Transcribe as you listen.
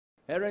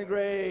Aaron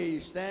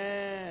Grace,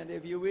 stand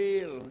if you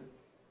will.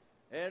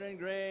 Aaron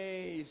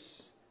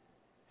Grace.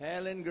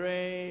 Helen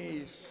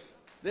Grace.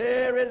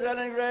 There is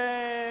Helen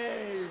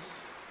Grace.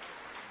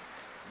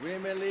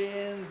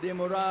 Wimeline de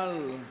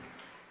Moral.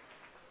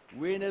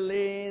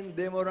 Wineline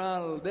de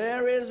Moral.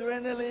 There is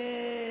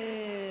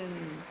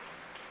Wineline.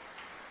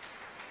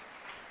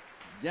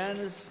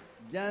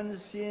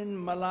 Jansin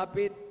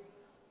Malapit.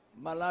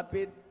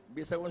 Malapit.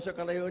 Bisa kung sa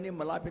kalayo ni,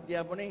 malapit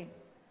kaya po ni.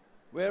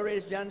 Where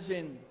is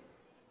Jansin?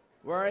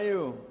 Where are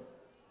you?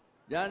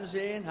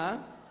 Jansin, ha?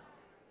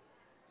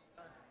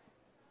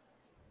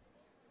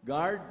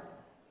 Guard?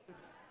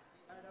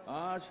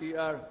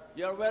 CR.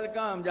 You're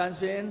welcome,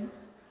 Jansin.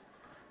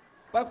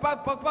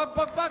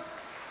 Pagpag.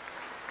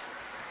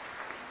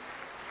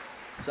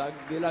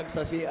 Sagdilag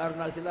sa CR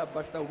na sila,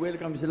 basta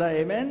welcome sila,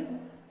 amen?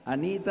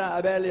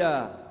 Anita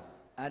Abelia.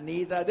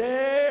 Anita,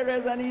 there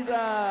is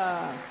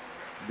Anita.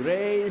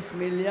 Grace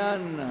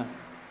Milian.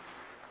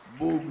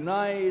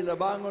 Bugnay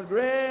Labangon.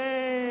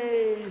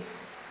 Grace.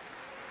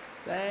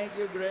 Thank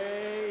you,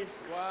 Grace.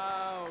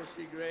 Wow,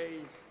 si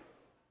Grace.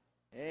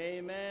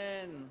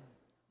 Amen.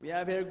 We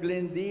have here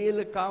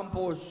Glendale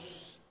Campus.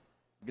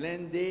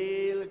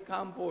 Glendale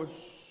Campus.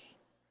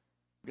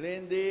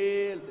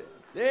 Glendale.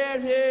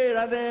 There's here,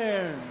 right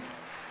there.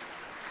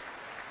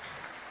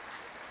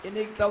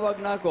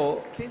 Inigtawag na ako,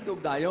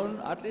 tindog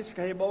dayon, at least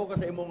kahibaw ka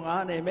sa imong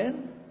nga,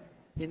 amen?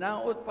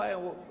 Hinaot pa,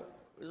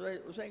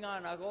 usay nga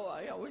na ako,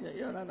 ayaw,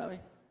 yun na namin.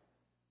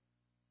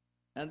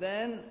 And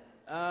then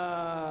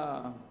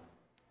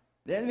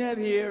we have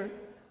here,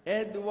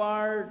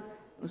 Edward,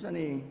 saan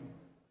ni?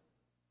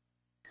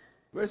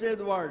 Where's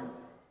Edward?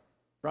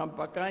 From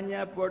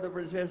Pacanya, Puerto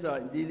Princesa.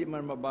 Hindi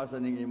man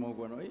mabasa ng imong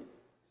ko, no?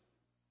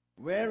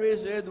 Where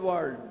is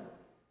Edward?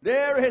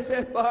 There is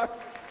Edward.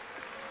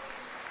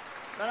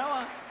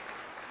 Tanawa.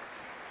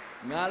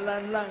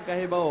 Ngalan lang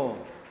kahibaw.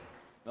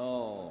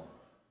 No.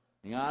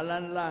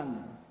 Ngalan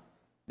lang.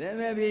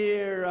 Then we have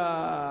here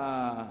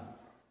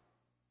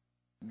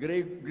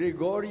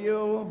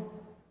Gregorio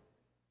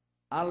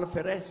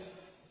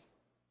Alferez.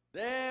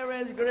 There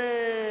is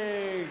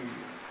Greg.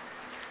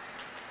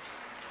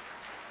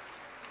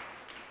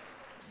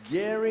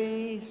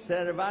 Jerry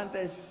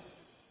Cervantes.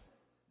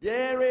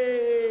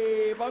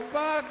 Jerry!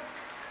 Pagpag!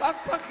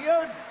 Pagpag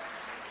yun!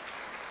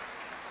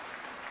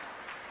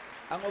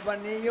 Ang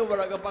uban ninyo,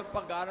 wala ka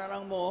pagpagana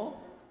lang mo.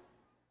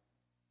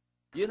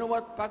 You know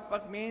what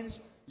pagpag means?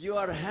 You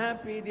are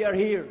happy they are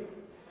here.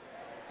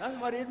 That's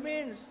what it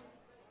means.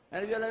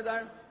 And if you're like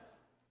that,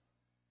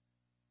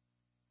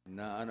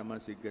 naman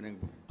si kanang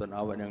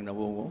tanawan niyang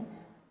nawungo?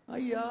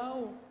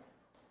 Ayaw.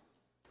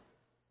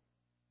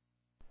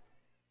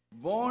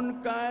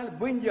 Von Kyle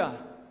Buenja.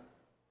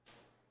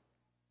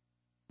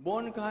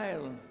 Bon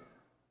Kyle.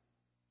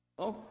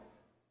 Oh.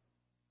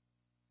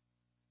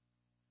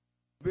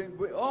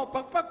 Oh,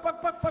 pak.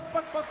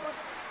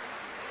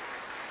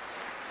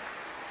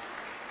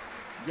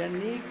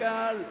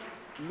 Janika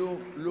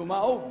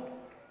Lumaog.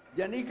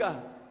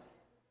 Janika.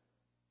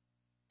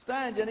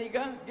 Stand,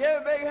 Janika. Give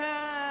a big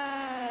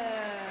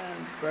hand.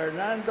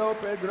 Fernando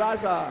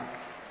Pedraza.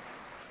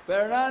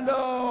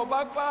 Fernando,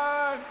 pak.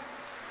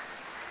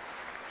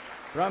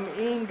 From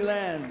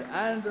England,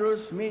 Andrew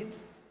Smith.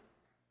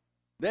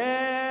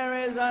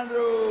 There is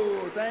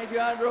Andrew. Thank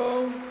you,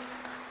 Andrew.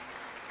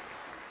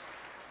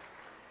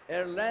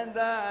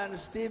 Erlanda and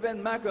Stephen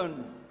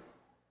Macon.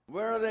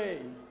 Where are they?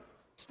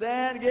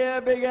 Stand, give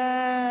a big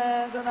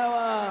hand.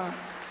 Tanawa.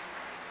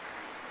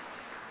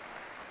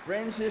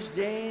 Princess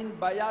Jane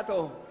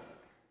Bayato.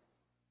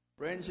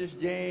 Princess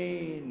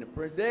Jane.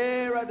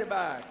 There at the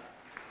back.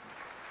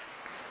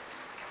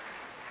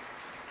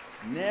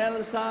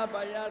 Nelsa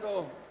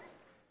Bayato.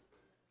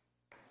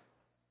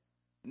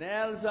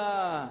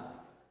 Nelsa.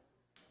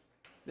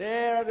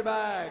 There at the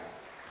back.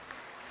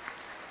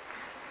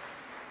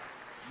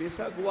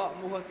 Bisag wa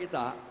mo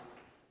kita,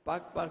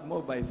 pagpag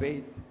mo by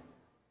faith.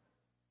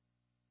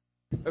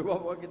 Bisag wa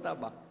mo kita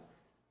ba?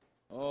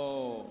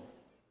 Oh.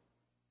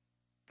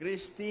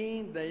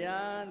 Christine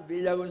Dayan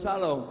Villa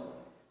Gonzalo.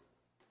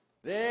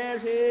 There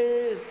she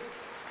is.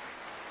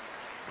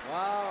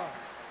 Wow.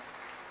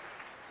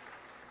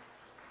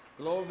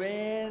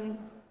 Cloven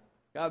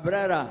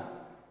Cabrera.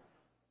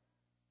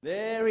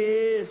 There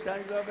he is,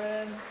 San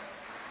Cloven.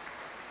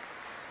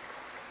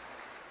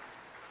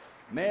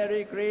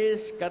 Mary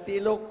Chris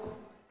Katilok.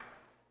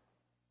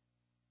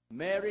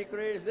 Mary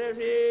Chris, there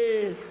she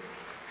is.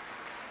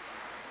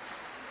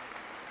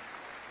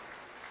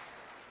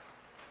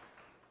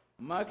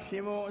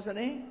 Maximo, saan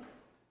eh?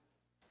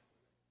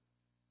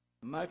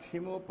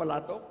 Maximo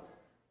Palatok.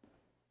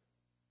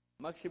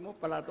 Maximo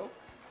Palatok.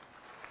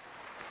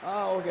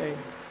 Okay.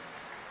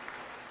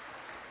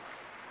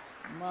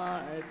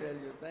 I tell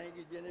you, thank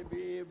you,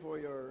 Genevieve, for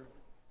your...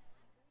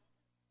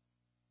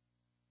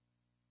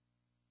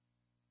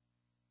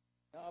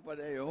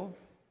 Nakapadeo.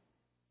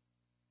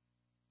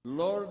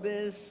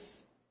 Lourdes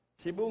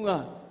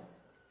Sibunga.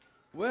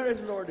 Where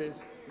is Lourdes?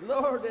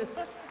 Lourdes.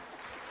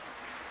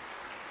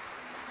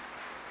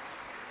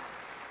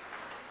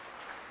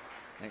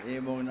 Ang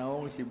imong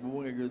naong si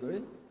Bunga Gudoy.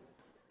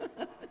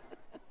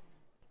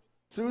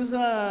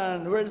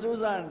 Susan! Where's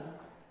Susan?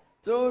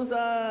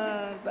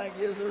 Susan! Thank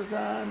you,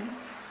 Susan.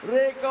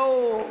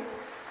 Rico!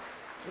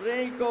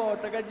 Rico!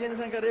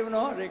 Taga-Jinsan ka rin,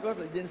 no? Rico,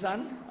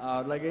 Jinsan?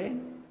 Lagi.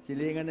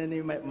 Silingan na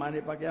ni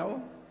Manny Pacquiao.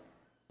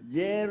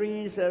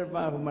 Jerry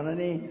Serpa,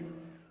 humanani.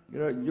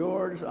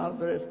 George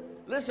Alvarez.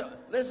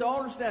 Let's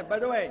all stand. By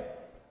the way,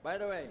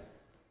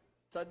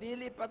 sa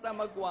dili pa ta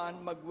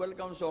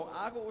mag-welcome song,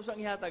 ako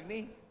usang ihatag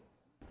ni.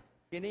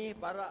 Kini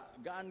para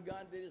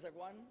gaan-gaan dili sa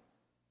kwan.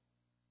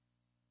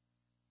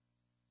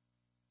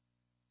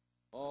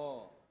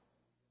 Oh.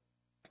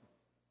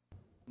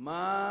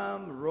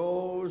 Ma'am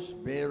Rose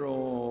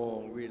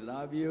Berong, we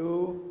love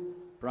you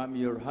from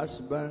your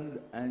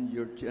husband and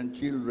your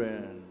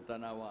children.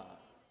 Tanawa.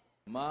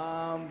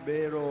 Ma'am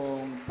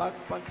Berong,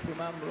 pakpak si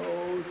Ma'am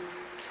Rose.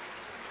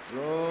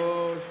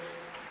 Rose.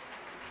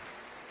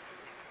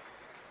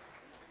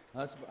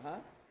 Husband,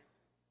 ha?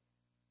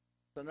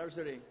 Sa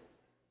nursery.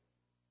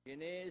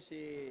 Kini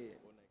si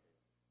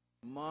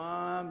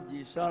Ma'am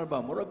Gisalba.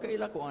 Murag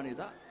kaila ko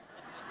anita.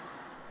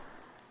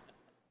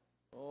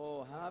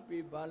 Oh, happy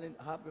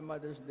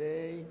Mother's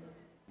Day.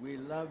 We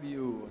love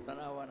you.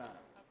 Tanawa na.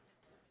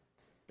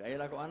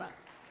 Kaila ko anak.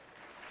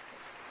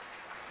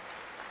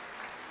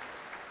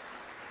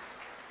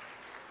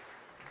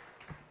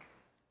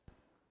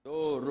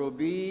 So,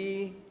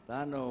 Ruby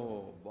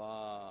Tano,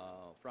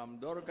 from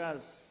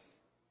Dorcas.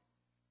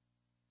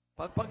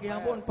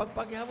 Pagpaghihapon.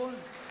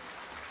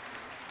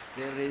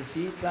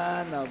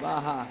 Teresita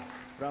Navaja,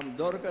 from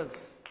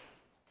Dorcas.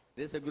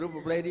 This is a group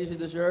of ladies in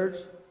the church,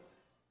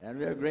 and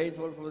we are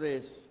grateful for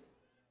this.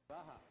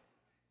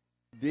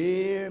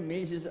 Dear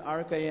Mrs.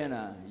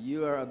 Arcayena,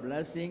 you are a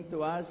blessing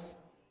to us.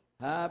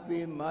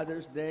 Happy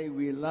Mother's Day.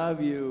 We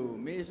love you.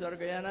 Miss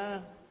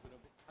Arcayena,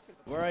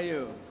 where are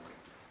you?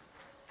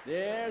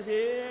 There she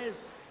is.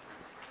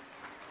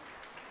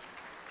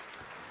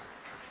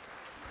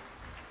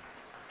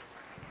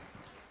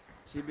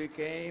 She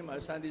became a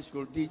Sunday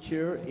school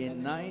teacher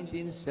in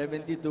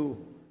 1972.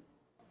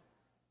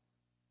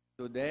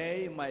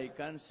 Today, may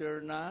cancer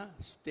na,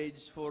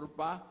 stage 4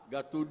 pa,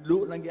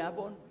 gatudlo lang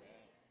gyapon.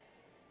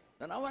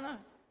 Tanawa na.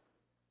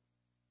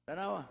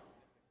 Tanawa.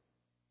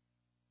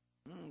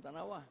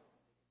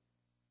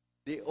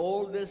 The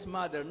oldest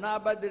mother,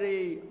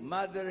 nabadri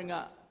mother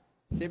nga,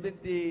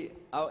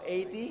 70,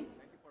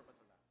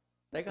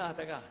 80? Teka.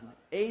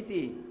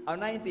 80,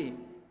 90.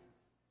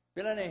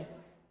 Pila ni?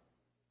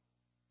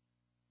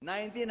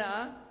 90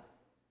 na?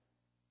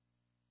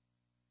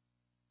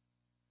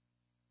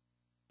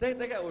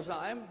 Teka, usa.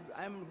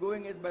 I'm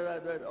going it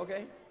by the,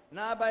 okay?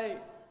 Na by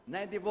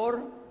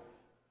 94?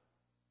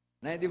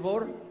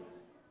 94?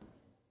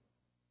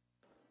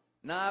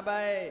 Na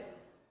by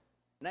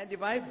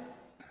 95?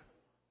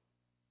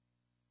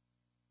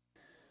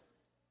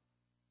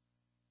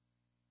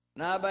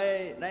 Na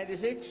by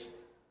 96?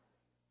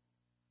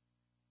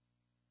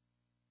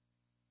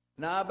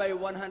 Na by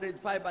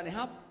 105 and a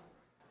half?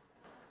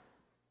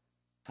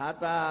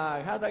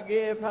 Hatag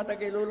gift, hatag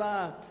kay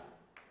Lula.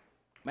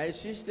 My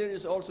sister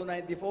is also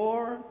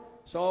 94,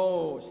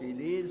 so she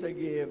needs a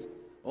gift.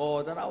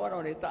 Oh, tanawa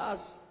no, ni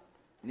taas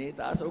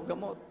og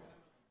kamot.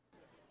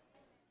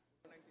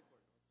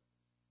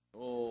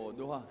 Oh,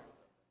 duha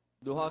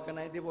ka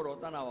 94, o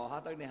tanawa,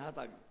 hatag ni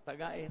hatag.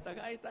 Tagay.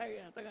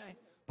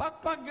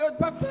 Pakpak yun,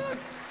 pakpak!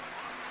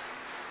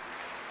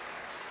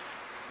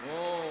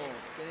 Oh,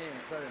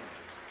 sorry.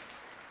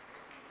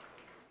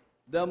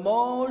 The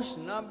most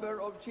number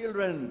of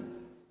children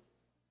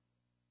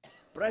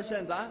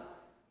present,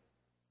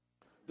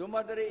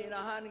 dumadari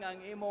inahan nga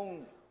ang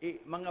imong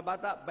mga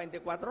bata,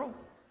 24.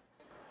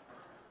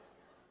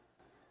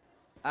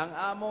 Ang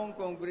among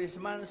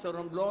Congressman sa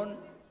Romblon,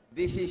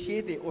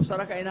 17.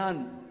 Usara ka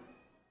inahan.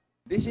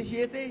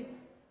 17.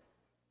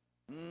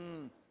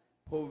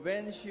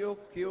 Juvencio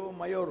Q.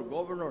 Mayor,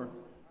 Governor,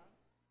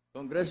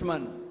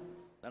 Congressman.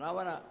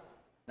 Tanawa na.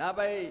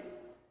 Nabay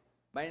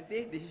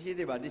 20?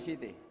 17 ba?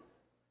 17.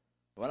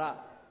 Wala.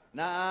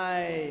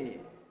 Naay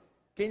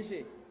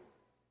 15.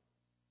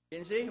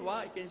 15?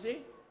 Wa? 15?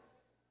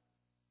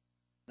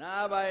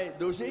 Naabay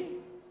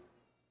 12?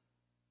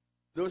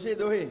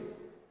 12?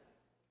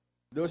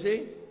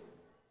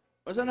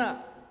 Masa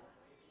na?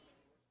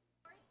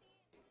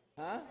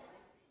 14. Ha?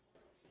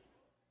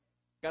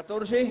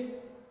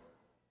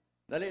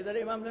 14? Dali,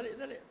 ma'am,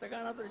 dali.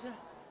 Taga na ito siya.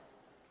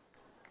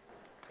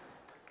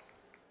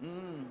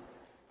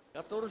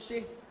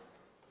 14.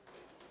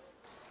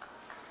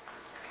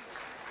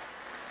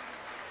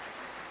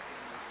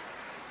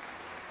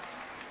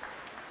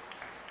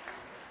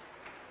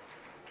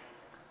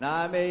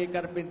 Na may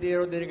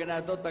karpintero din ka na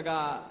ito,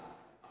 taga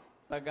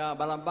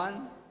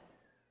Balamban.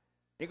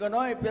 Ikaw,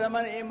 Noy, pila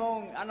man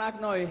imong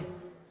anak, Noy?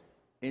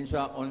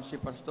 Insa,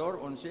 11 pastor,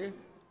 11.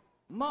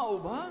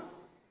 Mao ba?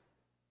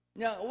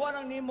 Nya,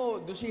 walang nimo,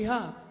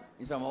 dusiha.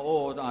 Insa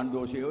mo, taan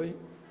 12, oy.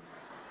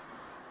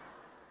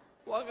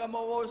 Huwag ka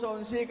mo sa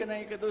 11, ka na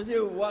ikadusi,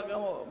 huwag ka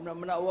mo,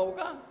 manawaw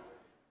ka.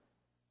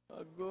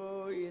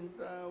 Agoy,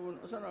 inta,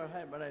 saan o,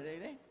 hay,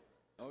 balay,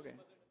 Okay.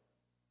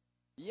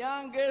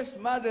 Youngest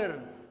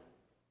mother.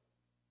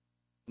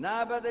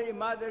 Nabatay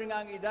mother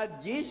nga ang edad,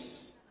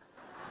 Gis?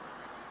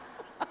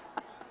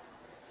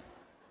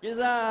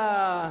 Kisa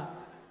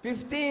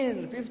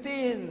 15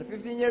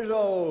 years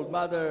old,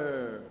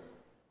 mother.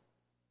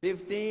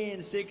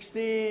 15,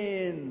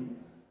 16.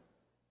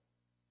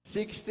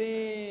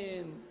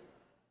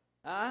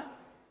 Ha?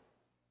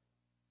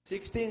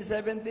 16,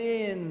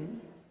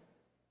 17.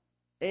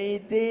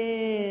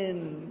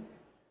 18.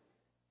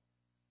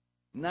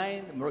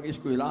 9. Murag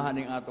iskuylahan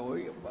ng ato.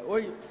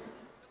 Oy,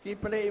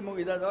 kipalay imong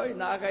edad. Oy,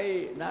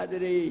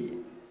 naadiri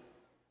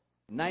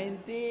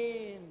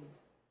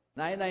 19.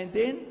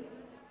 19?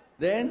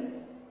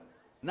 Then,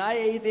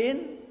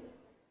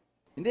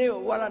 18? Hindi,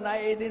 wala.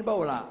 18 ba?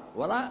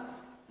 Wala.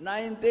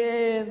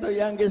 19. To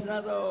youngest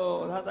na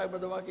to. Hatag ba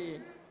dumaki?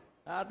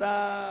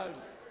 Hatag.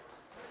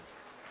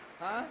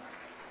 Ha?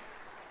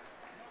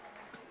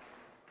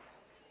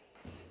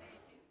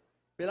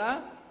 Pila?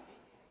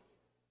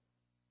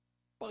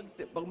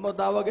 Pag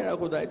matawagin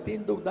ako dahil,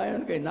 tindog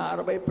dayon kay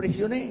naarabay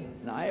presyo ni.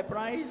 Naay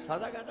price.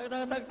 Hatag.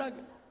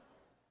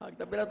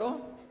 Hagta pila to?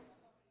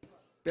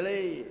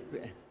 Pilay.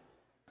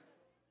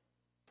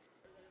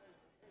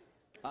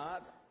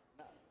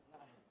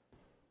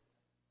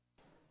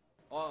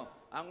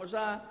 Ang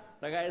usa,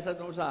 taga-isa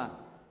itong usa.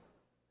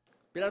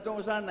 Pila itong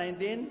usa?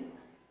 19?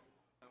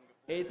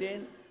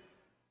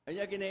 18?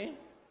 Anya kini?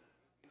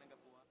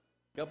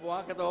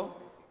 Gapuha ka to?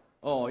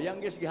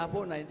 Youngest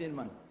gihapon, 19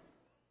 man.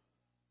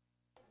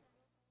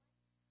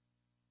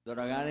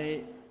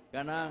 Doragani,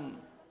 kanang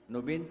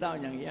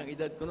 90, iyang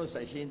edad kuno sa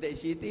Isintay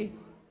City.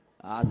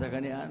 Asa ka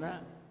ni Ana?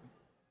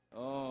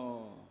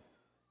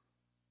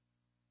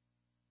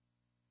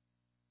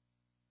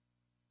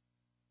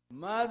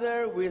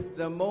 Mother with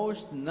the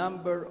most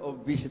number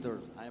of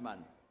visitors.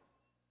 Ayman.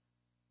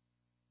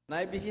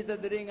 Naibisita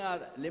diri nga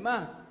 5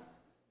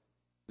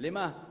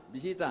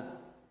 bisita.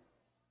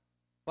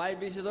 5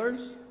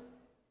 visitors?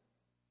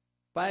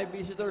 5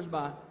 visitors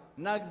ba?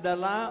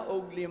 Nagdala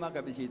og 5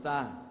 ka bisita.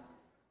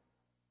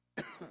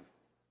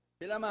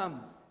 Pila,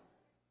 ma'am?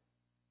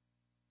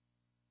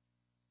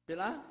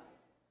 Pila?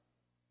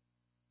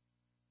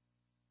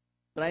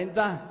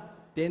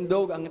 30.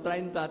 Tindog ang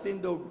 30.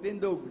 Tindog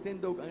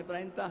ang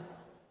 30.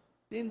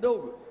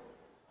 Tindog.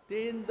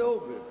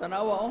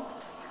 Tanawa,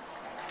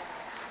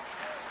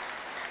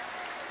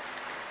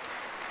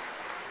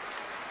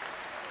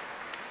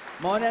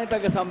 Mao na yung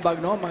taga-sambag,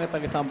 no? Mga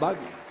taga-sambag.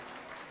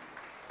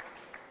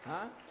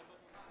 Ha?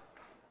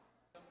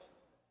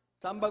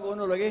 Sambag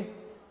uno lagi?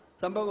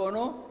 Sambag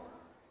uno?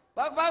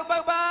 Bag!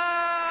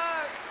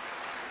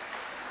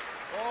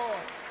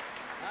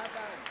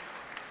 Hatag.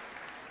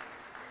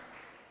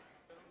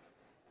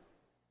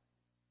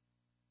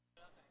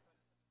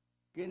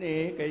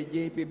 Kini, kay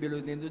JP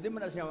Bilunindo, di mo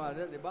na siya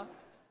mother, di ba?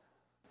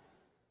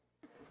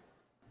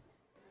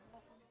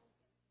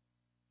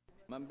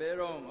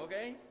 Mamberong,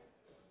 okay?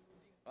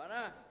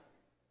 Pana?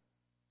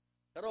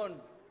 Karon.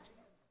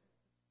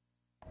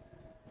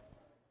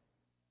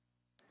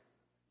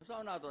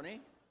 Usaon na ito, ni?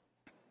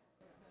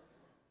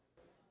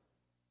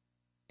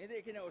 Hindi,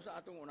 kinausa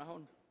atong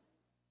unahon.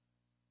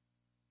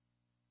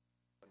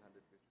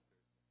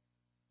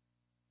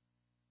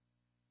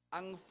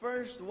 Ang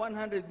first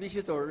 100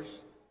 visitors,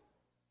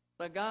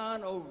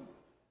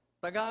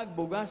 tagaag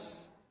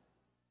bugas.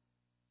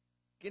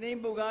 Kini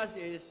bugas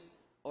is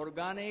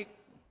organic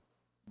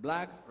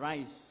black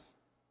rice.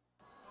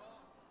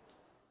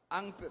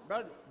 Ang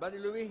Brad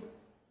Louie,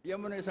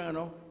 iyan mo na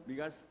isang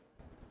bigas.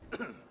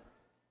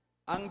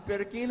 Ang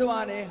per kilo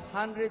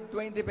 120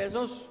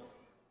 pesos.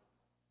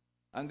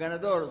 Ang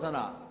ganador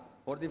sana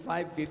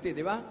 45, 50,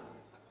 di ba?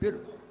 Pero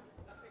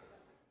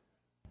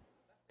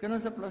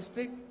kanon sa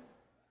plastic.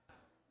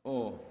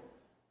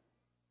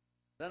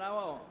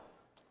 Tanawa.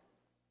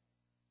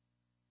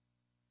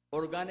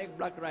 Organic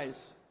black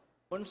rice.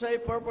 Unsay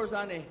purpose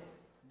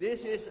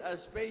this is a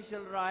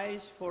special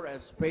rice for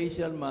a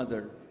special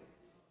mother.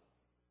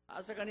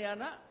 Asa kaniya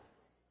na?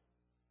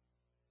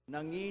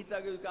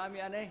 Nangita gyud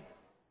kami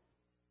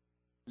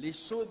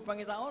Lisod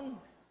pangitaon.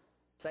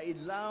 Sa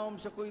ilawom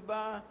sa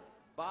kuiba,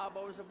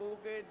 babaw sa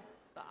bukid,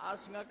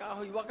 taas nga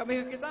kahoy, wa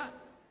kami kita.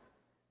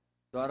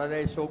 Dora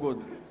day so good.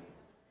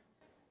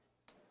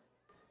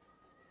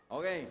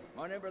 Okay,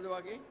 ano yung Brother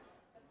Waki?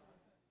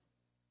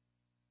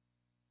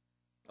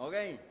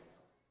 Okay.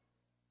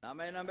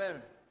 Tama yung number.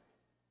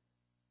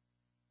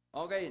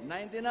 Okay,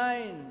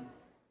 99.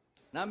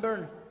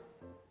 Number.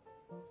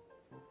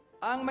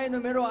 Ang may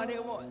numero, ano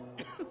mo?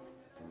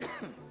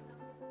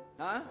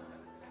 Ha?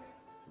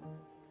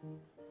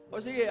 O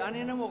sige, ano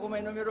na mo kung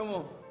may numero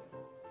mo?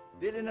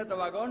 Dili na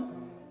tawagon?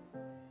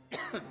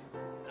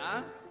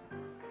 Ha?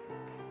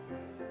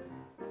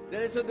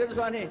 Diretso,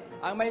 ani.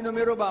 Ang may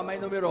numero ba? May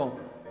numero.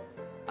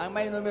 Ang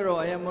may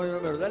numero, ayan mo yung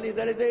numero. Dali,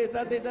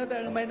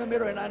 ang may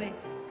numero, ani.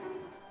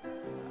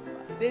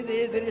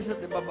 Dili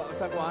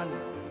sa kuhan.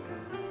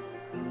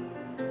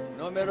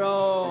 Numero.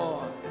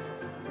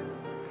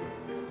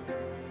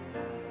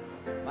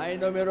 May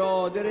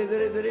numero.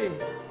 Diri.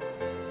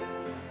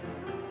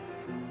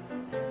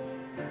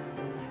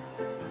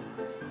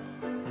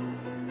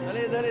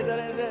 Dali, dali,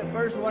 dali, dali.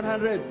 First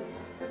 100.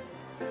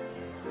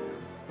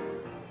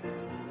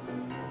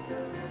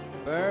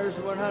 First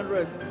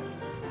 100.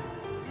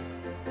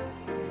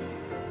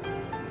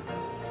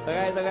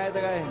 Tagay, tagay,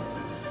 tagay.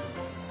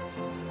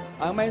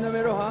 Ang may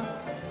numero, ha?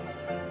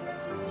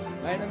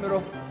 May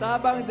numero.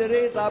 Tabang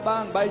diri,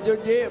 tabang. By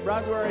Georgie.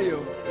 Brad, where are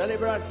you? Dali,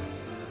 Brad.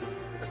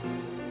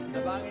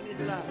 Tabangin niyo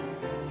sila.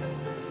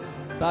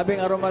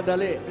 Tabing aroma,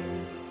 dali.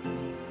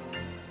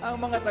 Ang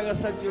mga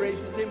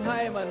taga-saturation team,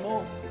 hi man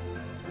mo.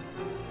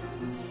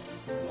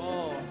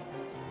 Oh.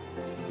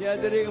 Yeah,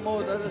 diri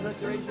mo,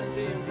 taga-saturation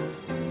team.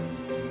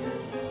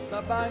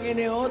 Tabangin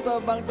niyo,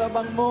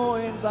 tabang-tabang mo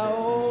in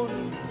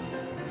taon.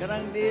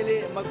 Kanang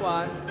dili,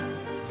 magkuhan.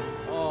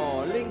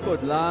 Oh,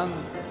 lingkod lang.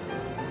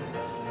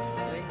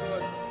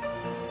 Lingkod.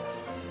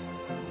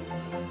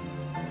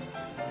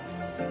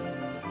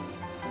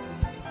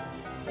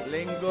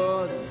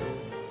 Lingkod.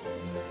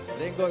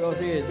 Lingkod. Oh,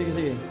 sige, sige,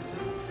 sige.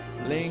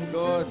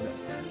 Lingkod.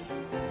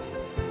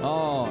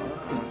 Oh.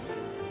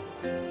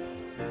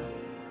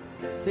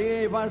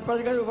 Sige,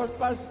 pass kayo,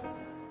 pass.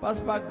 Pass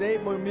back,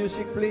 Dave. More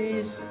music,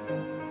 please.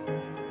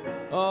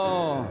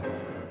 Oh.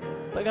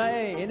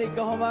 Tagay, inig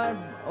ka human.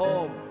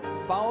 Oh.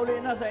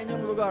 Pauli na sa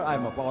inyong lugar. Ay,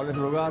 mapauli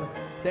sa lugar.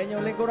 Sa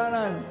inyong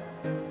lingkuranan.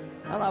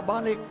 Hala,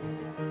 balik.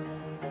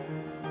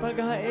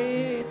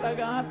 Tagay,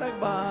 taga-atag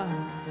ba?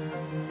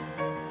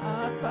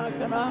 Atag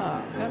ka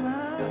na. Ka na.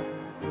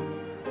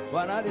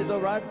 Wana dito,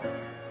 Brad.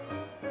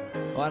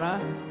 Wana?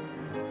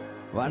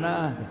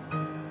 Wana.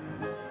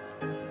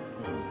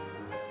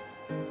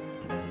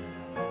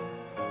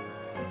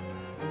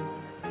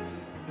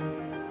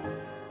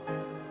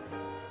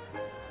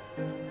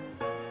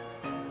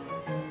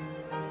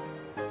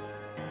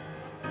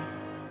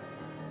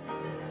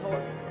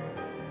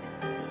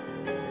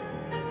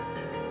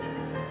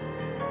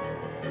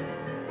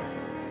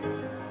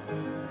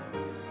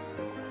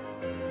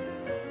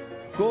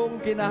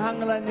 Kung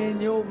kinahanglan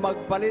ninyo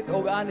magpalit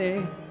og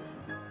ani,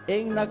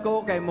 ing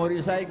nako kay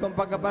Morisay kong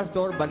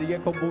pagkapastor,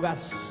 baligyan kong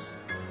bugas.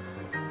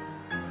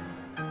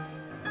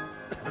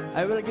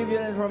 I will give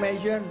you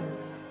information.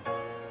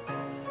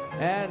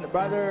 And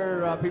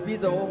Brother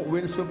Pipito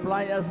will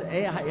supply us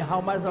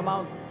how much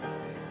amount?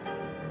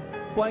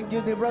 Kung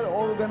yun, brother,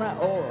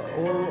 organic.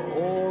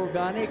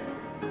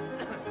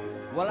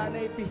 Wala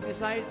na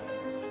pesticide.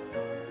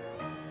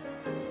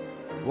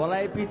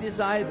 Wala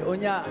pesticide.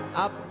 Unya,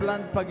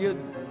 upland pagyud.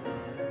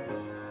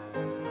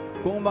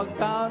 Kung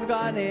magkaon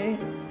ka ani,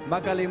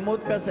 makalimot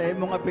ka sa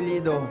imong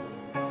apelido.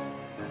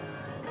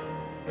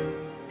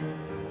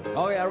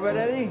 Okay, are we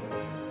ready?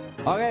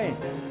 Okay.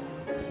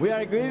 We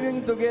are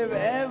going to give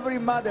every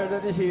mother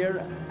that is here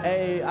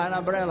an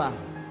umbrella.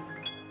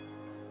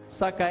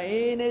 Sa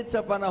kainit sa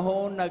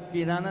panahon,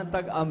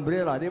 nagkinanantag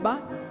umbrella. Di ba?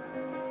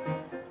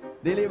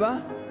 Dili ba?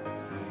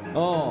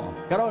 Oh,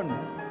 karon.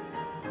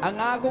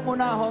 Ang akong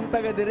unahon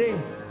taga diri.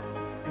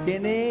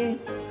 Kini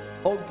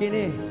o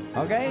kini.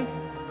 Okay?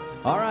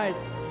 All right.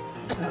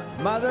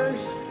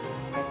 Mothers.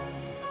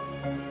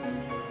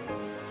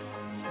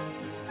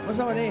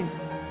 Masa man ni?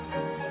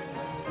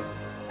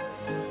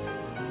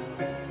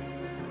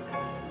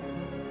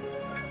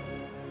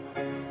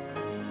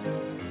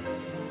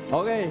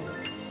 Okay.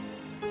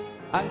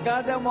 Ang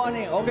kada mo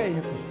ni, okay.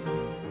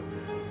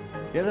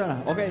 Yes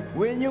na. Okay.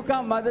 When you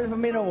come, Mother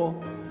Famino mo,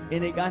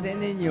 inikatin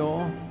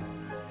ninyo,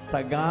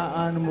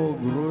 tagaan mo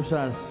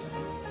grusas.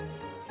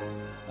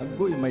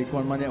 Agoy, may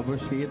kuwan man niya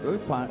bullshit. Uy,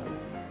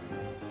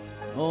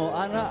 oh,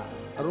 ana,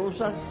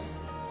 rusas.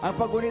 Ang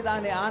pagunit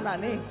ani, ana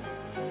ni.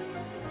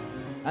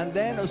 And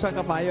then, usa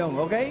ka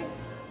payong, okay?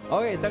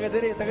 Okay, taga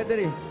diri.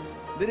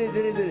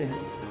 Diri.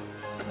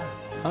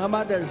 Mga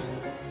mothers.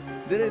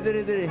 Diri.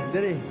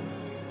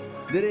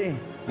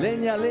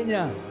 Linya.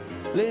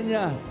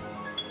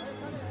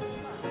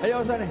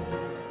 Ayaw sa ni.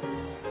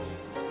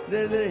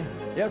 Diri.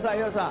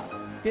 Yosa.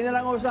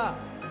 Kinalang usa.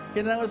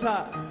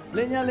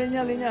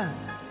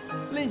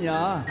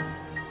 Linya.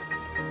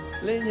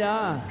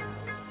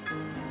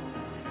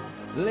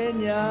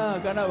 Linya,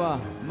 kana ba?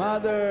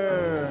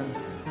 Mother.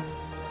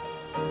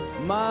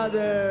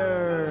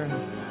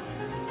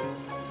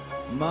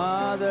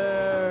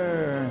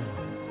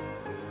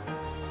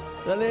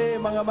 Dali,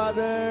 mga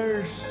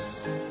mothers.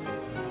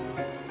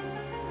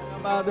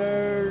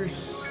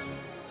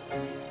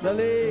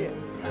 Dali.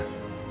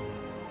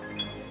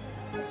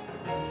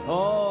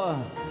 Oh.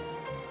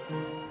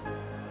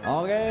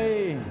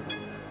 Okay.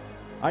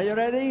 Are you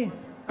ready?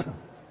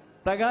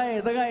 Tagay.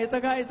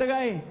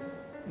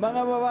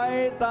 Mga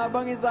babae,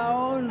 tabang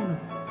itaon.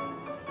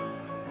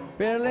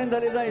 Perlin,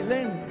 dali.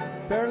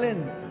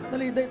 Perlin,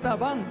 dali,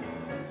 tabang.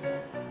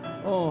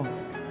 Oh.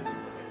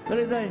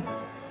 Dali.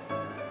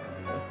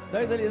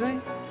 Dali.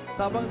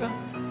 Tabang ka.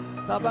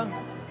 Tabang.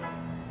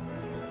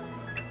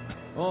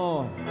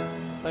 Oh.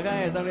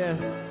 Tagay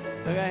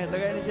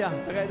ni siya.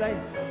 Tagay, day.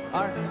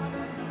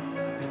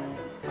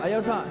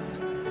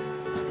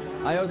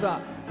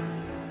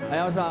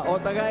 Ayaw sa. O,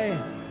 tagay.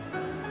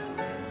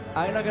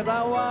 Ang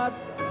nakatawat.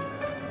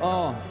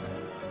 Oh.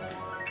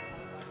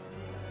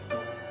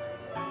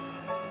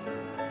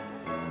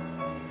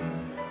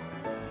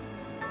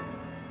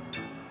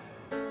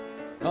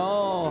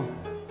 Oh.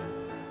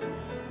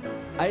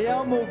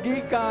 Ayaw mo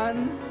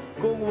gikan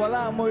kung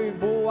wala mo'y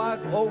buwak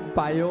o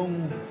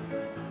payong.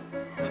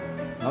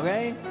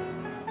 Okay?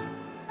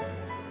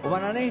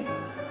 Umana ni?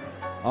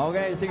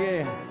 Okay,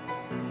 sige.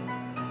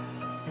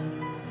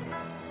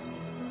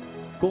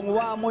 Kung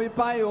wa mo'y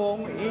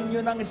payong,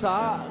 inyo nang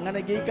sa, nga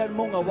nagikan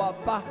mo nga wa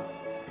pa.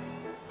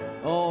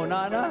 Oh,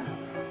 nana?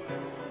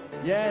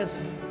 Yes.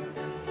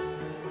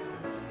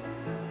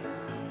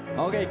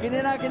 Okay, kini,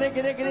 dari.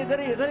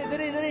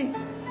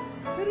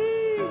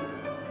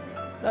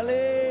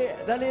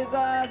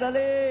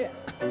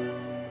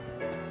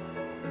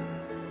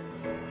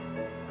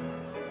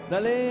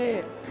 Dali.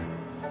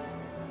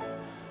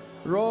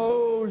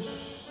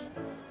 Rose.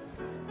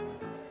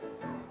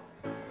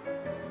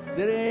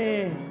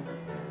 Dali.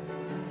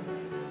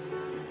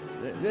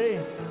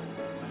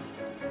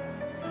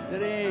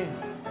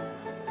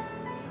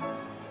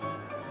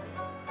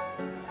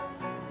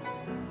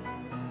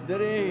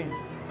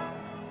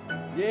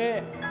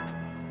 Yeah.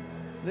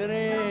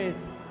 Dali.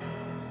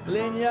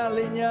 Linya.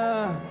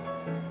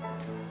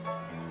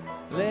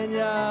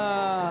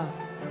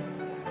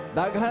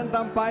 Daghan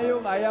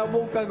tampayong, ayaw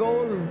mong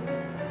kagol.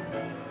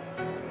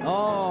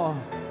 Oh.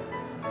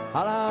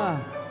 Hala.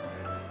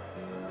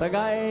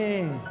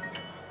 Tagay.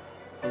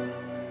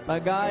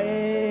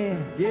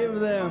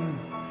 Give them.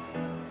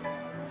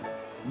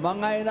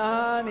 Mga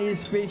inahan,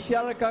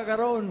 special ka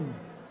karon.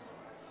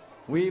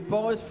 We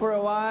pause for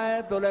a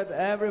while to let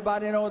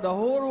everybody know, the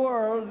whole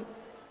world,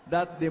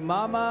 that the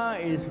mama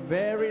is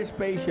very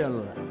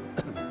special.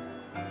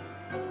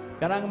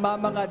 Kanang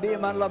mama nga di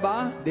man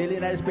laba, dili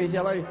na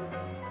special oy.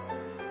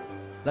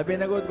 Labi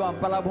nagod ko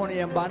ang palabhon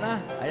iyang bana,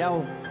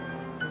 ayaw.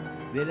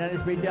 Dili na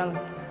special.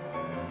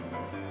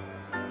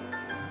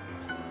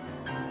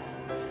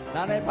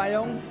 Nanay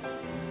payong,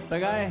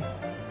 tagay.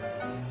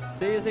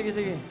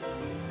 Sige.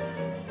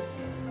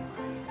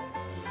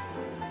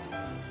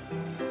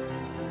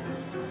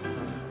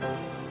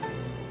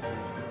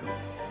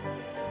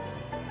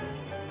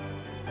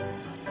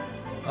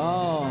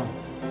 Oh.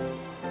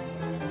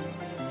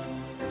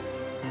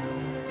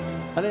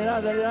 Dali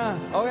na.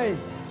 Okay.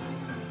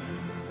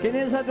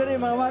 Kinin sa diri,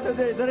 mga mato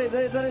diri.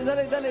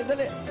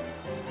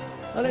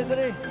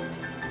 Dali.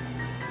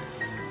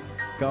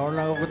 Karon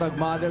lang ako tag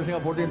mother sa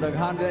kaputin,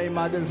 daghan ay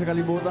mother sa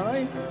kalibutan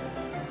ay.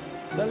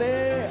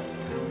 Dali.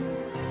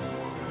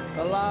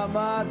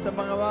 Salamat sa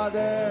mga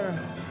mother.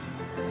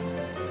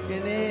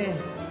 Kini.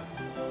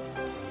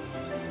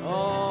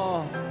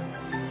 Oh.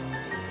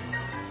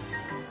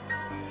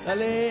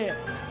 Dali.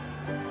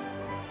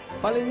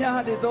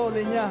 Palinya dito,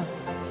 linya.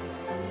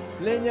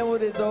 Linya mo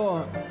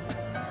dito.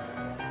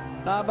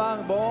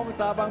 Tabang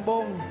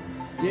bong.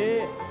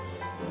 Ye.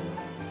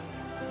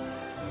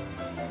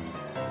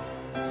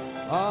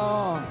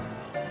 Oh.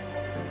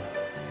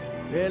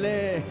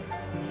 Bili.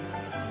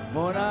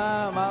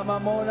 Muna, mama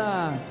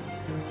muna.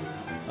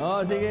 Oh,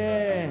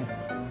 sige.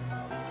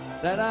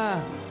 Dana.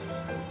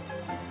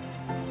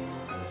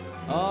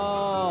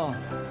 Oh.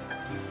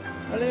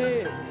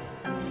 Dali.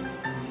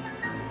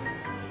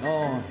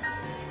 Oh.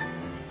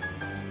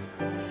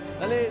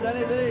 Dali.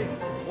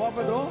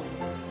 Wapa do?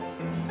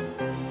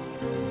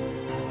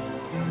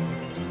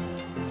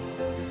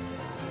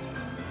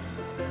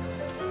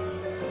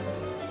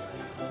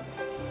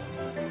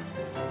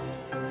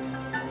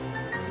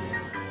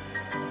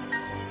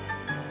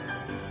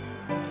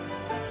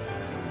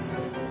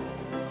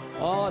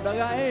 Oh,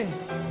 daga eh.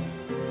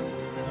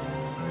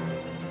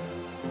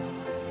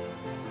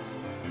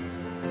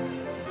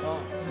 Oh.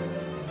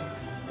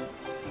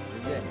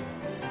 Sige.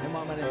 Yung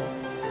mama nito.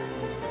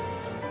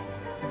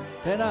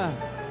 Tena.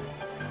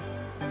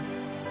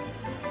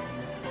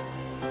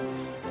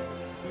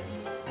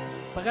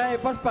 Tagay,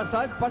 paspas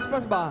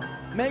ba?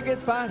 Make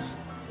it fast.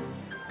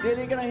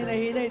 Dili ka na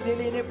hinahinay,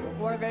 dili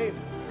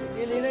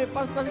na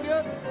paspas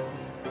yun.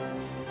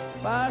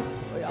 Pas.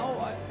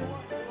 Ay.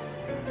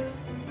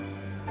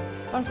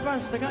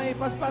 Paspas, tagay,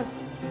 paspas.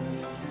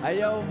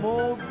 Ayaw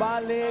mo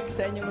balik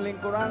sa inyong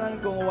lingkuranan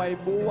kung way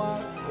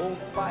buwak o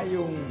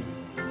payong.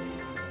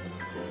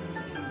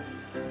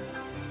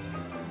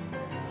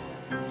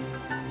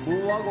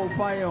 Buwag o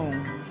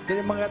payong.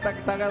 Kaya mga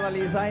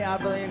taga-talisay,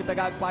 ato na yung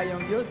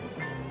tagagpayong yun.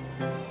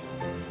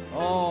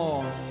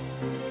 Oh.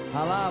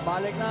 Hala,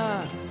 balik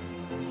na.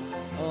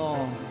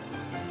 Oh.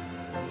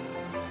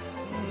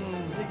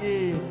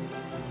 Sige.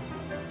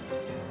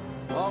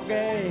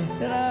 Okay.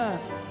 Tira.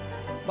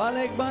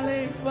 Balik.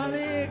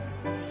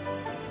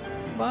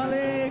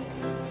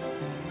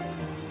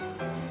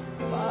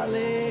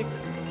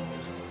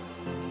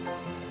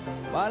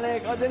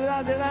 O, dili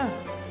na.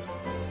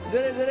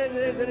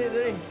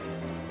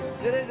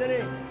 Diri.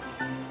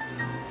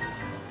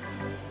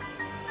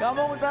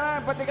 Kamu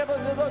utaran, pati ka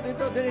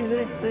dito,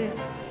 diri.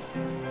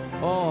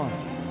 Oh.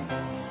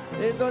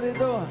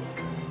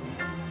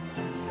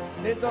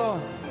 Dito.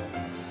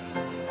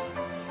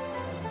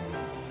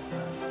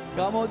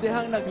 Kamu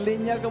dihang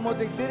naglinya, kamu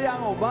diri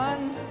ang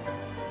uban.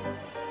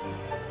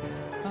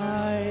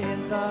 Ay,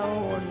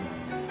 taon.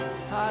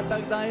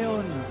 Hatag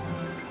tayon.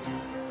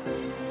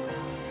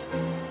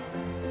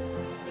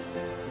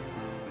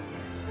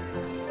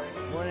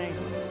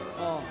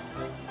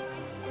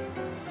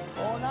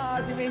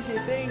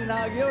 siting,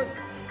 nagyot.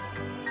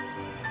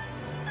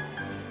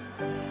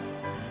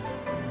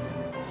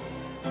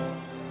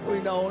 Uy,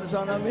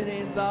 naunsa namin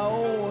yung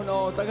tao.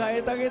 No,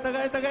 tagay.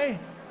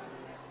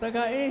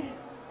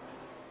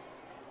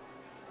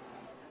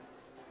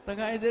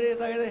 Tagay diri.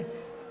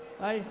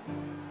 Ay.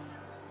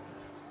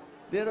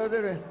 Diro.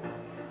 Tagay.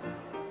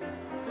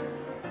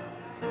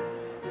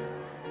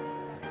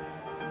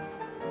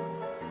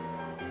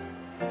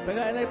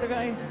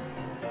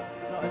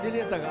 No,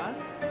 dili tagaan.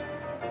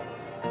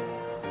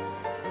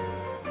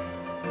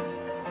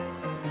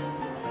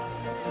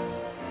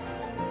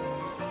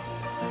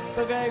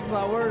 Tagay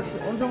flowers.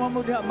 Unsa man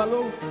mo diha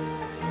malog.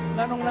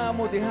 Nganong naa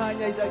mo diha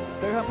nya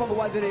daghang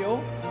pagawa diri o?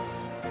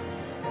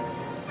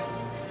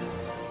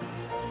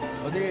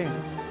 O sige.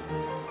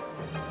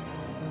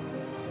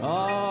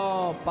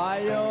 Oh,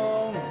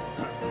 payong.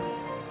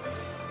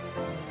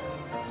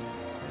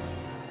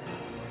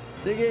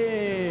 Sige.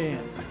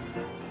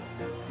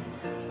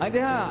 Ang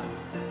diha.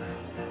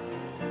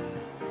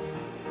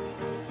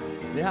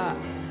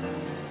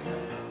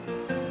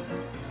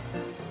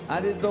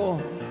 Dito.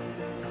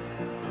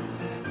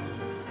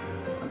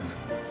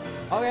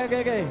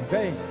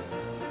 Okay.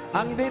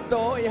 Ang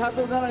dito,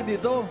 ihatod na lang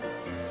dito.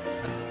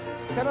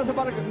 Kana sa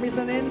parang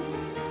misanin.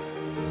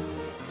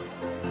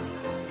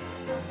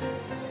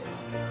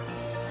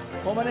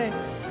 Kumane,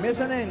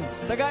 misanin.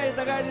 Tagay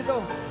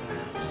dito.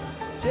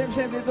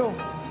 Same dito.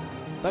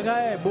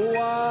 Tagay,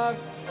 buwag.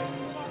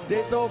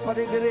 Dito,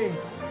 pati diri.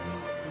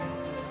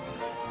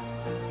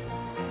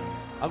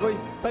 Agoy,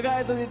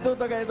 tagay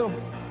ito.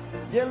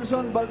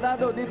 Gelson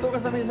Baldado, dito ka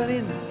sa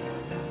misanin.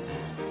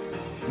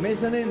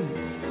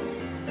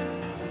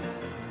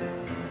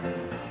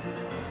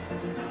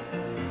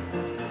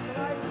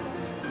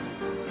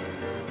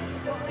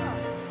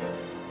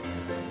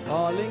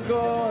 Oh,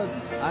 lingkod.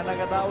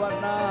 Nagatawag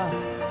na.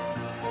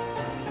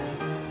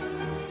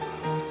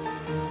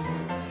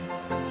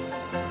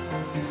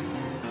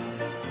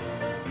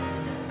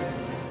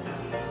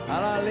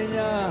 Aralin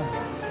niya.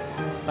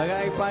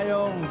 Tagay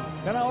payong.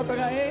 Kana o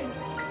tagay?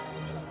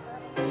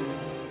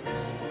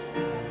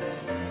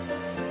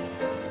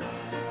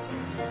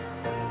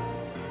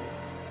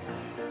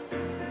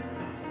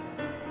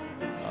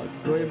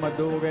 Agoy,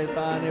 madugay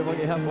tani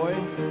pag-ihapoy.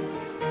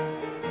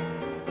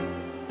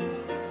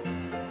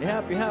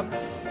 Ihap.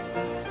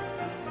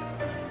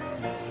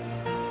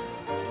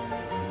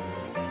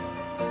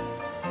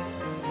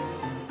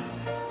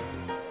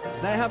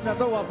 Naihap na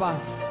to, wapa.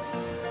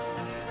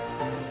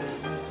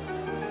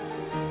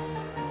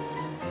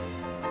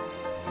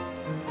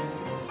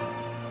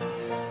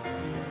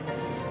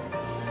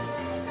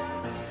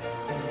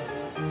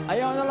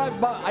 Ayaw na lang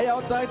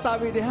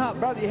tabi diha,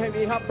 Brad.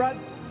 Ihap, Brad.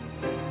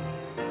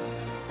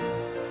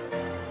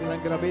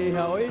 Ilang grabe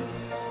iha, oy.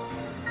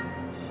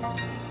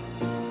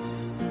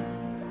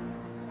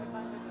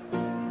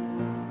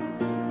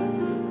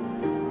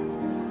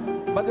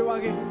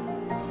 Batiwagi.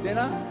 Di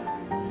na?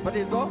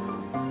 Pati ito?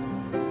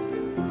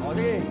 O,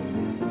 sige.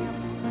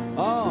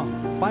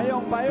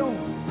 Payong.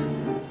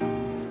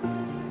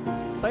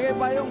 Tagay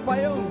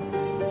payong.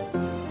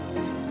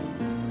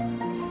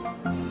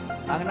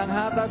 Ang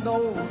nanghatad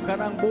no,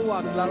 kanang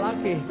buwag,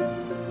 lalaki.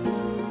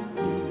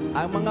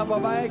 Ang mga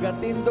babae,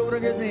 gatindog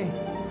rin ni.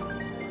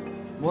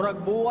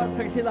 Murag buwag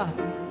sa sila.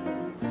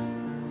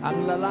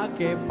 Ang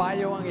lalaki,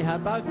 payong ang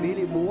ihatag,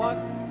 dili buwag.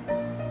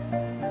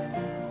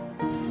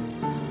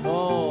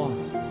 Oh.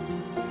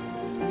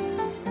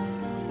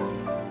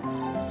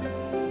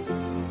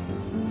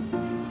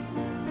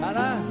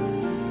 Ana?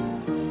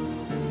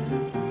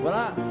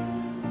 Wala.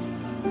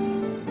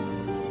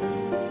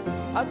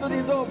 Ato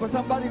dito,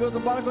 somebody go to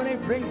balcony,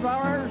 bring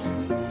flowers.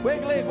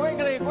 Quickly.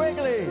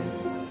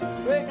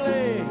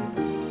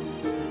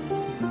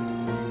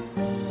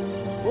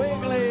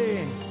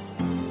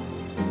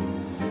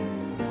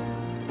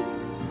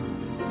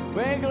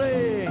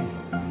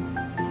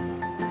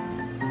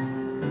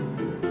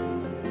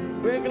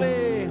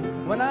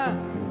 Mana?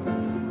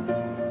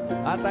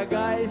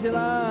 Atagay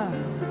sila.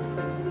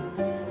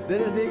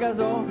 Dito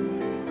so.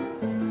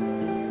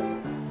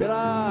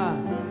 Pila.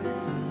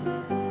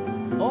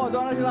 Oh,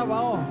 doon na sila pa.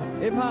 Oh,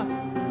 Ipa.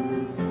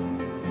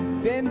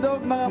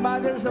 Tindog mga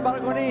mothers sa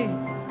balcony.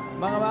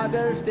 Mga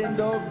mothers,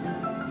 tindog,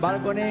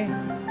 balcony.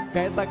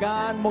 Kaya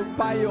tagaan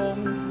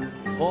magpayong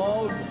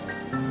o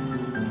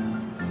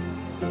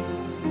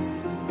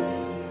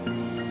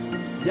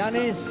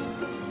Janice.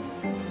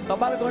 Sa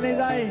balcony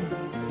day.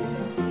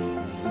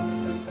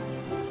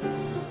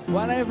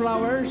 One eye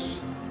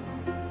flowers.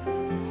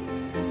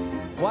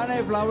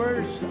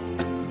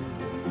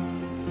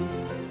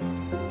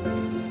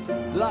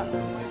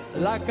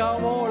 Lakaw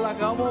mo,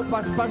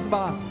 paspas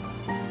ba?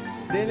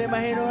 Dili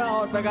mahino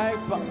na,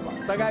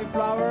 tagay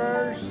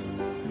flowers.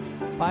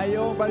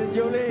 Payong, pali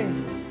Julie.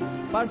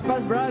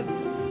 Paspas, Brad.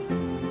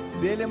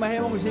 Dili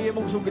mahimong sige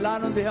mong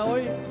sugilanon diha,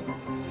 oy.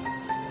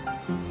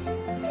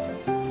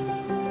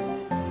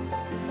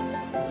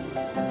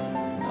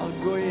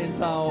 Agoy in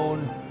town.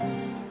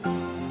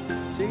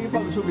 Sige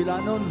pag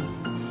sugilanon.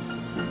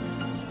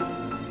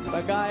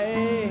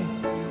 Tagay.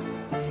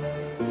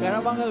 Kaya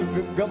mga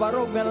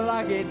gabarog nga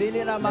lalaki,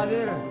 dili na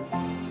mother.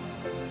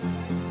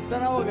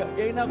 Tanawag,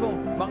 kaya na ko,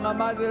 mga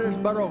mothers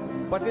barog,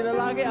 pati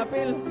lalaki,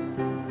 apil.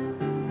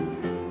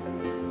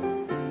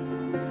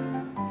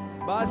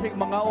 Basig,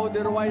 mga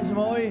otherwise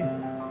mo, oy.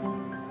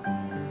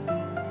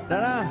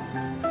 Tara,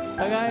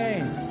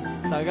 tagay.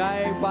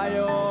 Tagay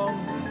payong,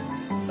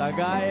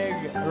 tagay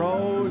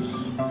rose.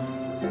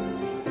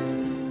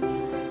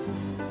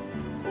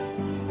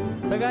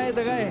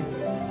 Tagay.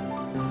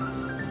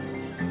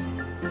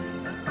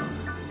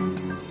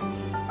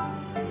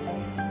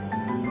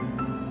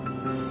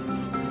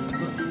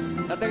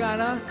 Nataga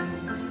na?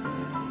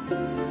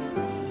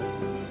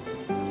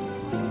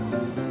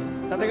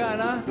 Nataga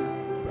na?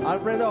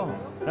 Alfredo,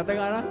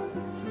 nataga na?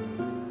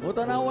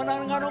 Uto na, wala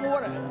nga nung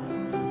wala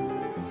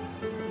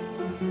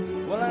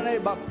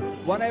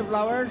na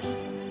flowers?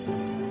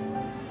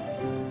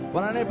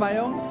 Wala na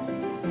payong?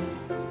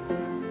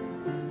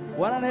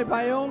 Wala na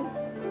payong?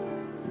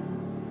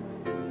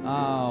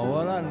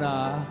 Wala na.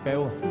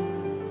 Kayo.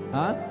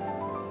 Ha?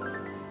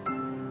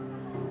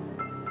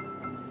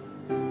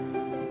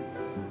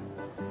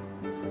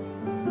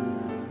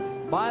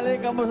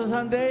 Balik ka mo sa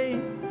Sunday,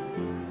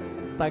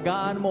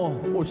 tagaan mo,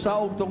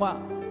 usaog tunga.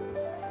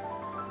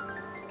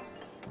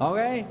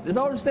 Okay? Let's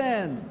all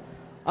stand.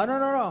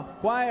 No.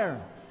 Choir.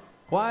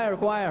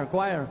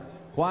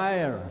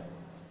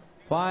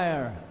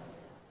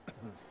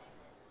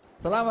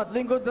 Salamat.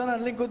 Lingkod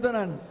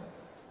tanan.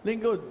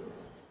 Lingkod.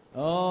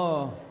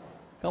 Oh.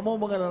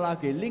 Kamu mga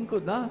lalaki,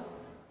 lingkod na.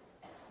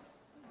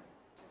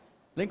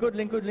 Lingkod.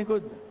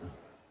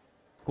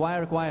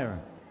 Choir.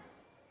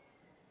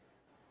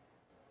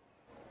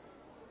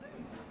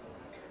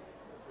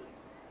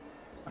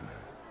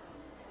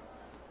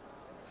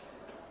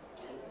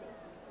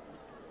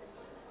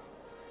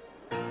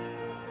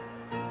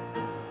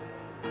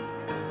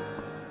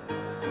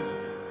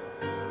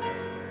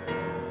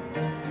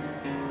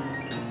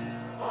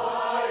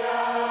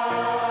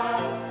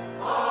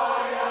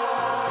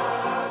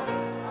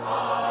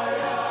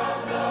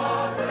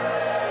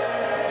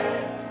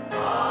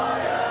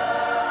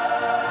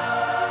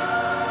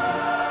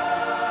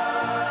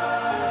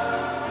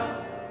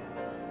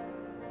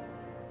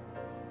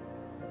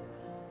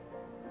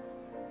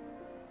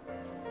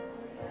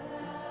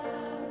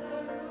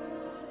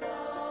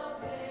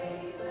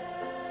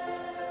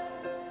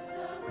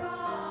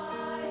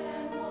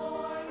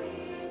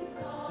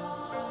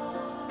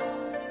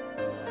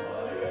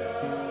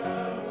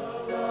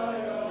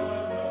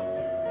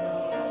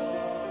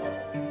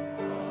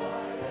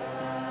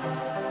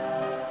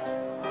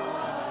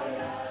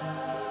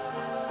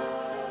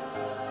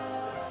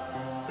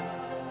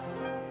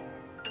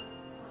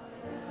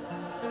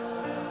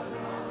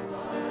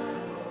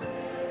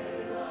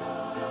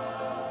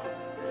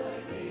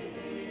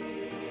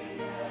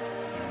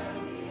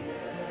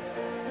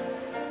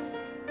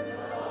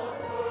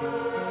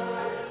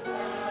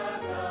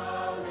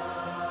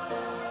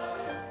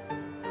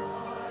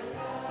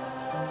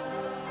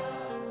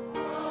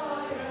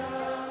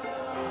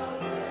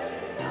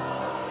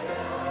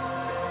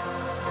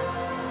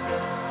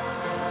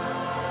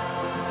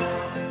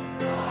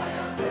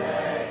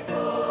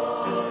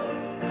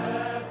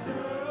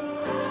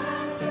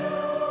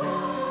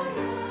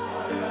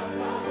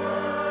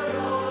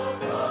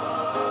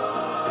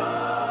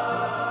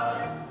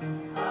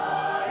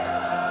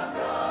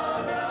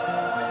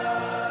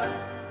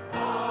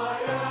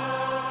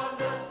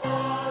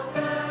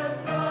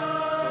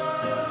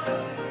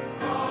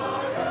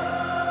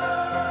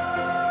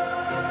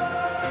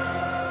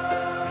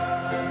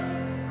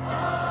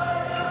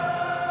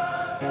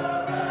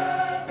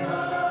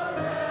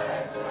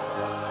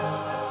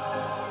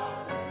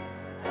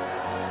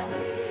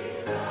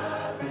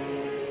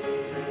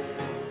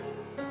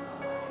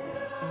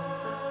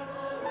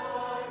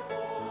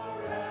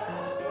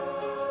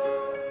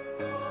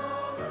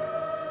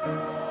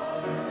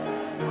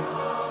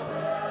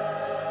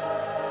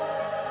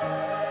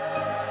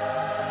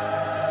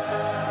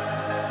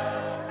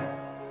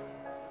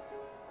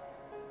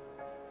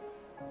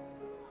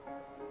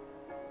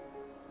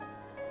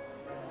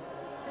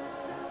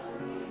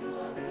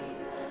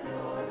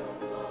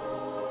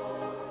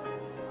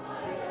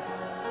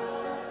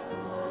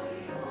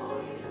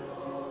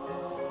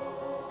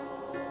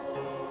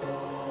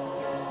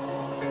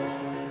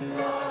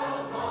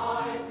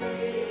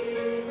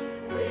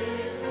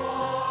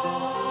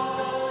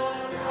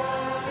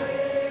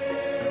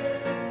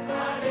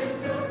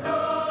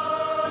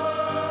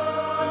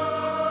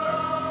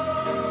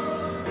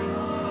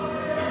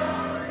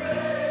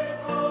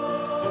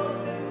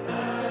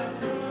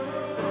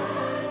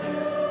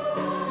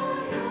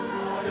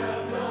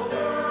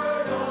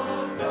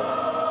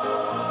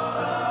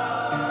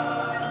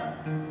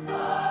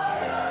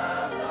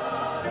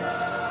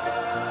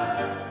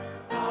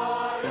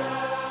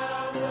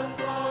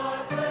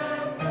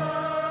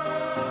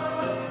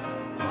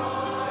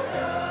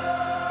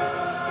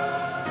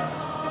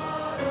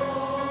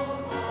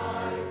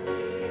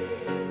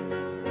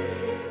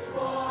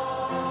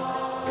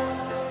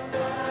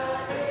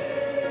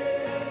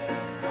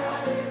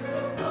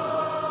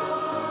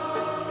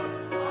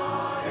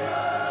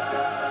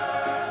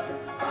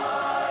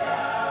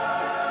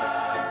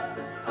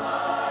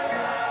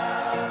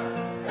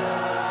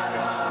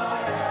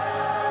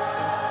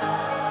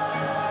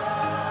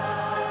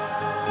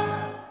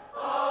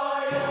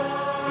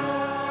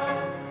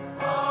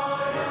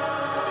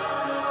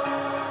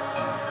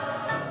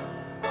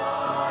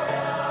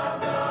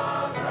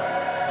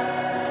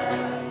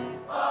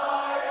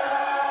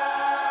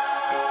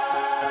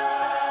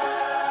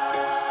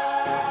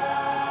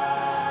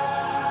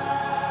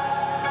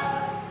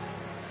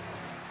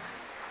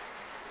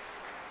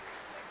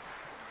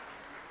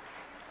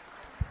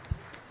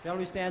 Shall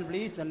we stand,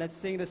 please, and let's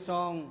sing the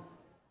song,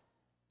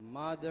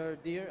 Mother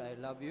Dear, I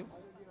Love You.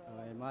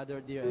 Okay, Mother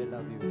Dear, I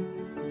Love You.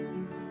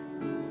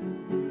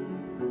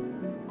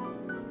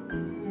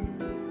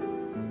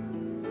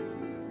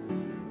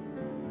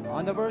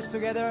 On the verse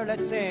together,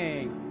 let's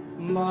sing.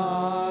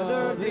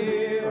 Mother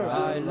dear,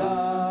 I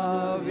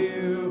love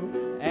you,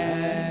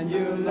 and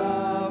you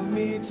love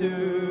me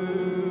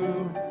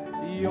too.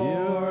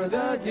 You're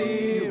the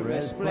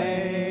dearest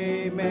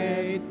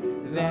playmate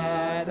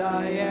that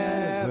I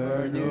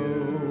ever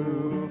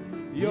knew.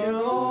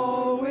 You're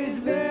always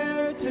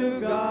there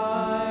to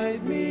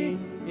guide me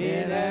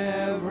in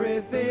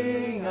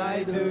everything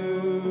I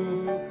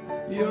do.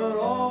 You're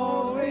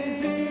always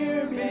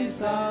here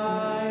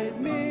beside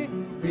me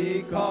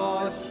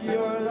because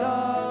your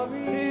love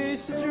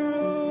is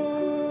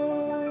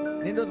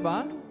true. Nindot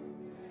ba?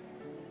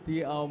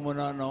 Tiaw mo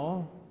na,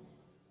 no?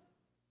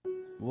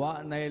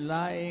 Wa na'y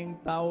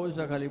laing tao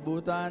sa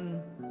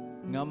kalibutan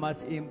nga mas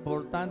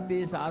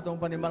importante sa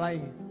atong panimalay.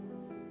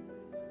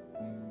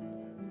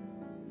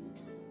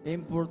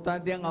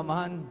 Importante ang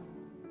amahan.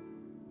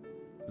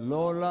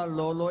 Lola,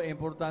 lolo,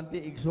 importante,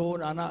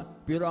 igsoon, anak.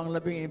 Pero ang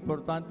labing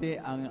importante,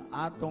 ang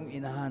atong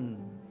inahan.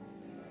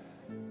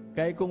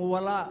 Kaya kung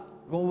wala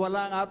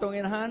ang atong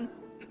inahan,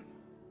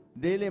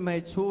 dili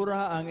may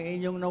tsura ang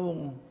inyong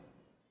nawong.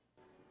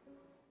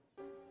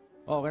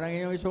 O, kanang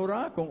inyong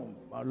isura, kung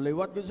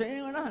liwat yun sa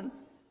inyong inahan.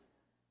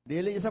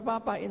 Dili sa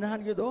papa,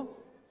 inahan yun o.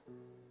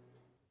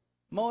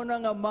 Mauna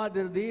nga,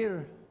 Mother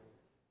Dear.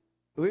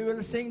 We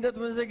will sing that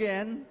once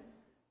again.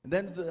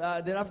 Then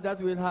after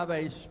that, we'll have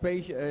a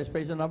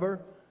special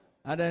number.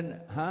 And then,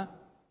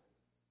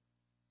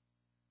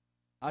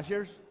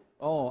 Ushers?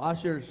 Oh,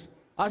 ushers.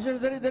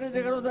 Ushers, dali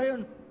karon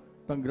dayon.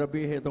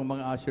 Panggrabihe itong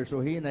mga ushers. So,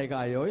 hinay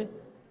kayo eh.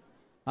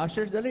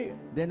 Ushers, dali.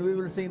 Then we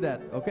will sing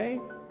that. Okay?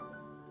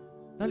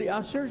 Dali,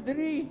 ushers,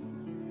 dali.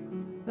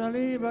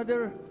 Dali,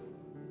 brother.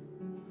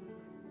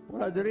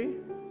 Wala, dali.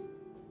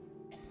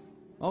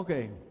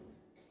 Okay.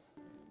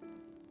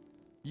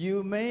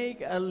 You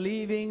make a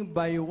living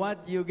by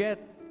what you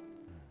get.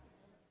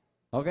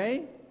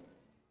 Okay?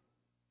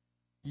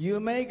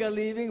 You make a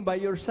living by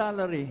your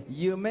salary.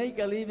 You make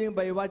a living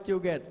by what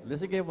you get.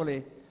 Listen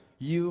carefully.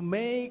 You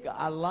make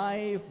a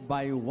life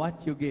by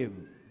what you give.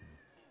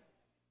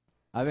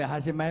 Abi,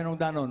 hasim mayroong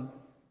danon.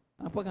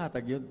 Ang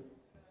paghatag yun.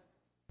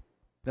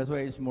 That's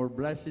why it's more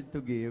blessed to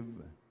give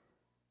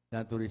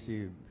than to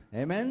receive.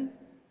 Amen?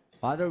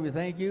 Father, we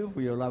thank you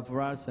for your love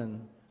for us, and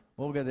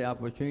we'll get the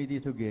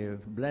opportunity to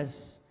give.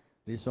 Bless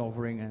this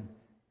offering and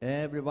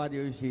everybody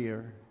who is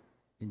here.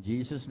 In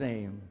Jesus'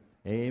 name,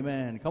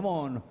 amen. Come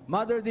on,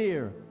 Mother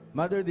Dear,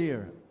 Mother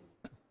Dear.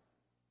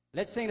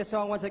 Let's sing the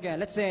song once again.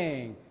 Let's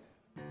sing.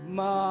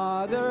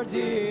 Mother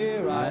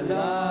dear, I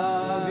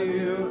love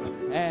you,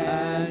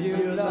 and you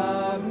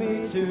love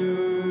me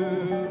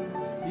too.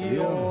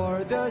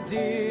 You're the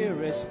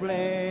dearest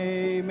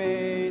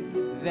playmate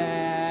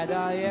that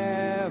I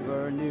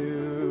ever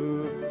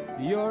knew.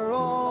 You're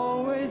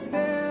always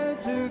there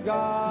to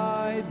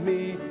guide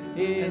me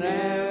in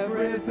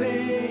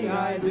everything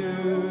I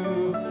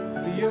do.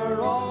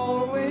 You're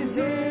always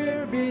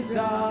here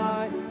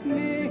beside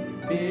me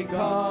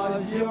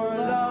because your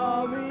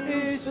love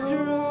is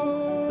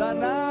true.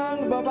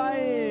 Tanang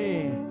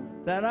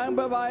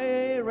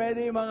babae,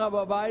 ready mga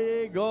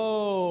babae,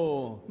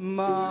 go.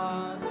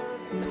 Mother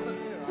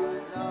dear,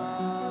 I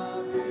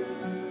love you,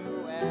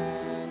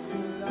 and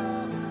you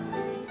love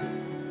me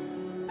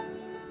too.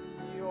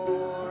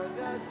 You're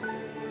the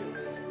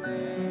dearest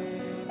playmate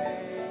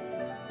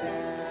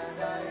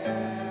that I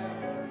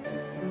ever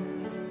knew.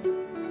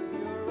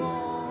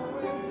 You're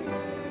always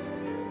here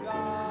to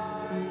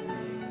guide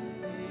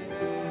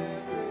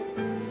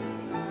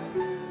me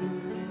in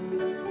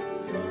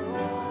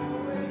everything I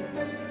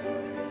do.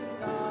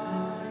 You're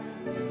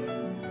always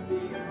here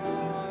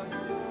beside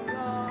me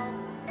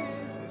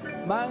because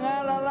your love is true.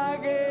 Mga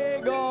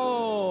lalaki,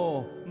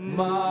 go.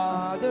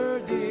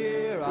 Mother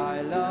dear, I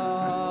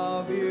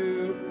love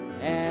you,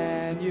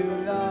 and you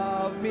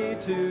love me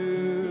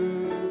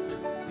too.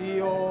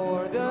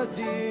 You're the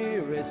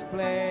dearest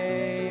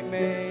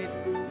playmate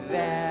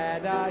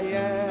that I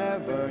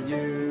ever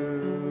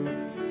knew.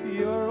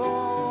 You're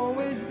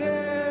always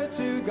there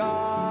to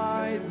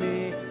guide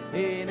me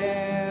in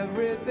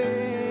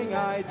everything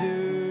I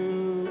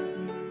do.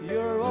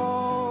 You're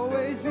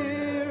always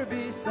here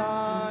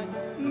beside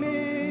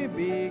me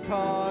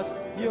because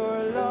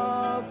your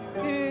love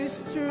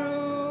is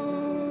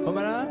true.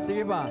 Kumana,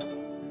 sige pa.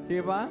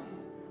 Sige pa.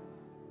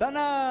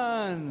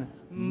 Tanan.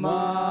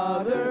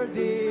 Mother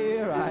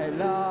dear, I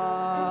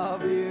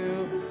love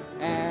you,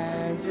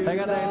 and you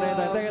Teka. love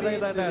me too.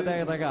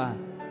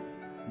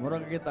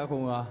 Murang kita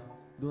ko nga,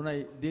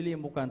 dunay dili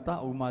mo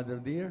kanta o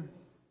Mother Dear.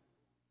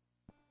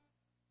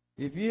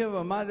 If you have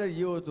a mother,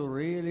 you ought to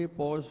really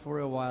pause for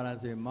a while and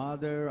say,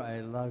 Mother, I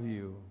love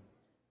you.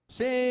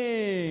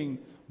 Sing!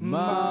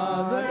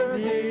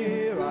 Mother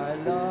dear, I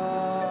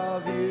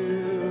love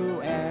you,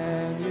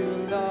 and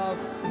you love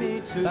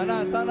me too.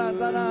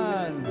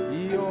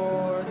 Tanan.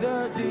 You're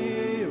the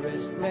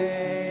dearest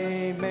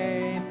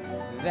playmate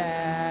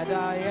that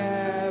I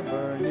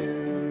ever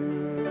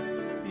knew.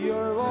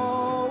 You're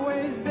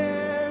always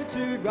there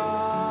to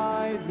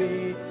guide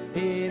me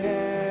in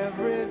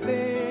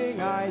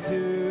everything I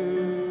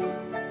do.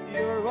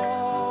 You're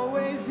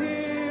always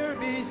here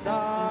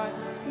beside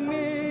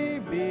me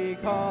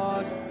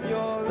because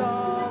your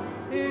love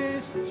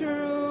is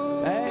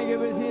true. Thank you.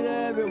 Be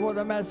seated before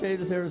the message.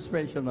 This is a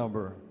special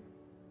number.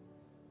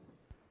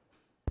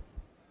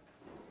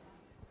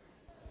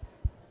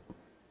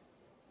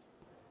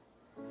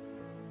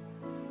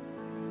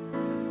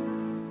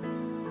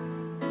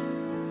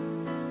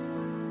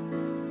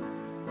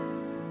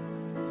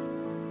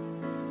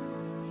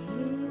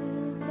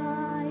 Healed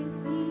by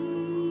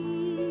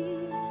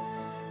feet,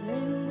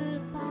 when the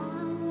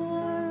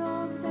power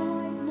of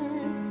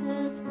darkness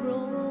has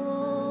broken,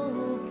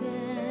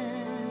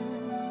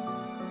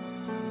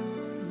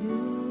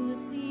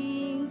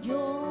 losing joy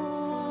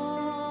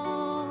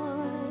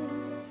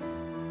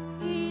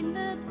in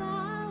the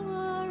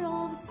power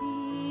of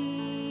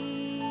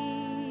sin,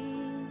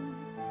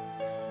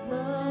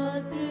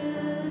 but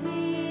through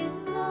His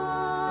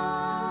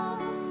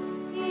love,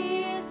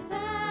 His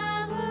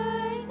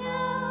powers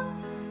now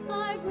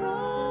are broken.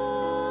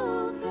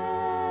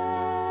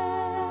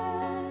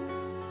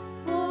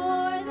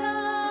 For the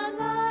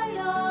light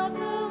of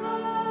the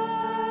world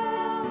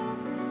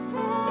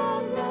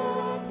has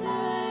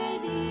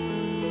entered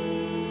in.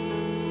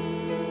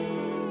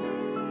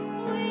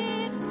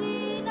 We've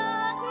seen a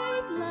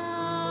great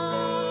light.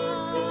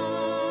 We've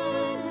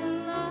seen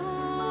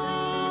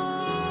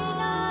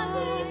a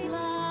great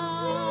light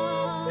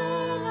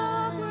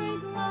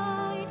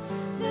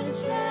that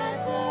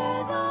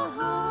shattered the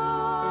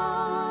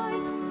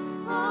heart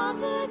of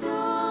the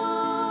darkest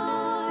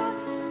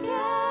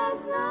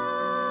night.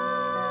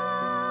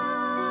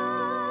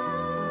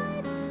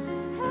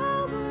 How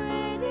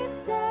great it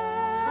stands!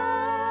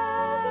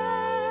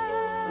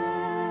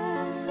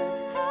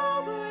 How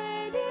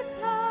great its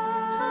height!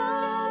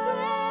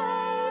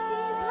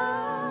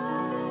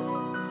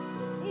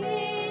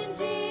 In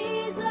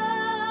Jesus,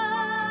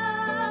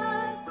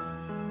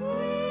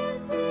 we've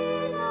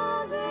seen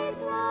a great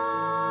light.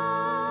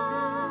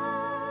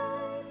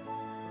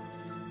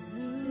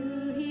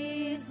 Through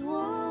His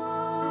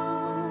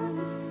word,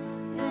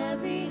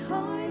 every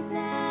heart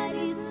that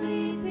is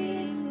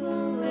sleeping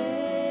will waken.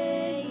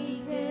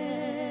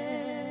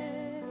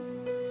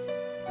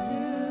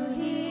 Through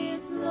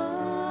His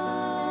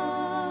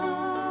love,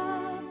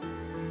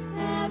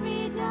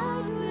 every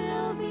doubt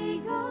will be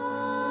gone,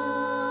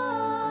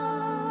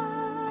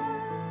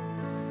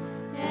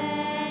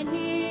 and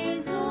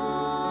His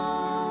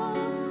own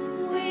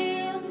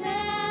will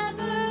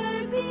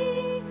never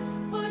be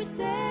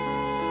forsaken.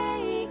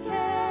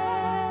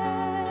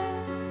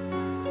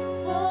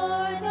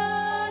 For the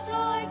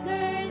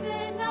darker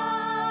the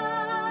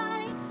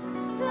night,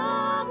 the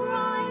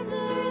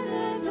brighter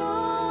the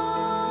dawn.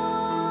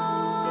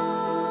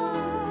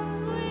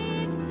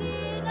 We've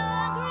seen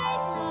a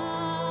great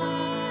light.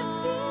 We've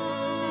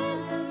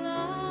seen a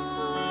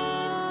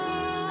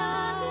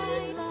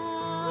light.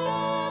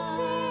 We've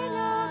seen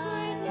a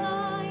great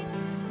light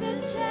that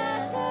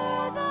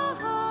shattered the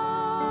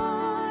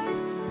heart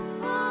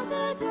of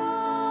the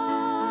darkest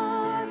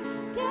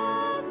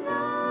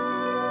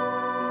night.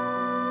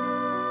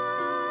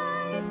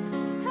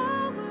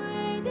 How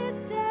great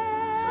its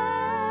stands!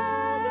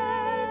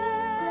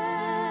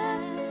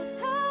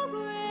 How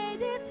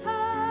great its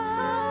height!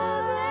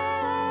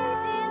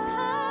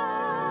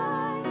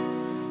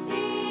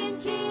 In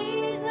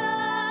Jesus,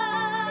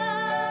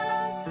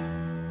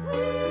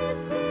 we've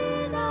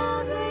seen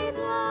a great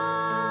light.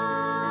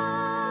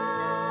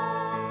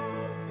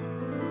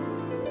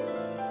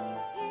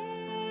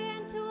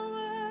 Into a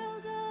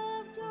world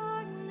of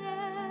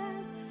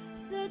darkness,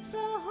 such a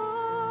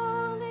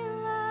holy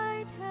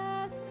light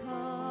has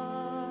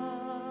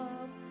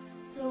come.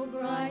 So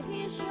bright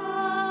He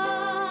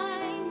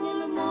shines in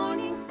the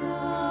morning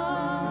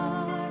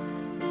star.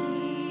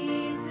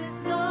 Jesus,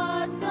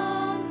 God's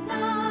own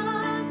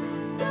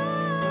Son,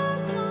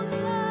 God's own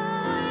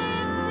Son.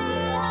 We've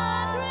seen a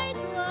great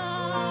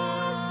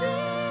light. We've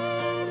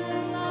seen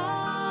a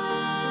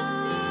light.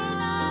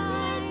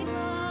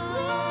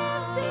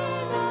 We've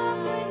seen a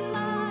great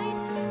light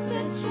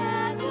that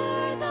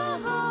shattered the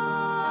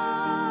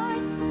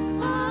heart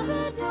of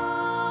the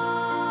darkest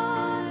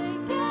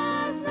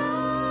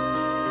night.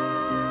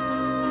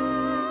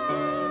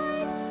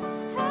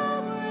 How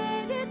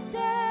great it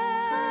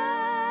stands!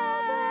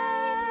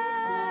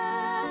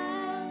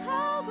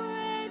 How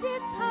great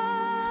its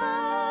height!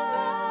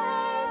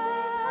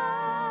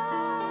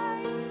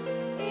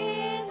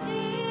 In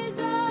Jesus,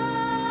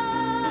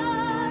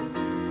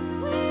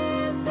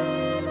 we've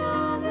seen a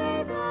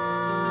great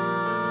light.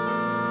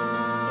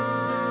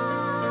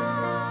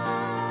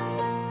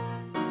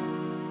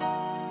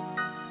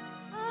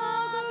 A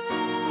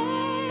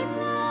great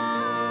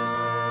light.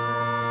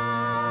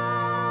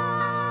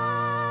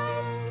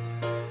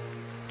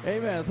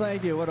 Amen.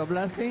 Thank you. What a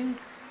blessing.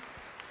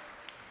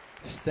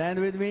 Stand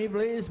with me,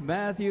 please.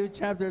 Matthew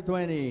chapter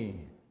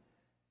 20.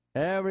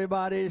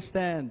 Everybody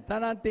stand.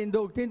 Tanan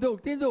tindog,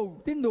 tindog,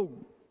 tindog,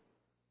 tindog.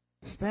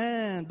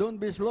 Stand. Don't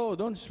be slow.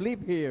 Don't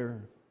sleep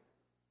here.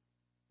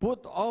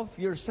 Put off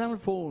your cell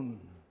phone,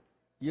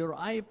 your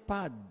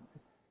iPad,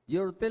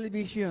 your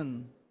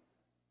television,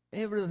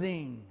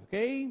 everything.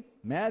 Okay?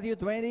 Matthew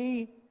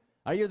 20.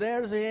 Are you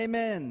there? Say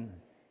amen.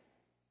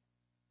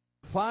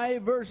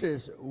 5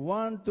 verses.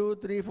 1, 2,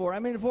 3, 4. I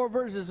mean 4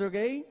 verses,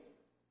 okay?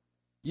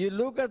 You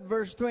look at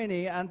verse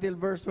 20 until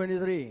verse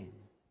 23.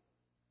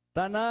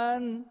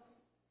 Tanan,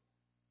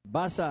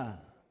 basa.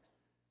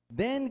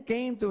 Then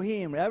came to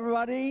him,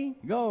 everybody,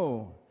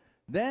 go.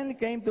 Then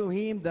came to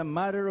him the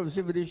mother of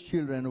Zebedee's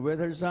children with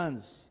her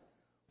sons,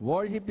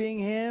 worshiping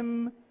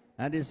him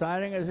and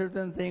desiring a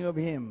certain thing of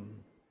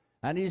him.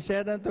 And he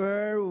said unto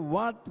her,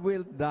 What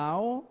wilt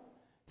thou?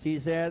 She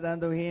said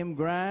unto him,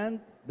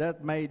 Grant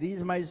that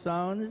these my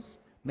sons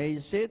may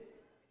sit,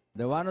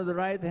 the one on the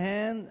right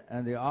hand,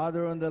 and the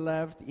other on the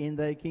left, in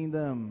thy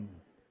kingdom.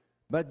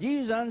 But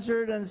Jesus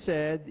answered and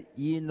said,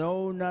 Ye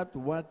know not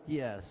what ye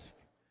ask.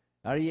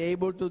 Are ye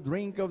able to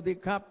drink of the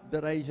cup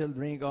that I shall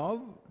drink of,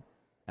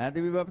 and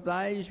to be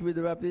baptized with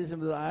the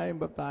baptism that I am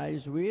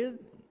baptized with?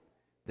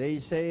 They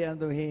say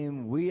unto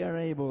him, We are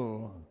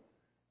able.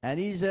 And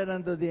he said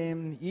unto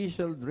them, Ye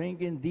shall drink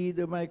indeed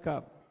of my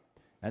cup,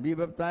 and be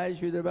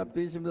baptized with the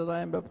baptism that I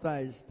am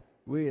baptized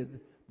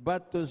with.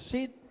 But to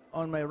sit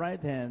on my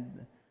right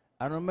hand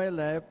and on my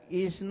left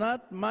is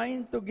not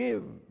mine to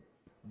give,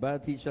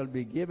 but it shall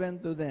be given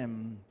to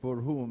them for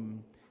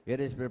whom it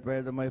is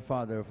prepared of my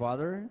Father.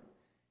 Father,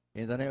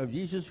 in the name of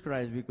Jesus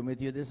Christ, we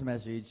commit you this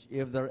message.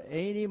 If there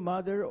any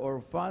mother or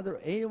father,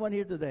 anyone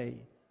here today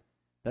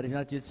that is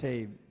not yet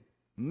saved,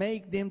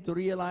 make them to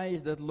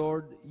realize that,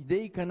 Lord,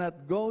 they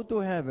cannot go to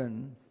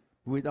heaven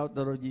without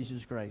the Lord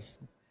Jesus Christ.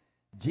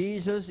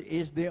 Jesus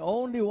is the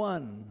only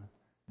one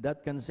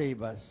that can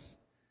save us.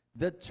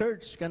 The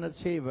church cannot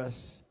save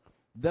us.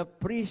 The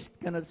priest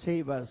cannot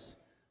save us.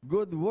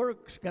 Good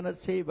works cannot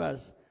save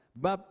us.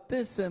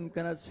 Baptism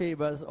cannot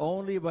save us.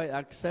 Only by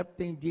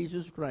accepting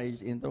Jesus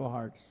Christ into our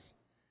hearts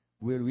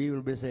we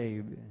will be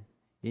saved.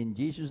 In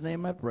Jesus'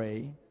 name I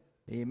pray.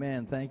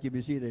 Amen. Thank you.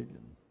 Be seated.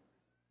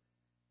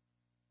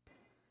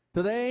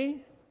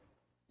 Today,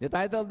 the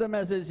title of the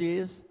message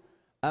is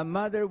A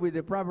Mother with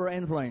the Proper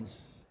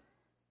Influence.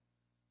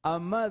 A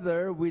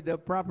mother with the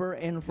proper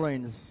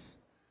influence.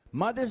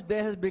 Mother's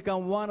Day has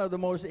become one of the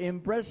most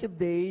impressive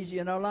days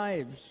in our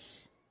lives.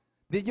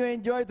 Did you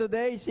enjoy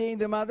today seeing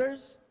the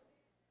mothers?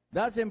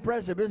 That's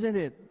impressive, isn't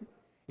it?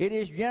 It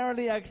is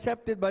generally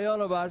accepted by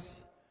all of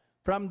us,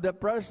 from the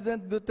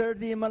President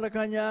Duterte in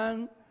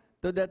Malacanang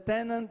to the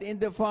tenant in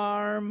the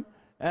farm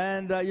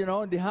and,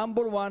 the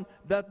humble one,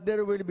 that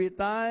there will be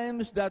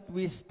times that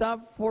we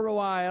stop for a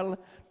while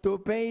to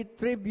pay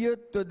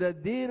tribute to the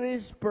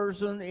dearest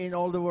person in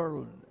all the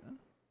world.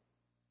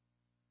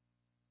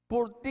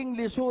 Purting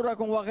lisura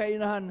kung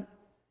wakainahan.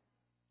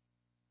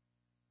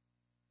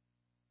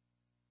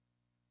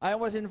 I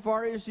was in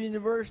Far East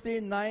University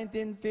in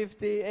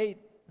 1958.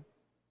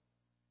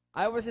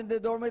 I was in the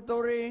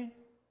dormitory,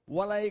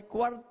 walay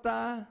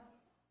kwarta,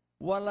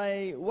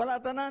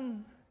 wala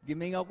tanan.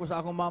 Gimingaw ko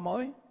sa akong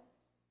mama, oy.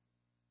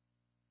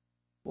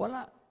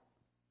 Wala.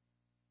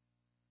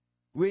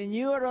 When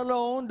you are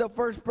alone, the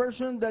first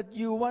person that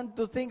you want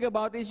to think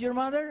about is your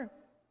mother.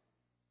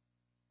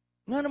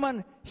 Nga naman,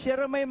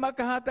 siya may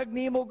makahatag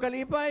ni mo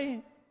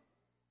kalipay.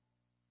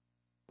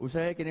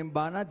 Usay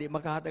kinimbana, di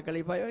makahatag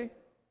kalipay, oy.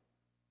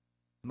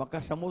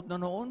 Makasamot na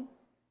noon.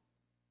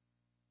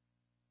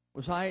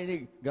 Usahay ni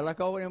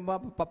galakaw ni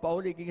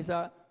papauli king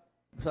sa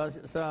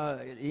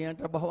iyang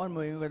trabahoan mo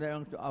yung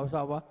kadayang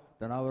asawa,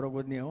 tanawa ra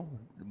gud niyo,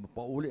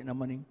 pauli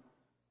naman ning.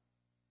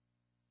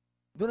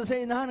 Doon sa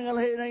inahan nga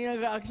lahi na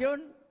iyang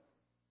aksyon.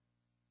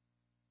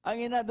 Ang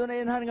ina doon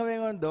na inahan nga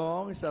mayon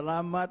dong,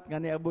 salamat nga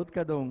niabot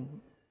ka dong.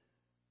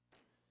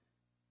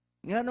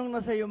 Nganong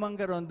nasa iyo man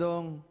karon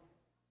dong?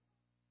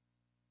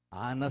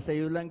 Nasa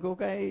iyo lang ko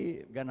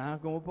kay ganahan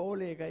ko mo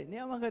pauli kay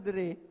niya man ka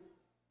diri.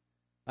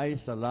 Ay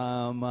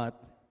salamat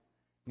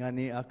nga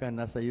ni akan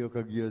nasa iyo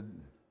kagyud.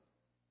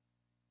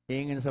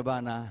 Ingin sa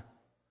bana.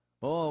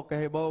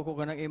 Kahibaw ko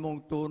kanang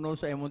imong tuno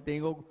sa imong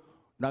tingog,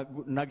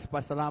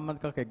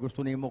 nagpasalamat ka kay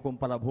gusto nimo kong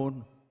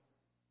palabhon.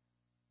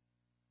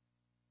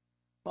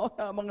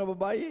 Mga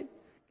babae,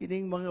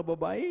 kining mga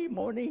babae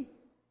mo ni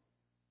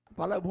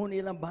palabhon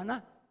ilang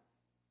bana.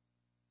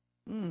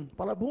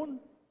 Palabhon.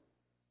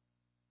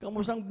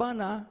 Kamusang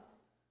bana,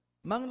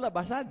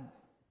 manglabasad.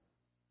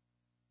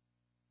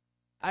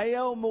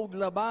 Ayaw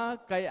moglaba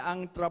kay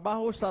ang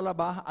trabaho sa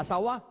laba,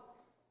 asawa.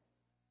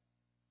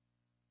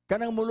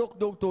 Kanang mulok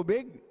dog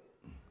tubig,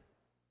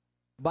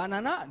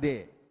 banana,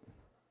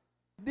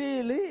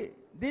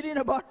 Dili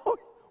na ba?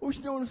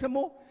 Usyon sa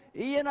mo.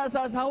 Iyan na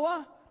sa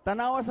asawa.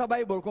 Tanawa sa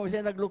Bible kung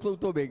siya nagluklog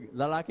tubig,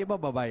 lalaki ba,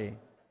 babae?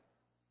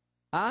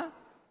 Ha?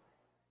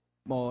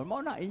 Mo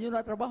na, inyo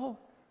na trabaho.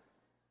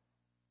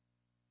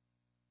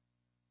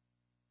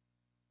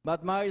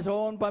 But mga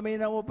ison,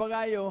 pamina mo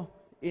pagayo,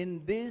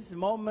 in this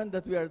moment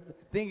that we are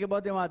thinking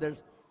about the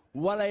mothers,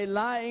 walay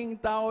laing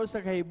tao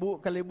sa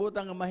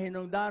kalibutan nga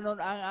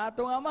mahinungdanon ang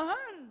atong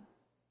amahan.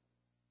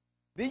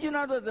 Did you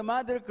know that the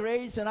mother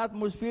creates an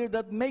atmosphere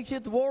that makes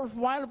it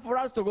worthwhile for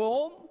us to go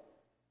home?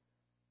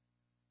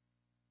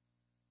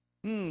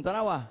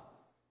 Tanawa.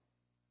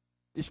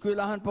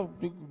 Eskwelahan pa,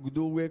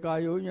 duwe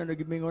kayo niya,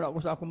 nagimingon ako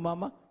sa akong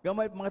mama.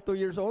 Gamay, mga 2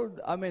 years old.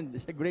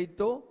 Sa grade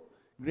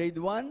 2, grade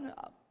 1.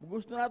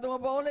 Gusto na ito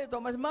mapauli. Ito,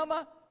 mas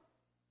mama.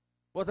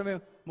 What sabi,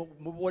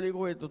 mupuli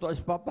ko ito, ito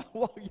as papa.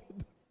 Wag yun.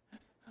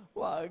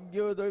 Wag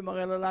yun.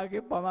 Mga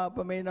lalaki,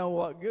 pamaminaw,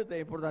 wag yun.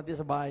 Importante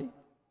sa bahay.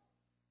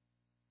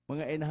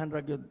 Mga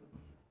 800 yun.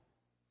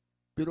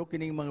 Pero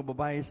kining mga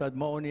babae sa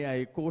mauni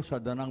ay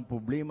kusad na ng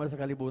problema sa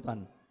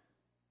kalibutan.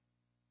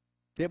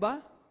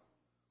 Diba?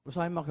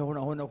 Usahay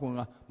makihuna-huna ko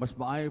nga, mas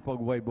maayo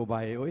pag-way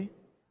babae, oy.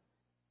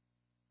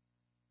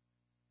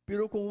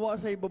 Pero kung wa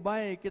sa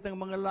babae, kitang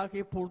mga laki,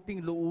 pulting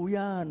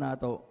luuya na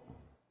to.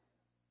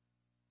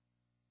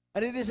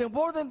 And it is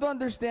important to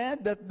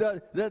understand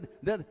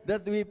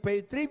that we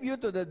pay tribute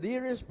to the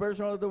dearest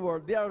person of the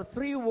world. There are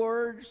 3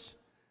 words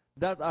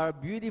that are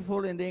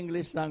beautiful in the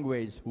English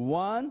language.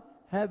 1,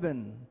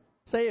 heaven.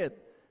 Say it.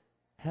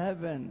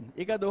 Heaven.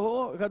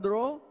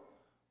 Ikaduro,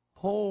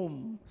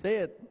 home.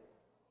 Say it.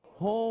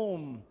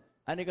 Home.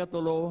 Ani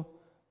ikatulo,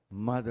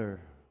 mother.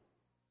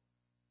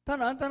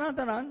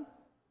 Tanan.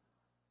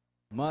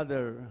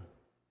 Mother.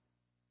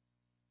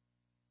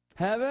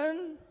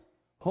 Heaven,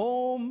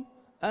 home,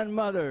 and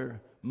mother.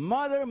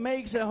 Mother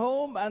makes a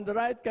home, and the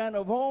right kind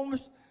of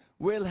homes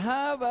will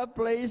have a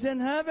place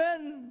in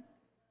heaven.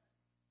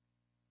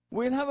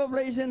 We'll have a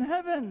place in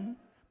heaven.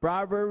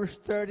 Proverbs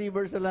 30,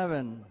 verse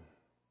 11.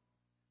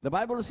 The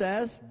Bible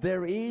says,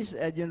 there is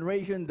a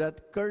generation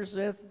that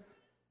curseth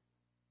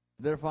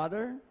their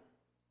father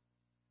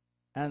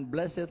and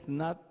blesseth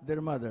not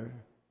their mother.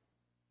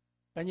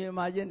 Can you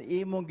imagine,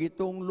 imong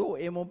gitunglo,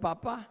 imong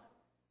papa?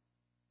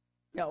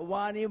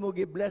 Wani mo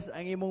gi-bless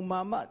ang imong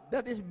mama.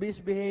 That is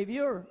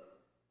misbehavior.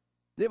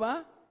 Di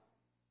ba?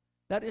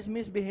 That is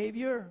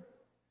misbehavior.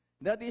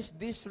 That is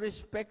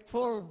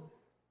disrespectful.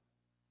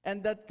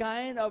 And that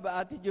kind of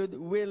attitude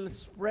will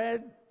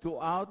spread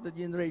throughout the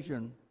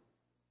generation.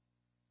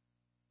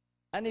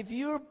 And if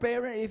your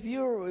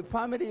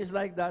family is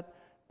like that,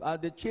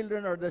 the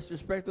children are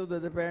disrespectful to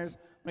the parents,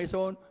 my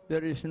son,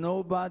 there is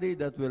nobody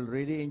that will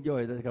really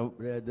enjoy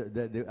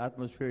the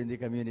atmosphere in the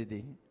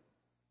community.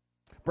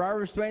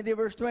 Proverbs 20,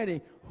 verse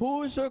 20.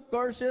 Whoso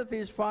curseth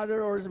his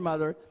father or his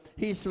mother,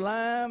 his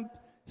lamp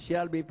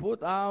shall be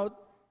put out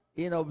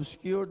in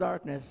obscure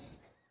darkness.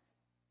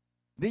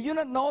 Did you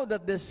not know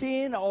that the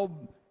sin of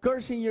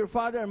cursing your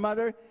father and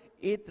mother,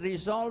 it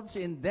results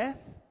in death?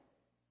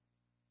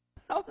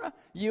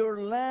 Your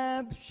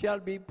lamp shall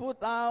be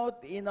put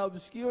out in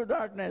obscure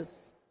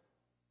darkness.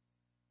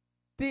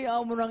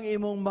 Tiyaw mo ng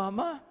imong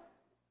mama,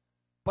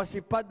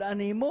 pasipad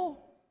animo.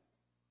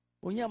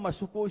 Unya,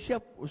 masuko siya.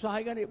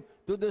 Usahay ka ni,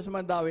 tudo sa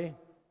Mandawi.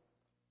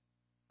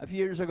 A few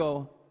years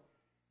ago,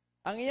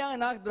 ang iyang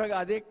anak, drug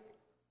addict,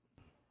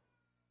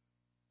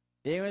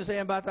 ingon sa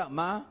iyang bata,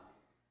 ma,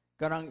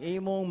 kanang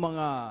imong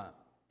mga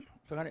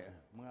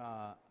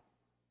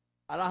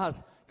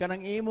alahas,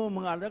 kanang imong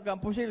mga alahas,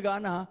 kampusil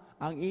ka na,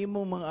 ang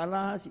imong mga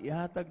alahas,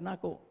 ihatag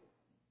nako.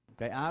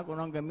 Kaya ako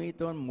nang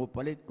gamiton,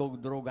 mupalit kog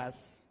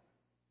drogas.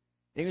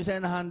 Ingon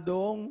sa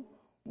nahandong,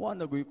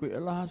 naguy ko'y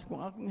alahas kung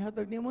akong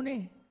ihatag ni mo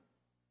ni.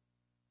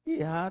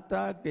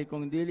 Ihatag, kay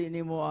kung dili ni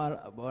mo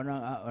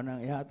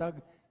anang ihatag,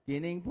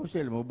 kining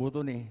pusil mo,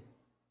 buto ni.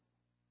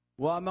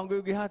 Wa man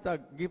ko'y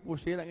ihatag,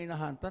 gipusil ang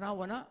inahan,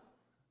 tanawa na.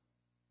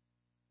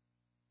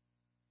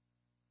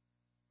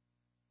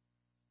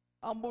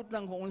 Ambot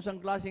lang kung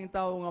unsang klaseng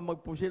tao nga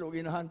magpusil o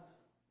inahan,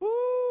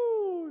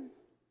 uy!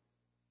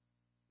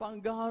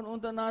 Panggahan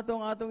unta na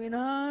ang atong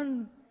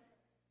inahan.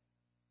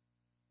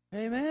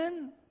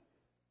 Amen?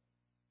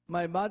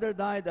 My mother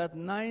died at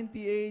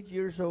 98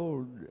 years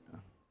old.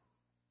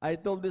 I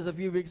told this a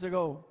few weeks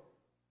ago.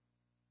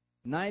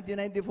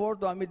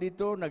 1994, to kami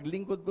dito,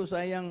 naglingkod ko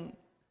sa iyang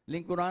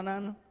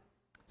lingkuranan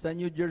sa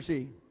New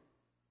Jersey.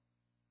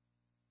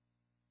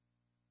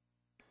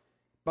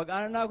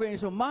 Pag-anan na ako yung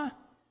suma,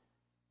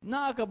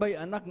 nakakabay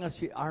anak nga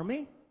si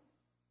Army?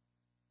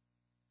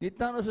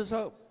 Ditano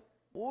sa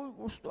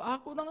gusto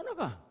ako ng anak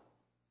ka.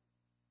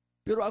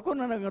 Pero ako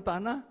na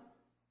nangatana.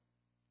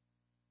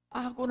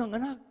 Ako ng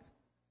anak.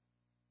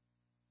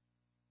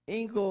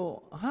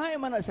 Inko, hay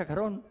man na siya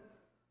karon.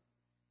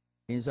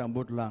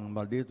 Insambot lang,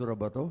 maldito ra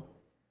ba to?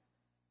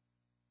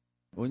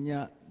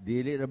 Unya,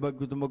 dili ra bag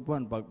ko ito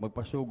magpuan, pag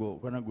magpasugo,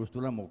 kanang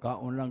gusto lang mo,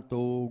 kaon lang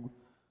tog,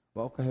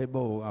 bao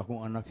kahibaw,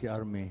 akong anak si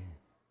Army.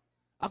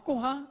 Ako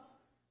ha?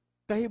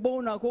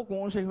 Kahibaw na ako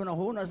kung unsay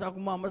hunahuna sa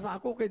akong mama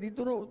sa ako, kay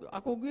dito no,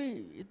 ako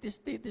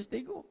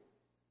itisti ko.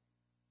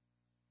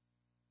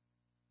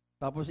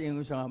 Tapos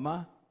ingon sa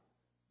ama,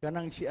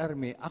 kanang si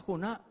Army, ako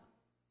na,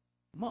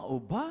 mao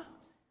ba?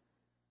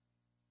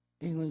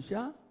 Ingon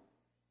siya,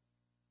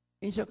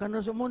 insa ka na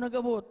sa mo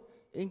nagabot,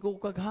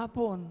 ingko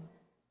kaghapon.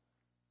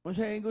 Kung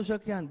sa ingo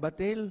sakyan,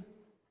 batil,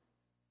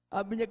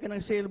 Abi niya ka ng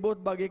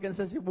sailboat, bagay ka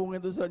sa Cebu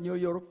doon sa New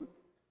York.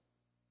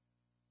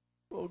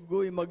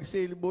 Ogoy,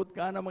 mag-sailboat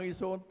ka na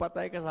mag-isuon,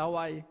 patay ka sa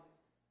Hawaii.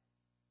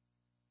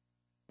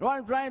 What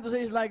I'm trying to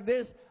say is like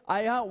this.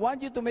 I want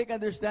you to make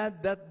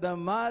understand that the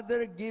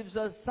mother gives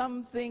us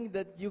something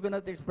that you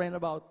cannot explain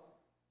about.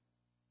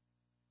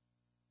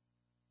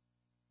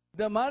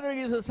 The mother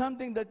gives us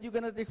something that you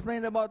cannot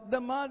explain about. The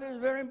mother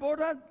is very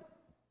important.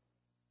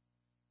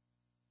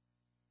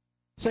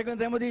 2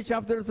 Timothy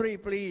chapter 3,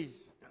 please.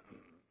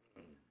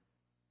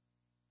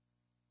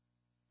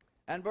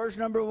 And verse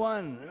number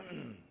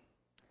 1.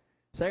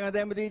 2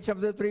 Timothy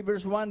chapter 3,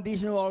 verse 1.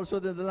 These know also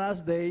that the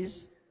last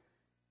days,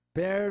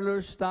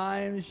 perilous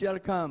times shall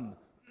come.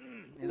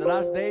 In the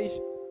last days,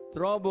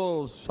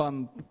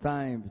 troublesome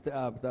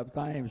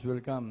times will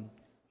come.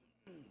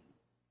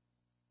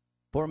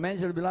 For men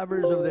shall be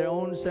lovers of their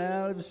own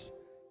selves,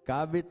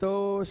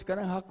 covetous,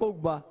 kanang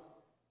hakog ba?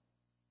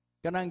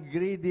 Kanang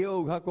greedy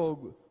o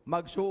hakog,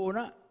 magsuo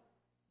na.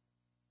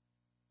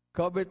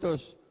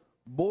 Covetous,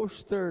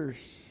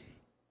 boasters,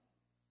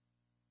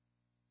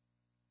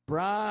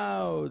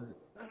 proud,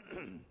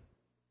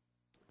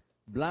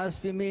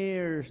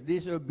 blasphemers,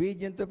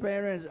 disobedient to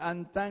parents,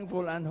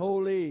 unthankful,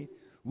 unholy,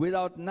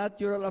 without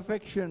natural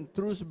affection,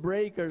 truce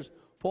breakers,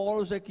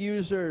 false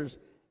accusers,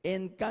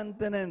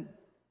 incontinent.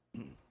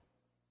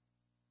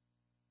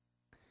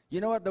 You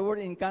know what the word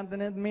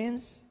incontinent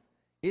means?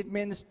 It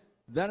means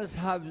does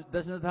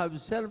not have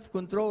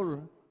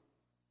self-control.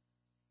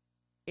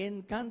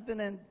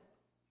 Incontinent.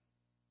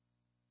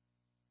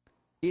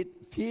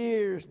 It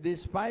fears,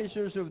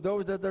 despisers of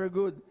those that are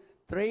good,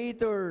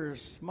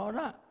 traitors. Mao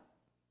na.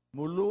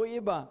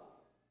 Muluib ba?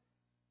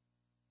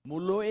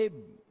 Muluib.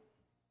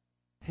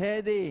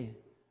 Heady.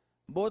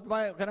 Both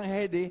kanang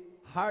heady,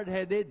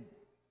 hard-headed.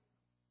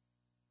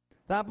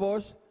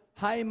 Tapos,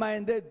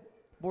 high-minded.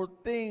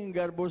 Puting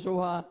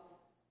garbusuha.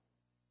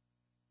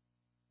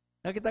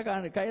 Nakita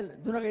ka, Kyle,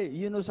 doon na kayo,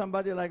 you know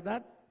somebody like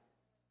that?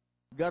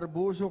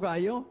 Garbuso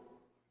kayo?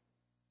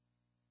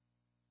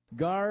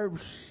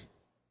 Garbs.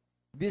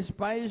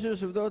 Despisers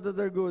of those that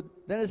are good.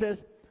 Then it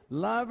says,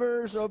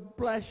 lovers of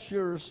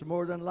pleasures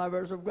more than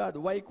lovers of God.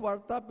 Why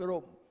kwarta?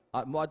 Pero,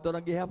 mo ato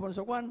lang gihapon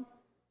sa kwan.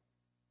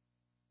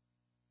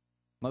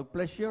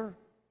 Mag-pleasure.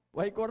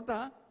 Why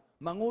kwarta?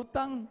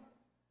 Mangutang.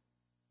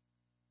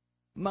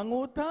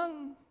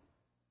 Mangutang.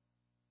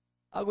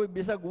 Ago'y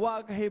bisag wa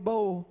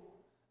kahibaw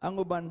ang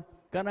uban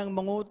kanang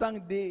mangutang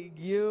di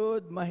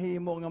gyud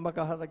mahimo nga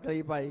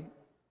makahatagkalipay.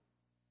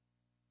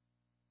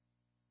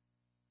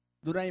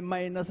 Dunay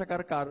may na sa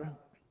karkar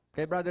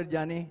kay Brother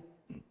Johnny.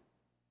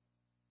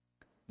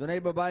 Dunay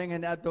babae nga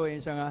niadto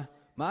siya nga,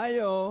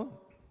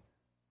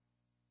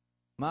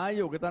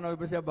 Mayo, kitanaw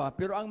ba siya ba?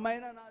 Pero ang may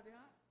na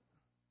diha.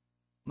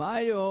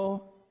 Mayo,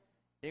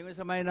 ingon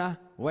sa may na,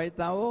 way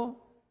tao.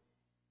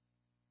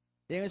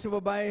 Ingon sa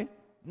babae,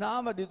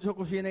 naama dito sa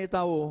kusina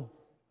itaw.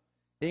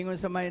 Ingon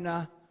sa may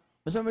na,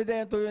 masamay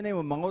din tuyo na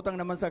mo, mangutang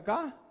naman sa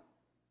ka.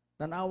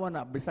 Tanawa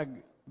na,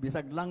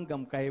 bisag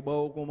langgam,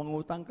 kahibaw kung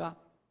mangutang ka.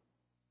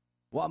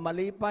 Wa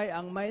malipay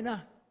ang may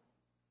na.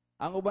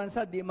 Ang uban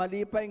sa, di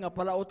malipay nga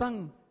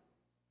palautang.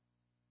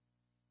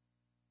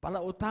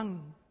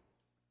 Palautang.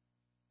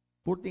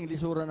 Puting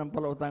lisura ng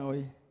palautang,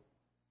 oy.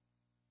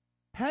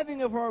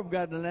 Having a form of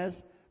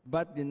godliness,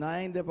 but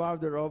denying the power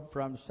thereof,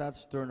 from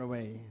such turn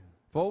away.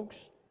 Folks,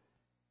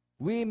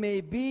 we may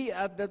be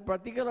at that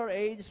particular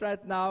age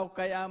right now,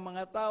 kaya ang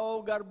mga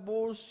tao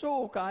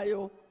garbuso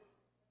kayo.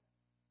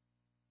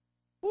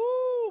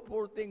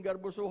 Purting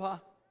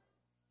garbusuha.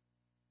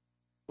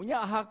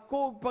 Unya,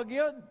 hakog pag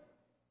yun.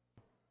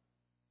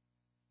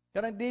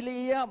 Karang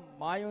dili iya,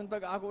 mayon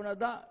tag ako na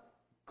da.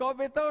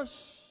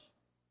 Covetous.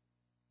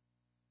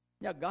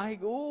 Nya,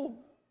 gahig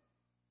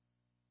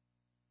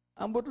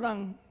ambot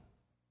lang.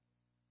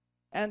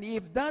 And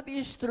if that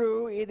is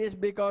true, it is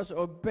because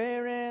of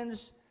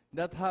parents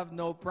that have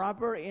no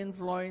proper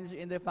influence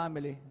in the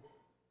family.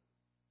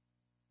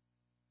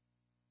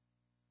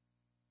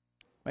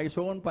 May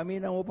suon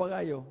paminaw mo pa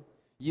kayo.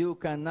 You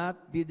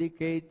cannot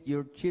dedicate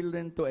your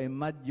children to a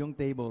mahjong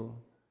table.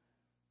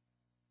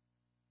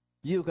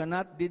 You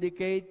cannot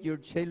dedicate your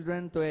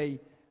children to a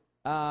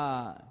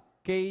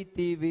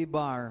KTV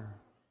bar.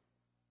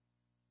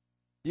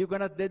 You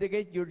cannot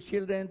dedicate your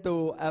children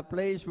to a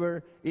place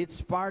where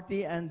it's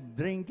party and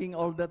drinking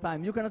all the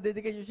time. You cannot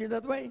dedicate your children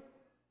that way.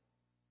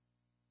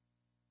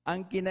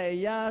 Ang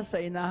kinaiya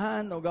sa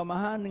inahan o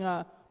gamahan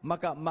nga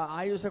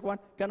maayo sa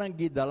kwan, kanang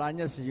gidala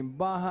niya sa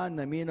simbahan,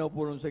 naminaw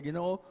pulong sa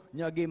Ginoo,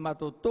 niya gi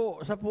matuto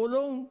sa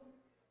pulong.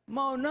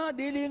 Mao na,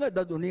 dili nga,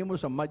 daduni mo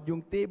sa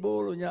mahjong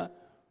table, niya,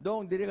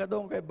 dong, dili ka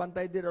dong, kay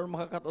bantay dili, or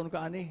makakaton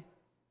ka ani.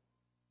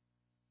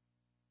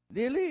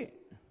 Dili.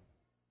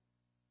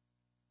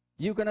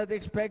 You cannot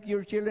expect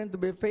your children to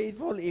be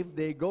faithful if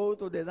they go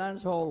to the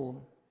dance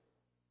hall.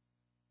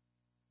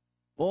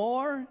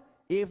 Or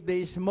if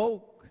they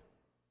smoke.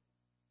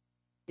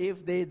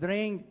 If they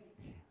drink.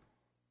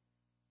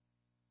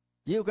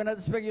 You cannot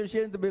expect your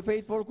children to be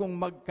faithful kung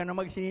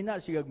magsinina,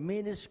 sigag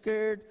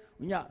miniskirt,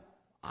 unya,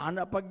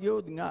 ana pag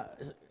yun, nga,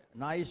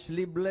 nice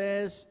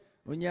sleeveless,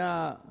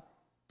 Unya,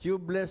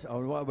 tubeless,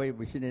 o what ba yung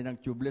sininang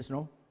tubeless,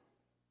 no?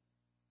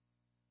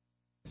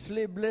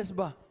 Sleeveless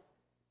ba?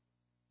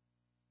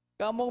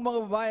 Kamong mga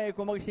babae,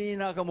 kung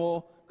magsinina ka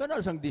mo, kanal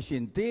sang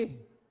disinti.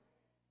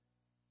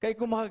 Kaya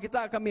kung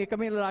makakita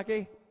kami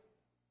lalaki.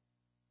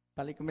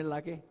 Tali kami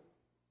lalaki.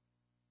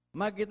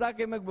 Makita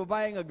kayo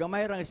magbabae nga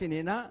gamay rang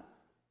sinina,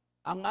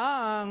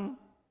 ang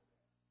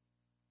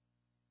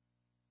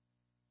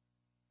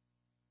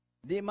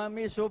di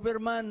mami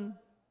Superman.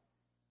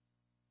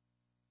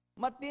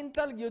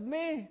 Matintal gyud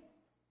mi.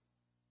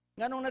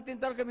 Nganong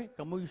natintal kami?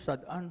 Kamoy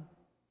sad-an.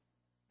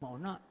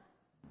 Mauna.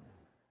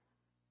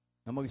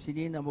 Nga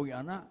magsinina mo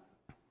yung anak.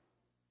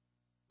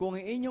 Kung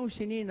inyong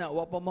sinina,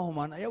 wa pa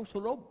mahuman, ayaw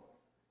sulob.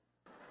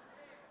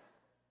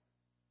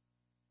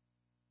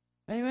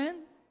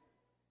 Amen?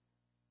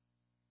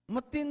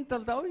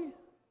 Matintal tao eh.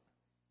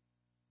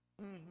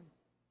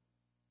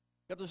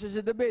 Kato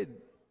si David,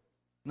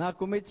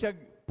 na-commit siya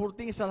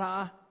purting sa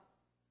laa.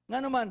 Nga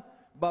naman,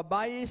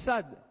 babae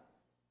sad,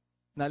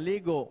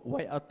 naligo,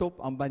 way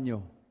atop ang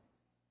banyo.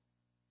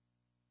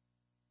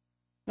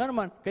 Nga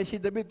naman, kay si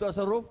David to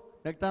sa roof,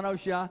 nagtanaw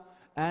siya,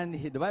 and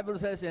the Bible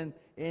says in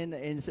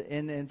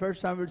 1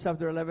 Samuel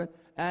chapter 11,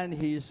 and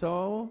he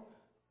saw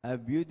a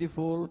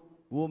beautiful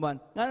woman.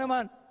 Nga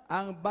naman,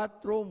 ang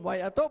bathroom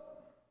way atop.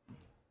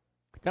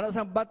 Kana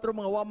sa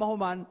bathroom mga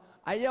wamahuman,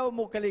 ayaw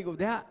mo kaligo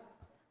diha.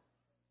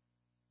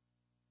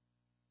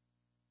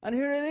 And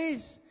here it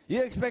is.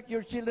 You expect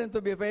your children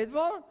to be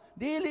faithful?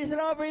 Dili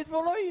sila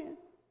faithful, oy.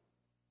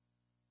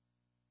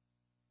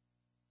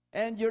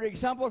 And your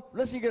example,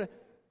 listen,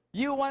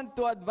 you want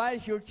to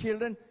advise your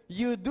children,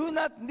 you do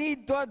not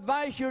need to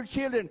advise your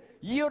children.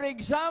 Your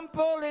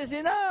example is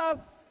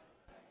enough.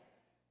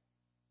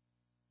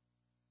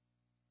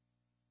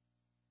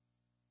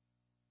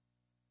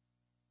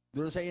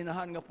 Doon sa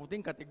inahan nga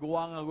puting,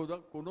 katiguwa nga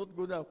kunot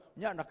gudaw.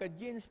 Nya,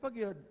 naka-jeans pag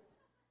yun.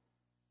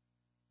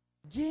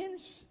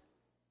 Jeans.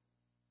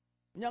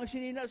 Nya, ang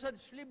sinina sa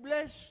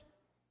sleeveless.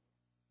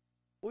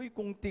 Uy,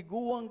 kung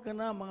tiguwang ka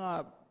na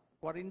mga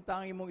 40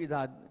 ang imong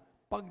edad,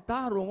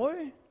 pagtarong,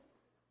 oy.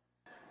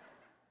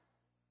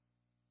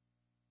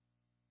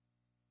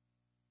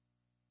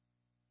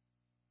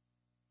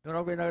 Pero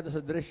ako pinagkata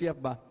sa dress shop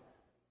ba?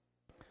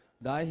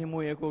 Dahil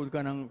himuya ko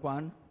ka ng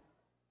kwan,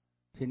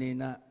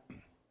 sinina.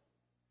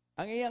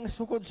 Ang iyang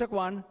sukod sa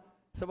kwan,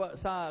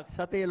 sa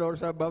tailor,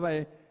 sa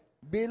babae,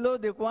 below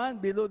the kwan,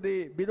 below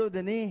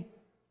the knee.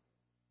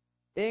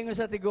 Ingon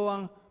sa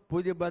tiguang,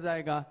 pwede ba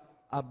tayo ka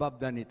above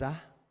the nita?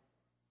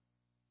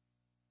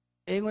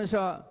 Ingon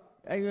sa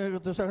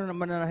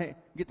mananahi,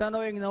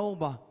 gitanaw yung naong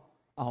ba?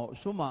 Ako,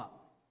 suma.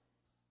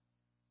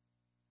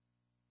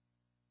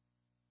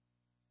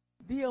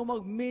 Di ang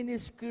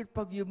mag-miniskirt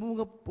pag yung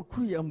mga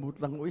pagkuyamot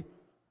lang, uy.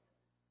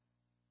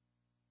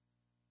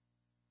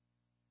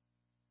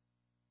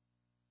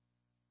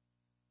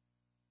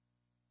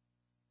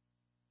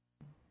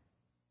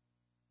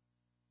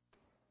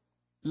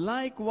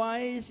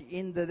 Likewise,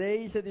 in the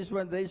days that is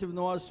when the days of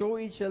Noah, so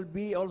it shall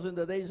be also in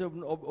the days of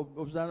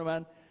Son of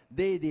Man.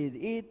 They did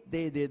eat,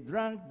 they did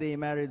drink, they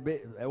married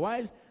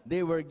wives,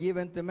 they were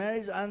given to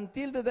marriage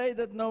until the day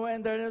that Noah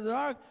entered into the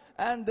ark,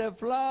 and the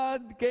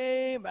flood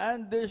came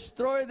and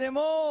destroyed them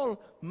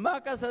all.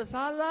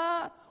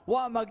 Makasasala,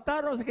 wa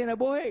magtarong sa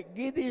kinabuhi,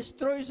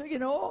 gidestroy sa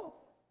Ginoo.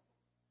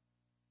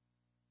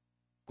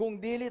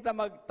 Kung dili ta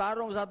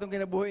magtarong sa atong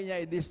kinabuhi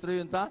niya,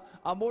 i-destroy yun ta,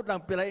 amot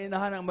lang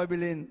pilainahan ang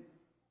mabilin.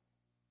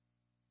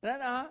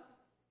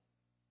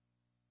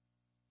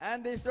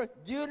 And destroy.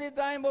 During the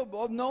time of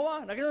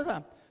Noah, nakita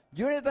sa?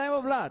 During the time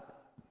of Lot.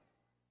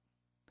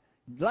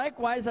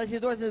 Likewise, as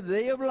it was in the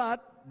day of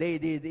Lot, they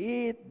did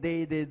eat,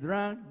 they did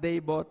drink,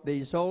 they bought,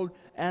 they sold,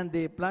 and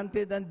they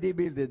planted and they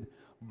builded.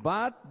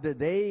 But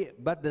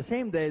the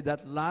same day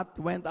that Lot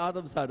went out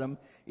of Sodom,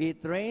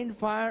 it rained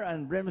fire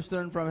and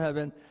brimstone from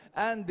heaven,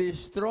 and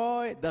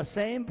destroyed the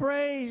same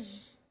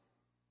praise.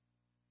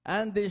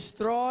 And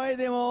destroy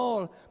them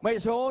all. May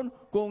son,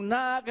 kung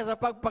naa ka sa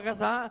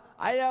pagpakasa,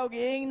 ayaw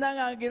giing na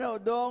nga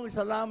ginodong,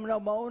 salam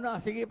na mauna.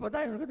 Sige pa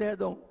tayo,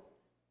 nakadehadong.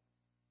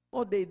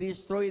 Oh, they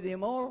destroyed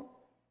them all.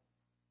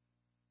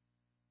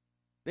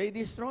 They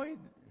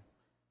destroyed.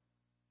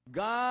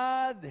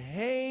 God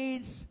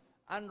hates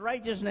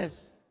unrighteousness.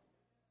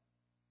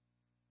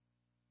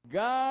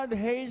 God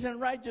hates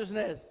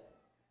unrighteousness.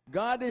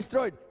 God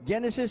destroyed.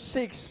 Genesis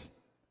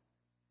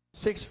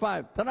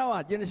 6:5.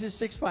 Tanawa, Genesis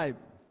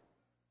 6:5.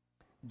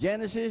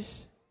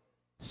 Genesis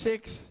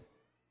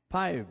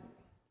 6:5.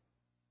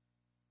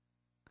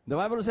 The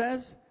Bible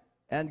says,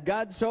 and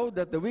God saw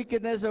that the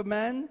wickedness of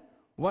man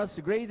was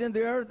great in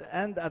the earth,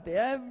 and that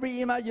every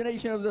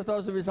imagination of the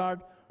thoughts of his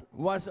heart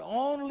was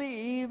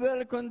only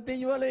evil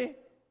continually.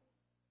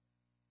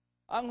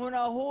 Ang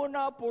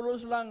hunahuna,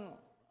 pulos lang,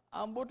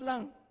 ambot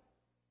lang.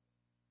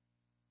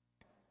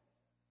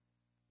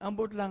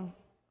 Ambot lang.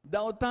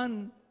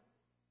 Dautan.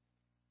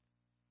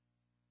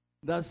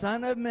 The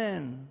Son of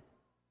Man,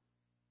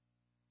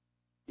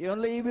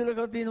 only evil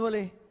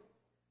continually.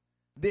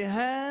 The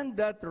hand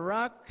that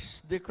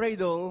rocks the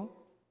cradle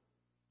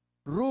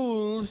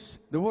rules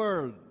the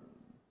world.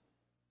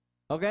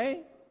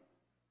 Okay?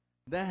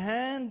 The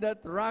hand that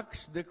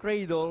rocks the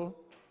cradle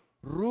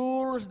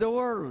rules the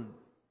world.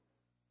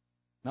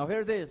 Now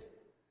here it is.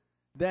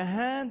 The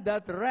hand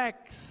that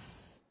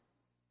wrecks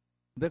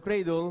the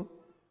cradle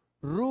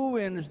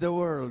ruins the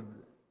world.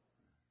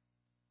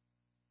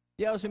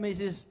 Yeah, also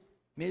Mrs.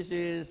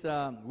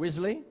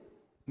 Weasley,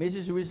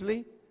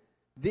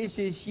 this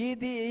is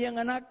shitty iyang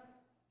anak.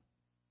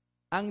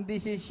 Ang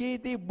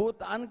 17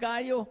 butaan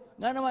kayo.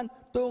 Nga naman,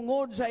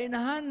 tungod sa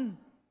inahan.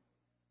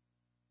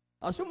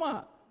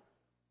 Asuma,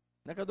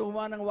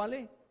 nakaduma ng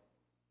wali.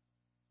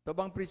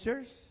 Tabang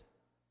preachers.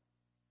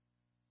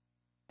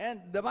 And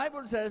the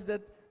Bible says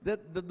that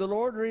the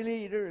Lord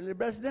really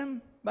blessed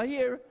them. But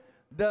here,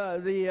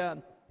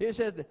 he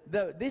said,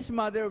 this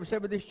mother of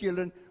 70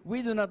 children,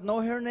 we do not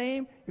know her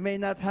name. She may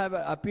not have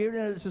appeared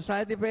in the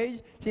society page.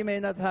 She may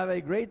not have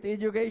a great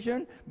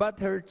education. But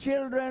her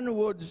children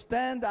would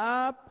stand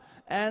up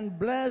and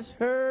bless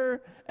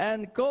her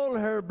and call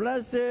her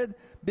blessed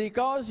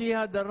because she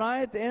had the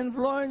right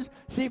influence.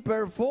 She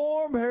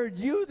performed her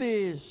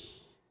duties.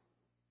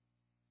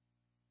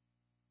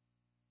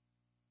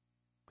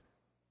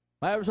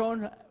 My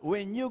son,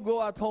 when you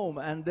go at home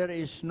and there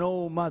is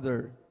no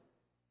mother,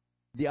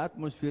 the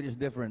atmosphere is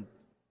different.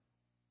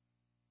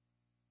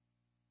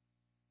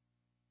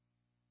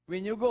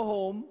 When you go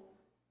home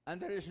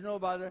and there is no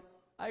mother,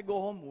 I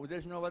go home,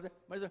 there's no mother.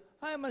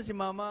 Hi man si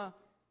mama.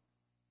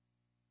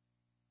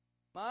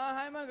 Ma,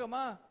 hi man ka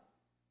ma.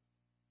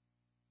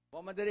 Wa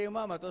madiri yung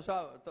mama, to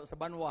sa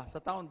Banwa, sa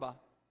town ba?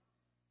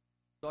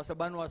 To sa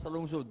Banwa, sa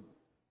lungsod.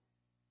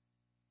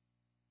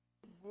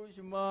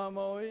 Si mama,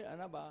 oy,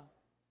 ano ba?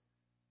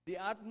 The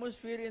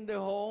atmosphere in the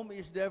home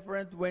is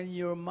different when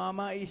your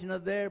mama is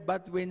not there,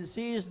 but when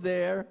she is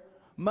there,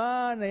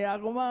 man, ay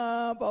ako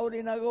ma,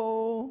 paulin ako.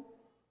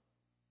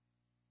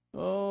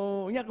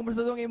 Oh, niya,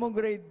 kumusta itong imong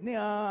grade?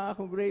 Niya,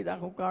 akong grade,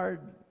 akong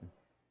card.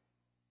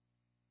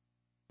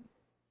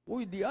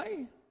 Uy, di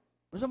ay.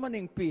 Masa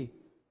maning P?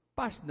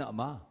 Pass na,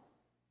 ma.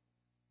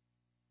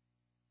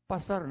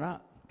 Pasar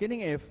na.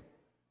 Kining F,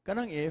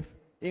 kanang F,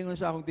 ingon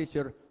sa akong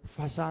teacher,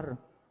 fasar.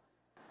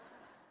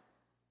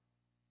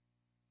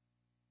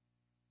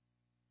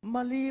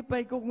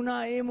 Malipay ko kung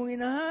nae mong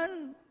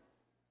inahan.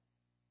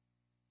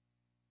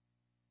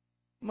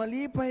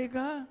 Malipay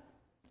ka.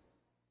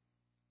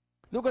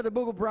 Look at the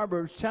book of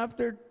Proverbs,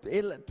 chapter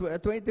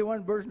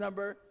 21, verse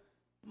number,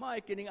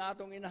 may kining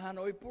atong inahan,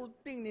 oy,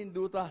 purting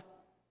ninduta.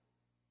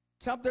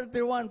 Chapter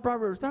 31,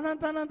 Proverbs, tanan,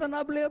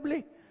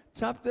 abli.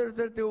 Chapter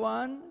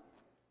 31,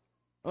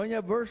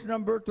 onya, verse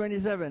number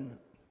 27.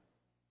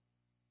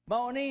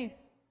 Mauni,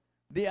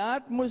 the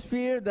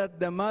atmosphere that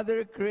the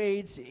mother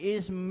creates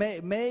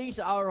makes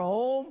our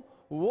home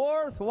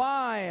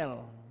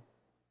worthwhile.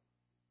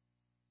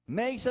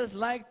 Makes us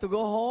like to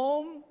go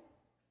home.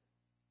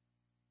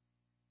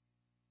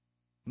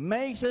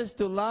 Makes us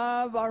to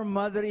love our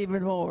mother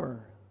even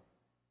more.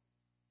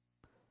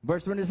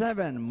 Verse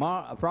 27,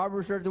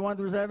 Proverbs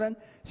 31:7,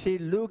 she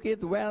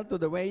looketh well to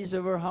the ways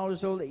of her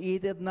household,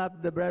 eateth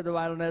not the bread of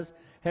idleness.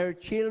 Her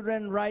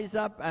children rise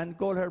up and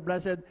call her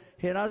blessed,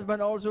 her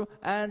husband also,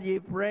 and he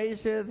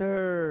praiseth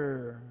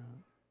her.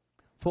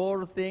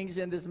 4 things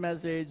in this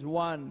message.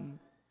 1,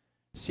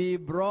 she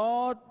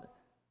brought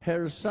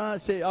her son.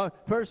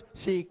 First,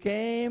 she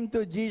came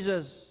to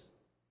Jesus.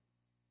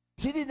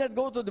 She did not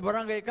go to the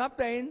barangay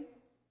captain.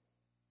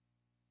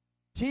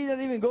 She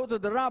didn't even go to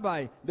the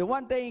rabbi, the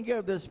one taking care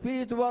of the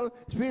spiritual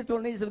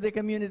needs of the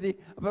community.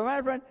 But my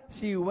friend,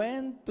 she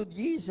went to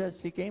Jesus.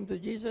 She came to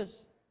Jesus.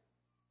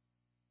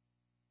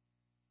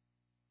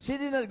 She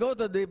did not go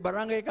to the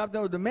barangay captain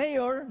or the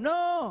mayor.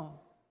 No.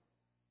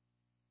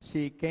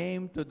 She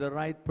came to the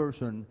right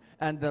person.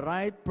 And the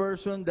right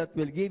person that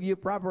will give you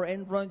proper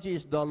influence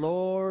is the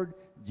Lord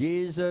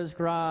Jesus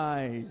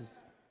Christ.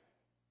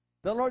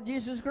 The Lord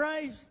Jesus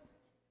Christ.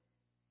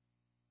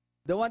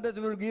 The one that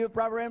will give you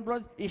proper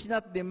influence is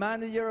not the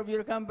manager of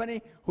your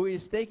company who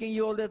is taking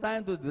you all the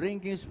time to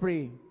drinking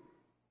spree.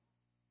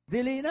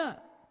 Dili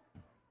na.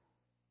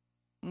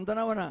 Ang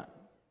tanawa na.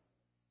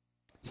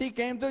 She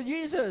came to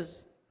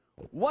Jesus.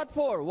 What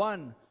for?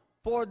 1,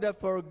 for the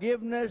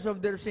forgiveness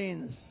of their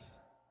sins.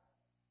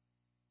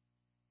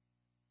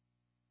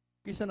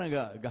 Kisa na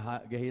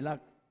gahilak.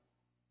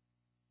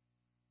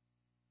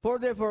 For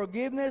the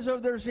forgiveness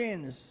of their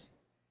sins.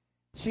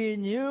 She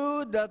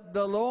knew that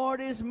the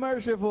Lord is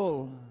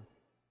merciful.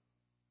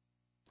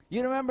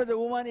 You remember the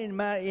woman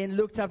in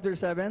Luke chapter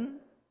 7?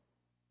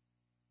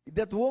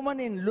 That woman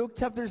in Luke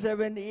chapter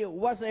 7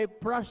 was a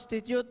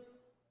prostitute.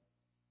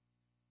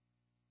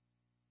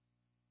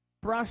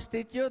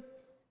 Prostitute.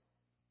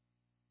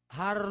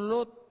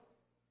 Harlot.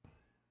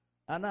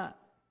 Ana.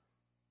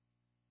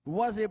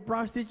 Was a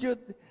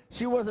prostitute.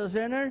 She was a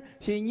sinner.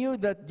 She knew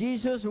that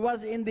Jesus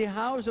was in the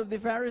house of the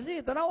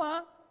Pharisee. Tanaw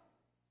ha?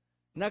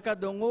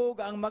 Nakadungog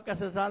ang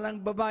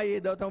makasasalang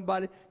babae daw tong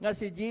bali nga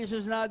si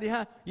Jesus na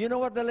diha. You know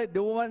what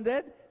the woman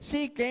did?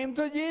 She came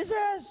to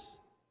Jesus.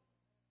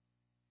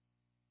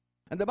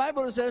 And the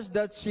Bible says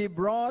that she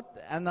brought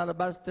an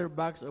alabaster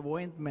box of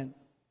ointment.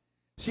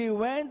 She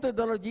went to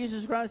the Lord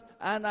Jesus Christ,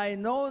 and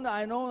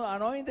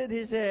anointed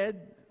his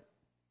head,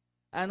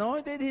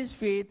 anointed his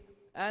feet,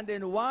 and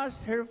then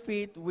washed her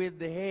feet with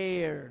the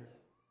hair,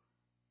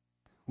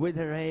 with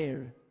her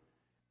hair.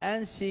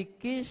 And she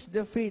kissed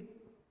the feet.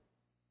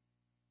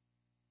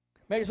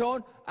 May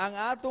son, ang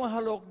atong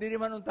halok, di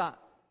manunta.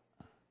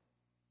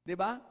 Di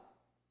ba?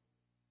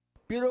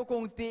 Pero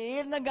kung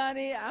tiil na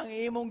gani ang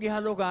imong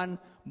gihalukan,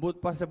 but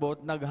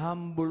pasabot,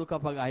 naghambul ka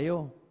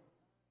pag-ayo.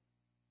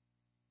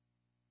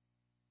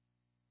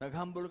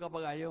 Naghambul ka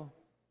pag-ayo.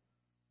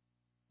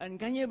 And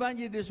can you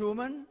imagine this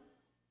woman?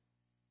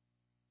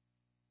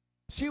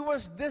 She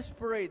was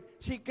desperate.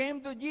 She came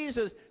to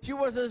Jesus. She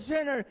was a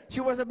sinner. She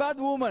was a bad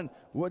woman.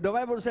 The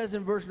Bible says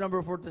in verse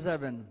number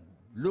 47,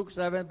 Luke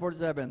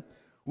 7:47,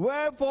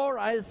 wherefore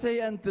I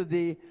say unto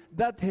thee,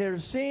 that her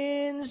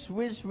sins,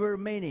 which were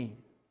many,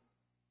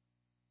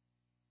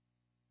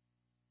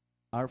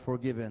 are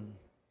forgiven.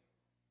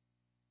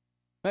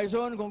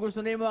 Ngayon, kung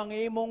gusto nimo ang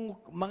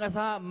imong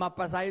mga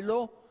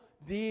mapasaylo,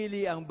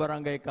 dili ang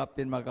barangay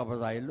captain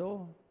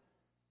makapasaylo.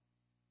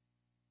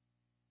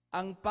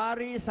 Ang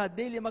pari sa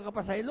dili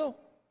makapasaylo.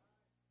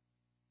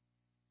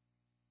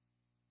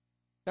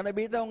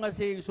 Kanabitaw nga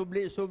si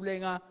subli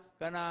nga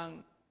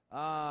kanang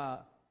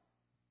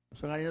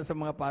so nga nila sa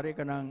mga pari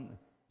kanang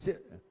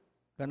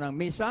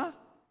misa,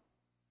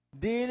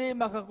 dili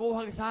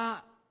makakuha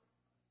sa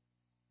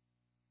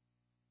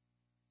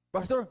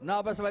Pastor,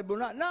 nabasa sa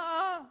Bible na?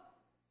 Naa!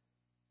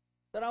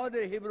 Tanawa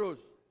din, Hebrews.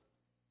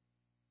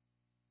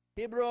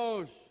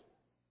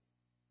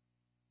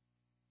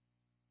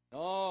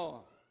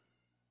 Oh.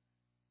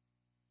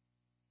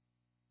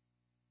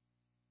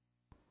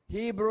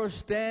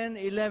 Hebrews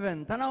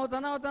 10:11. Tanaw.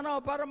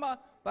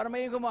 Para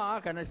may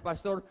kumaka na si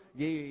Pastor,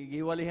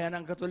 giwalihan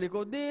ang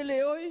Katoliko.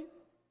 Dili, oy.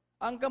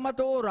 Ang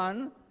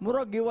kamatuoran,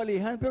 murag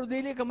giwalihan, pero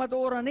dili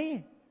kamatuoran eh.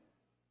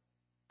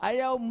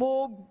 Ayaw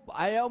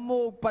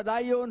mo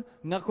padayon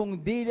nga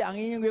kung dili ang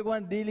inyong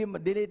gikuan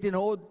dili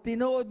tinuod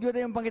gyud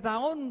yung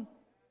pangitaon.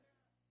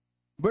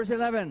 Verse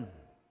 11.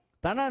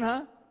 Tanan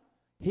ha?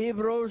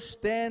 Hebrews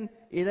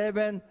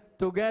 10:11,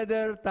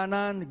 together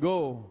tanan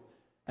go.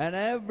 And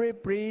every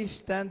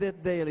priest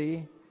standeth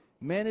daily,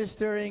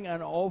 ministering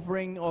and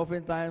offering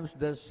oftentimes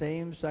the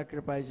same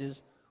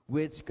sacrifices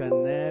which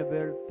can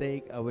never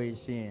take away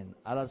sin.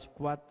 Alas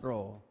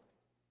 4.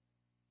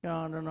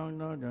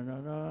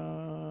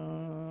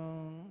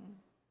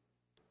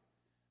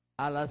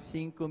 Alas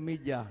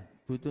 5:30.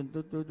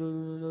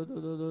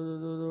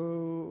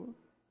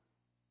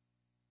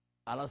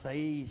 Alas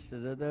 6.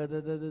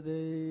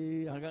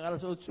 Hanggang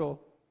alas 8.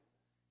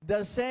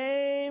 The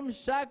same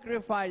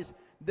sacrifice,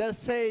 the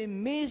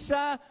same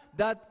misa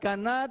that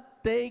cannot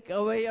take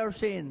away our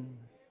sin.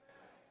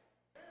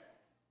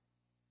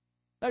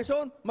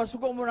 Nagsoon,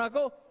 masuko mo na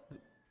ako.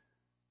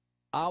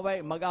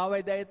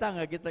 Mag-away dahil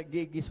nga,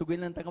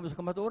 gisugin lang tayo sa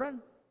kamaturan.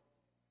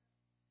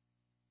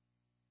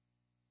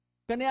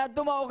 Kaniya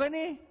tumao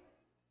kani.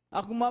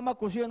 Akong mama,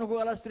 kusiyon ako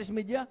alas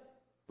 3:30.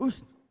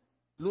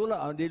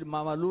 Lula,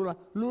 mama,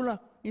 Lula,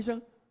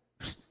 isang,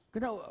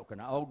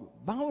 kanaog,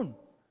 bangon.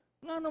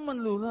 Nga naman,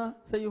 Lula,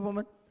 sa iyo pa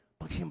man,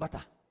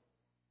 pagsimbata.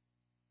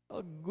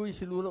 Agoy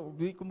si Lula,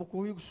 di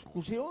kumukuyog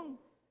kusiyon.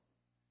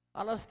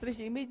 Alas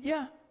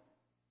 3:30.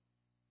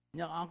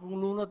 Nya akong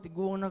Lula,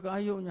 tiguan na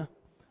kayo niya.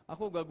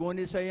 Ako,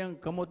 gagawin sa iyang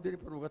kamot din,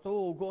 pero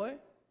katuog ko eh.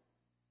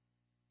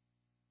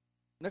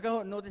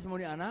 Naka-notice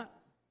mo ni Ana?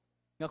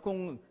 Nga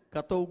kung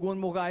katugon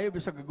mo kayo,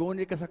 bisa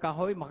gagawin ka sa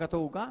kahoy,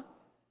 makatuog ka?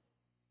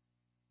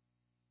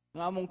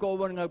 Nga among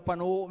kauban nga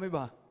panuo, may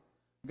ba?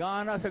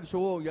 Gana sa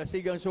suho,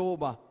 yasigang suho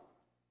ba?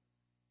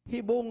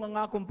 Hibong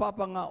nga akong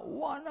papa nga,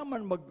 wala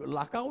naman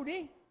maglakaw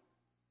ni.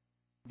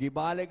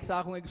 Gibalik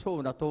sa akong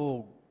igso,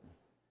 natuog.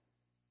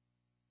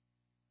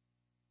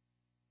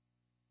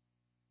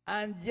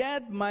 And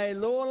yet, my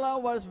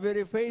Lola was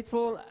very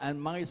faithful, and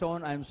mga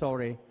son, I'm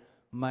sorry,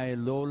 my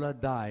Lola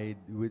died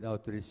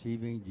without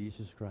receiving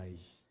Jesus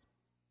Christ.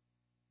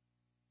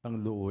 Ang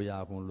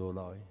luuya akong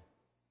Lola, eh.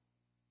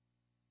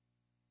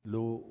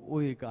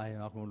 Luuy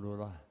kaayo akong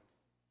Lola.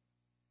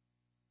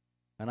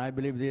 And I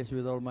believe this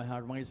with all my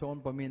heart. Mga son,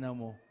 pamina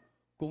mo,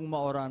 kung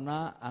maora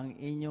na ang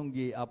inyong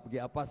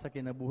giapa sa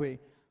kinabuhi,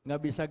 nga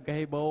bisag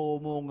kahibaw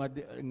mo,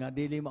 nga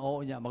dili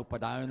mao niya,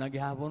 magpadayon na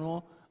gihapon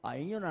mo,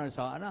 inyo na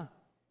sa ana.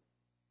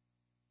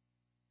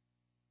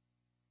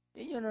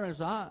 Inyo na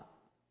sa.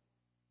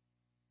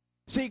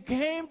 She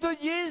came to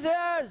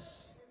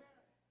Jesus.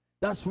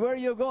 That's where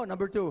you go.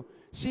 Number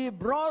 2, she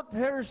brought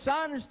her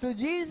sons to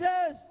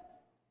Jesus.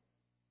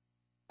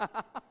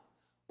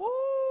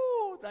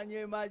 Woo! Can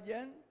you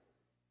imagine?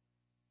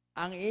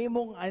 Ang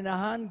imong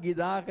anahan,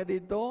 gida ka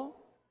dito.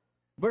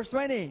 Verse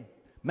 20.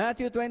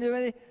 Matthew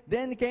 20:20.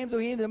 Then came to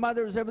him the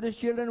mother of Zebedee's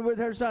children with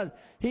her sons.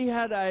 He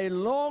had a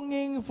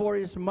longing for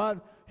his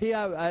mother.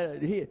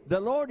 The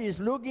Lord is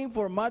looking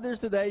for mothers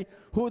today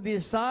who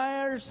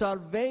desire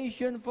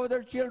salvation for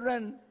their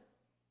children.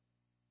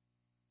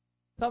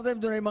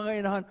 Sometimes doon ay mga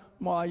inahan,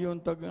 maayon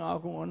tag nga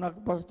akong anak,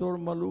 pastor,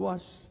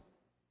 maluwas.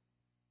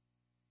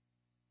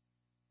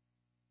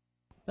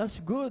 That's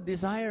good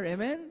desire,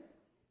 amen?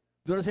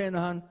 Doon sa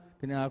inahan,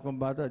 kanya akong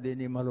bata, di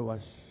ni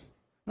maluwas.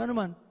 Nga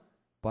naman,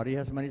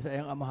 parihas man sa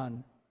iyang amahan,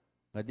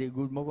 nga di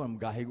good mo ko,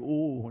 gahig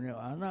niya,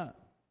 ana.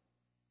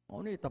 O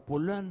ni,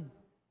 tapulan.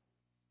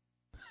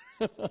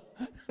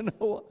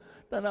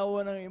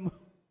 tanawa ng imo.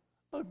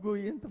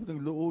 Aguyin, tapos ng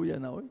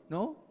luuyan na,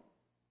 no?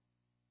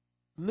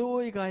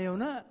 Luoy kayo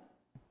na.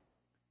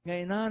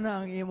 Ngayon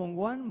na ang imong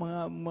kwan,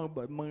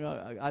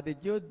 mga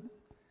attitude.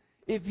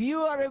 If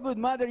you are a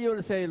good mother, you'll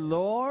say,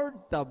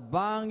 Lord,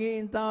 tabangi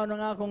in taon ng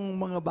akong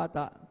mga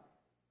bata.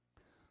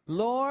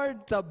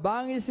 Lord,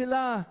 tabangi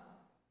sila.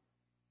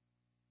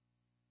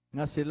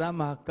 Nga sila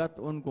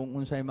mahakaton kung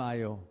unsay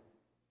maayo.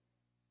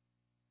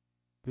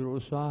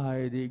 Pero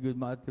usahay, di good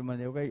mother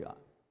man. Okay,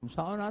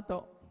 saan na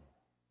to?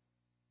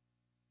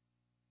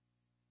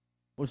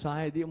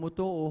 Usahay, di mo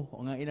to,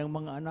 nga inang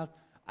mga anak,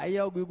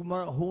 ayaw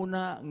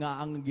huna nga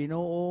ang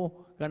Ginoo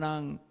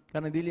kanang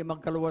dili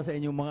magkaluwa sa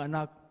inyong mga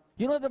anak.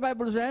 You know what the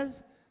Bible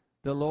says?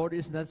 The Lord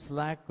is not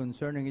slack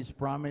concerning His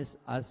promise,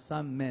 as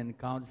some men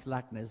count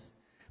slackness,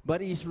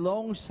 but is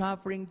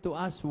long-suffering to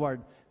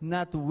usward,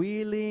 not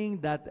willing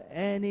that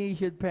any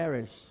should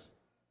perish,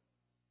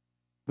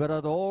 but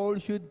that all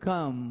should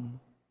come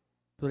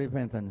to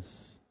repentance.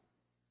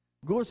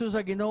 Gusto sa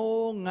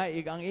Ginoo nga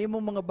ang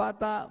imong mga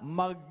bata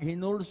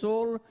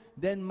maghinulsol,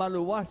 then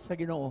maluwas sa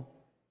Ginoo.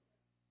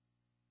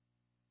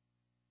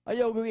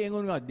 Ayaw ko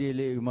ingon nga,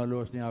 dili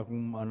maluwas niya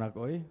akong anak,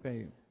 oy.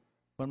 Kay,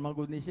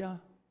 panmagod ni siya.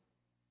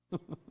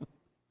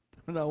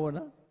 Tanawa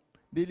na.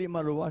 Dili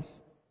maluwas.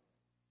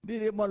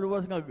 Dili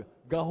maluwas nga,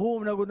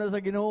 gahom na gud na sa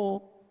Ginoo.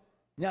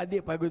 Nya,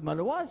 di pagod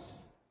maluwas.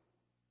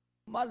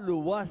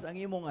 Maluwas ang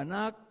imong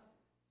anak.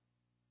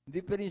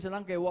 Diferensya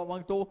lang kay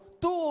wawang to.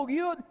 Tuog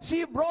yun.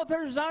 She brought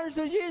her sons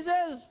to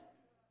Jesus.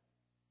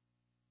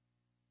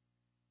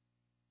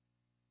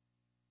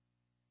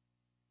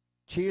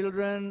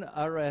 Children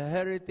are a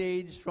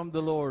heritage from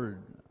the Lord.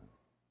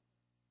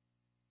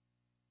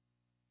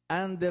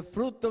 And the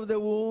fruit of the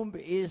womb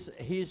is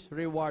His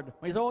reward.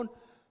 My son,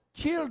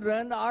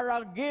 children are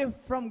a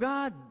gift from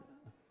God.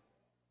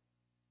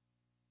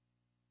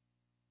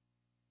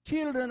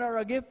 Children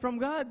are a gift from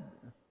God.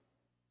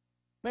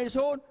 My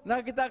son,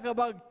 nakita ka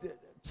ba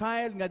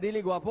child nga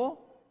dili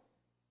gwapo?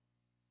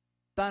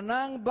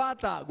 Tanang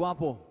bata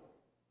gwapo.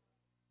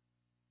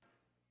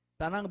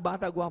 Tanang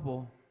bata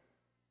gwapo.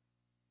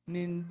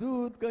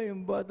 Nindut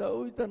kayong bata,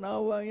 uy,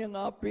 tanawa yung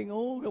aping,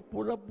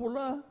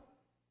 kapula-pula.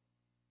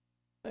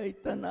 Ay,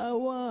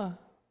 tanawa.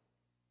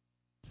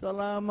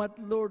 Salamat,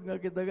 Lord,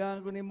 nga kitagaan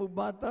ko ni mo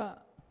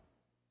bata.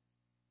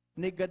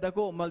 Nigad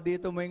ako,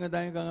 maldito mo yung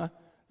dayon ka nga,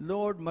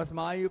 Lord, mas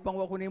maayo pang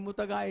wako ni mo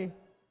tagay.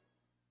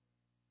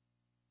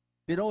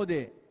 Tinood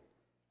eh.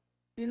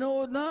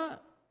 Tinood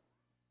na.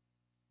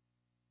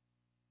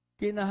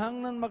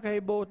 Kinahanglan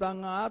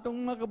makahibotang nga atong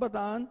mga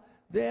kabataan,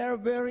 they are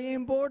very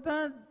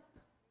important.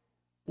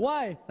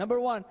 Why?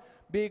 Number one,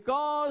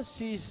 because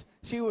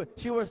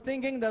she was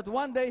thinking that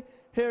one day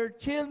her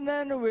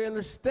children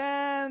will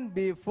stand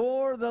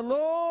before the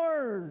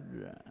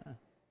Lord.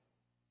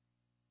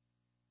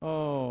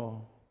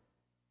 Oh.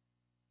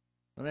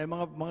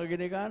 Mga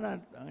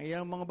ginikanan, ang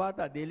iyang mga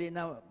bata, dili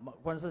na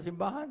kuwan sa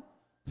simbahan.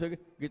 So,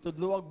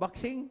 gitudluwag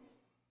boxing.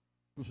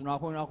 Gusto na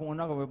akong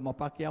anak,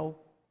 mapakyaw.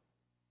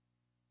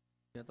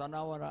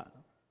 Tanawa na.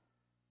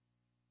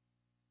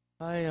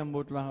 Ay,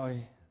 ambot lang, oy.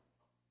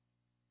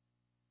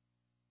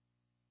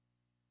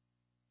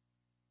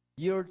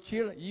 Your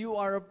children, you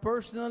are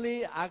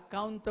personally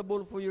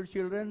accountable for your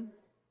children.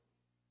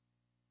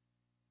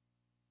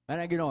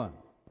 Ano ginawa?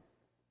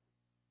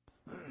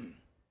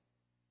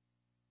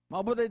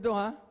 Maabot ito,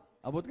 ha?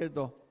 Abot ka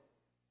ito.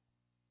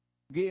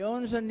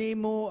 Giyon sa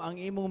nimo ang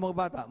imong mga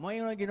bata. Mga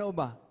ingon ginawa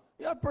ba?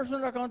 You are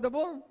personally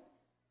accountable.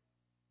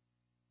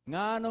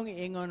 Nganong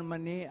ingon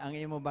man ni ang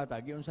imong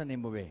bata? Giyon sa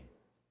nimo be.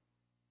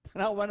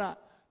 Tanawa na.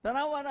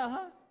 Tanawa na,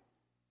 ha?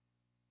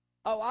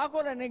 Ako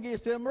na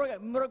nag-istorya,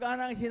 murag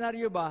anang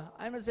scenario ba?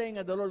 I'm not saying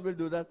that the Lord will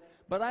do that,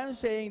 but I'm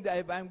saying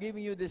that if I'm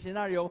giving you the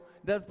scenario,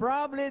 that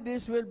probably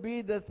this will be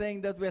the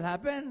thing that will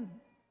happen.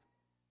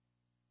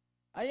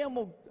 Ayaw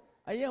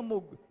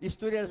mo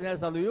istorya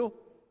sa luyo.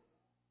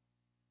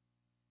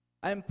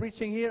 I'm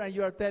preaching here and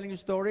you are telling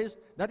stories.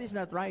 That is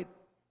not right.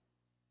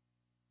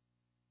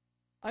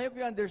 I hope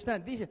you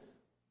understand. This,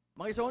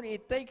 mga son,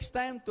 it takes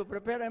time to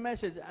prepare a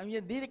message. I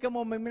mean, dili ka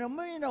mo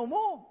minaw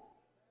mo.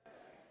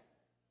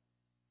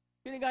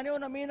 Pinigani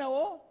na minaw,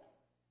 oh.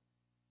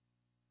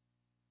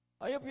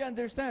 I hope you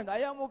understand.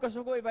 Ayaw mo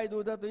kasuko if I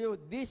do that to you.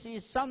 This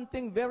is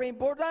something very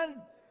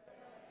important.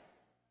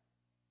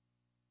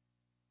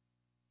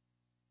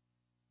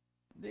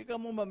 Di ka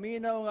mo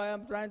maminaw nga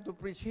I'm trying to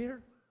preach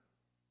here.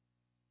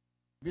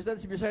 Because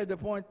that's beside the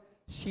point.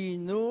 She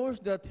knows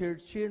that her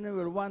children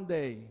will one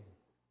day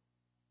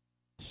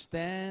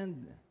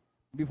stand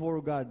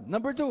before God.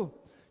 Number two,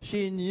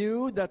 she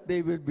knew that they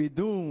will be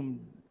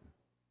doomed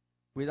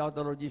without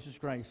the Lord Jesus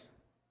Christ.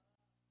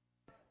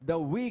 the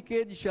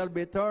wicked shall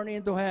be turned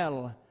into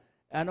hell,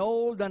 and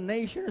all the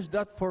nations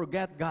that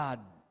forget God.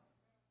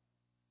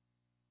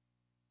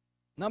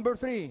 Number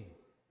 3,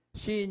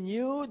 she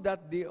knew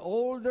that the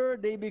older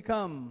they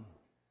become,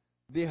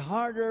 the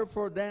harder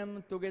for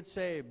them to get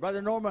saved.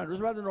 Brother Norman, who's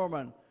Brother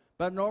Norman?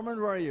 Brother Norman,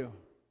 where are you?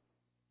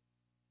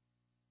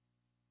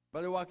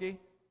 Brother Waki?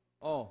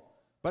 Oh,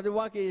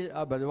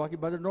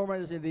 Brother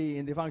Norman is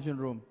in the function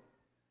room.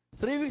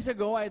 3 weeks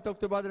ago, I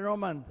talked to Brother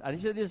Norman, and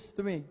he said this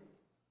to me,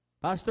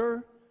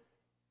 Pastor,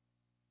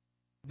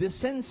 the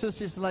census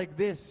is like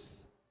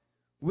this.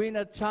 When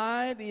a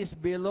child is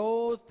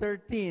below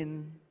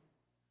 13,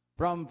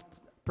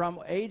 from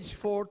age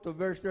 4 to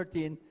verse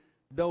 13,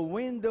 the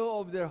window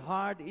of their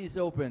heart is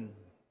open,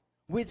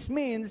 which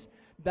means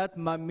that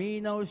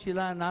maminaw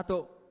sila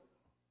nato.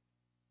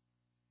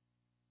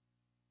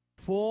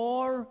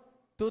 4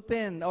 to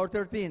 10 or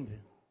 13.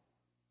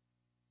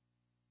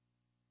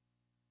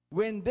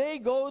 When they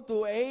go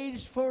to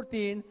age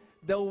 14,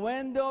 the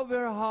window of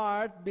their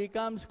heart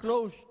becomes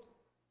closed.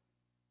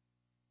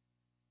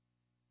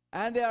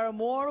 And they are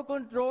more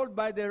controlled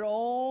by their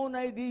own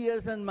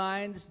ideas and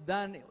minds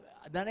than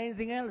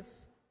anything else.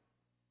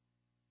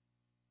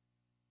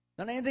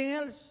 Than anything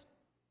else.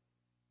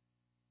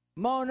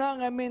 Mao na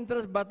nga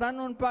mintras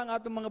batanon pa ang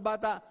atong mga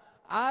bata,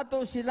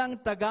 ato silang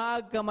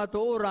tagaag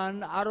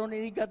kamatuoran, aron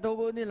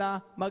ikatugo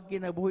nila,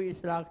 magkinabuhi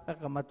sila sa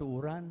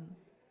kamatuoran.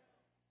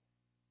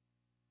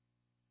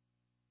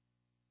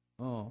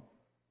 Oh.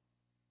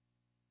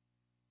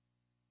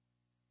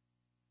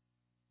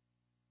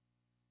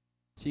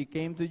 She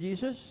came to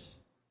Jesus.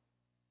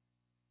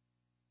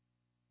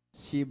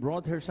 She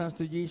brought her sons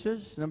to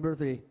Jesus. Number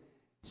 3,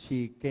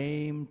 she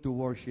came to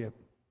worship.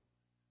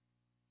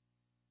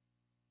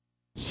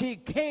 She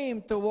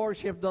came to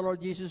worship the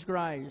Lord Jesus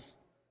Christ.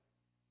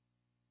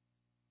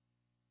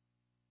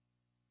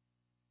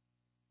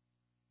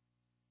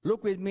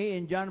 Look with me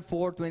in John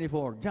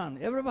 4:24. John,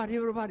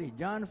 everybody.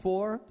 John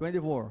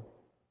 4:24.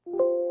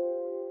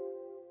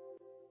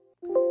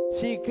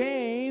 She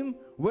came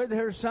with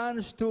her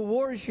sons to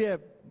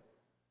worship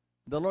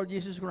the Lord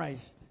Jesus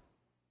Christ.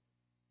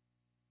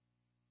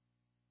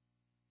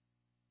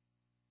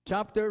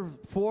 Chapter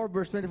 4,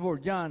 verse 24.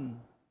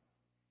 John.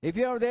 If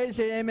you are there,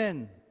 say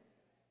amen.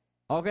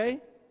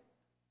 Okay?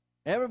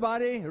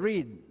 Everybody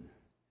read.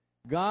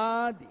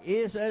 God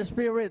is a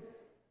spirit,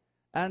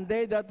 and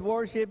they that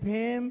worship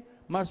Him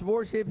must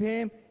worship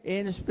Him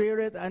in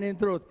spirit and in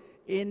truth.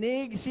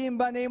 Inig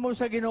simba nimo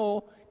sa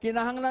Ginoo,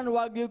 kinahanglan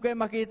wag yung kayo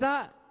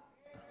makita.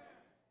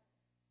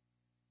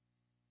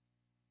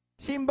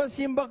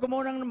 Simba ko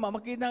mo nang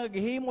makita nga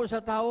gihimo sa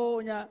tao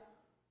niya.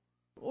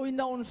 Uy,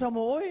 naunsa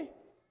mo, uy.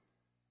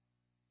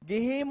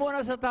 Gihimo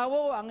na sa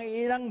tao ang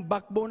ilang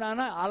backbone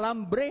na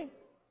alambre.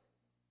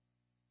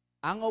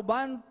 Ang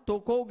uban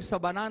tukog sa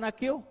banana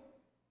queue.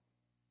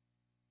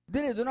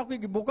 Dili, doon ako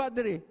gibuka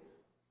diri.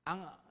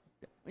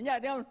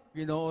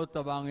 Ginoo,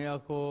 tabangi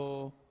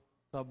ako.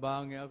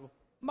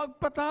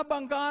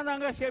 Magpatabang ka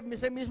na nga siya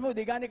mismo,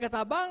 di gani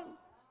katabang.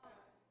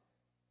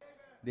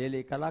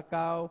 Dili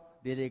kalakaw,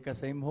 dili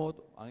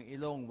kasimhot, ang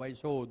ilong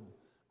waysod,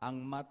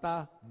 ang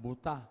mata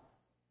buta.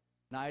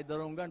 Na ay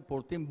darunggan,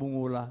 puting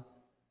bungula.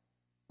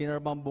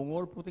 Kinarbang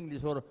bungol, puting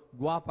disor.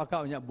 Guwapa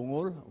ka, unya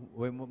bungol,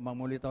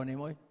 mamulitaw ni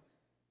mo.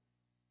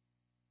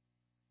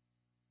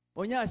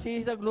 Unya,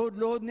 sisag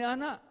luhod-luhod ni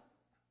ana.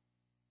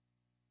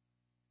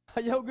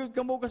 Ayaw gud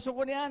kamo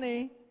kasuko ni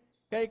ani.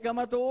 Kay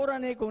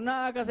kamatuoran ni kung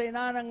naa ka sa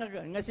inanang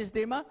nga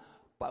sistema,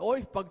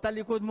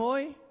 pagtalikod mo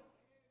oy.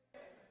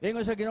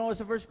 Ingon sa Ginoo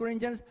sa 1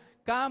 Corinthians,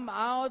 come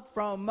out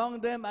from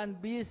among them and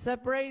be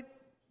separate,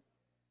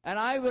 and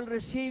I will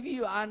receive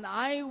you, and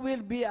I will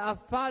be a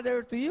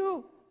father to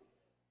you.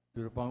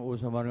 Pero pang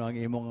usa man ang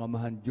imong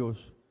amahan Dios,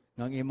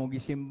 ng imong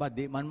gisimba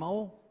di man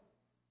mao.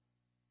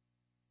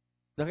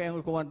 Dahil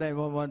ang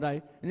kumanday.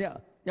 Niya,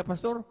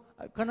 pastor,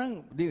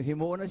 kanang di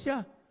himuon na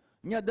siya.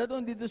 Niya,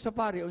 dadon dito sa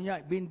pari, o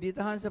niya,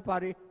 binditahan sa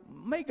pari,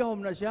 may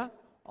gahom na siya.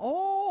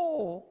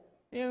 Oh!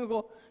 Iyon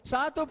ko,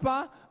 sa ato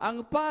pa,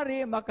 ang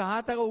pari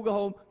makahatag og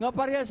gahom, nga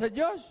pareha sa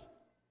Diyos.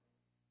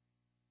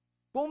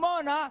 Kung mo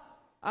na,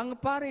 ang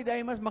pari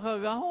dahil mas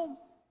makagahom.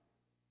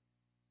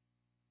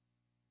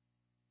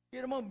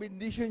 Kira mo,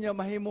 bendisyon niya,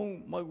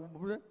 mahimong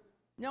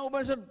niya ko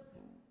ba sa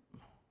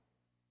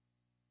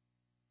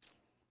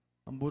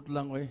ambot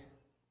lang, oy.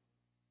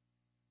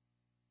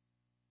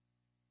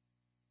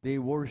 They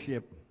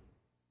worship.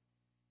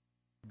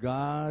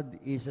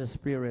 God is a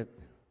spirit,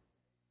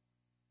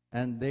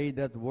 and they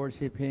that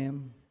worship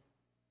Him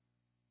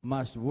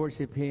must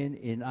worship Him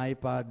in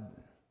iPad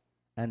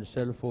and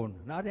cell phone.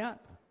 Nariya?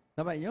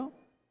 Tama inyo?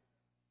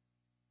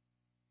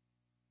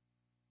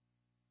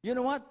 You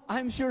know what?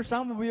 I'm sure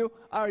some of you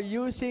are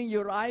using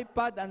your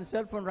iPad and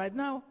cell phone right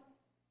now.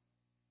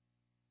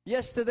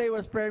 Yesterday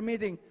was prayer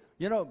meeting.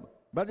 You know,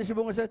 Brother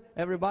Sibungo said,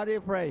 everybody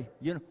pray.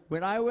 You know,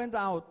 when I went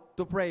out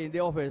to pray in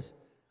the office,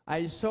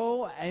 I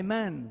saw a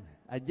man,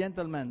 a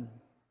gentleman,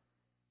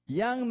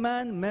 young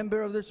man,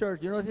 member of the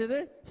church. You know what he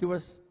did? He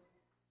was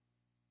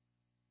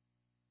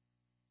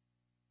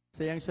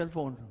sa young cell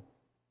phone.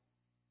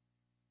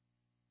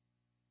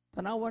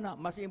 tanawa na,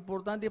 mas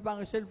importante pa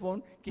ang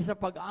cellphone kaysa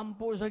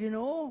pag-ampo sa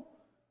Ginoo.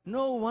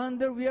 No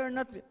wonder we are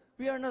not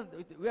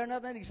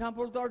an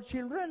example to our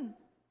children.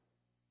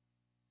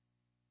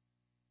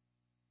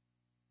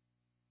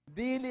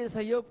 Dili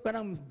sa iyo ka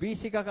nang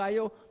busy ka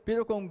kayo,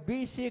 pero kung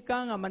busy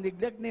ka nga,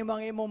 maneglect ni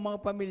mga imong mga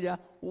pamilya,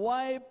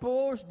 why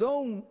post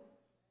dong?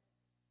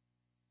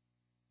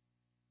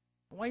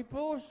 Why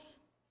post?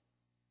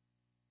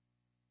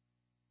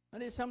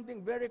 And it's something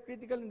very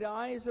critical in the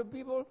eyes of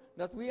people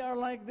that we are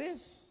like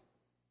this.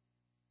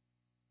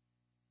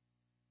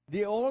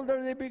 The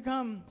older they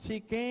become,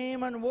 she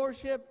came and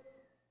worship.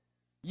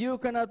 You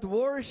cannot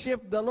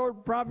worship the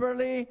Lord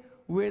properly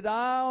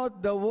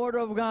without the Word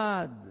of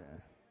God.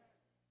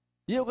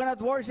 You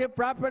cannot worship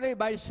properly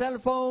by cell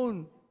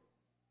phone.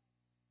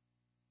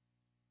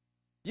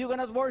 You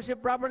cannot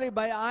worship properly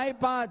by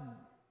iPad.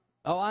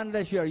 Oh,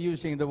 unless you are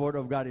using the Word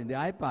of God in the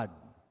iPad.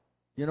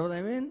 You know what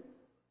I mean?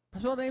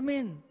 That's what I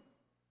mean.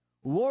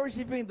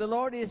 Worshiping the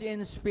Lord is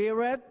in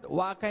spirit,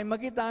 wa kay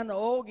makitaan,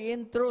 o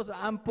in truth,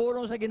 ang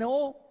pulong sa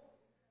Ginoo.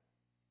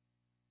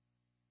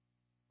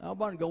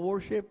 Aban, go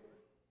worship.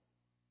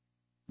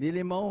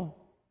 Dili mo.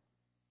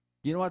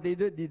 You know what they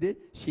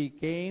did? She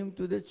came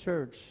to the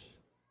church,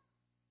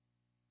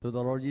 to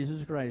the Lord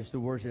Jesus Christ, to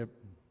worship.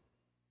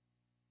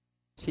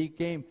 She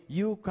came.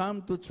 You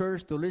come to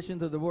church to listen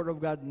to the Word of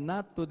God,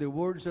 not to the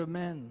words of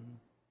men.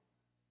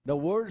 The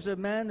words of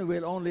men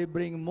will only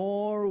bring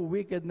more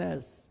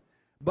wickedness.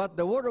 But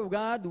the Word of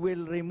God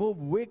will remove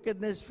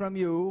wickedness from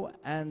you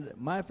and,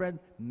 my friend,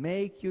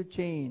 make you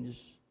change.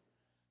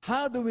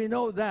 How do we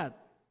know that?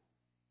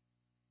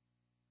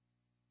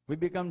 We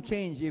become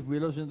changed if we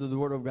listen to the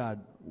Word of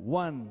God.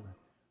 1.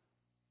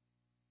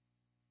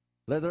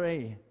 Letter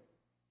A.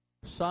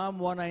 Psalm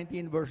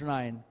 119, verse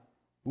 9.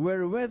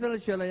 Wherewithal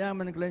shall a young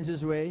man cleanse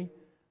his way?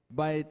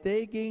 By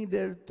taking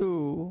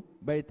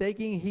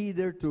heed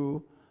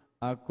thereto,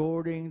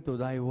 according to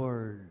thy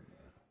word.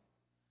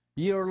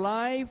 Your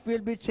life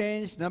will be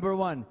changed, number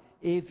 1,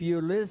 if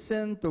you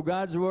listen to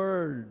God's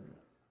word.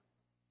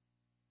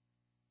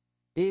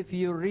 If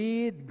you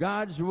read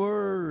God's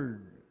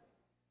word.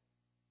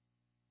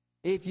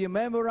 If you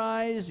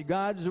memorize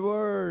God's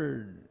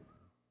word.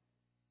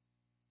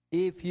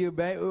 If you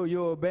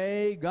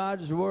obey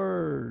God's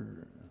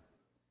word.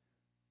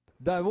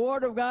 The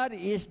Word of God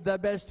is the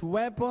best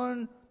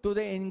weapon to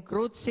the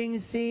encroaching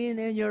sin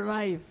in your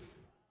life.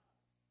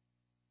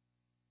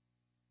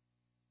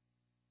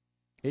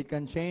 It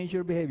can change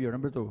your behavior.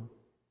 Number 2.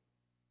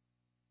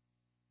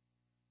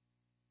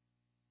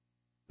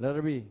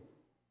 Letter B.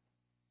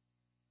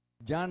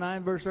 John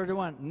 9, verse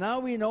 31. Now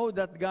we know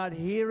that God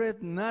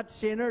heareth not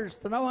sinners.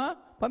 Tanaw ha?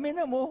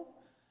 Paminaw mo.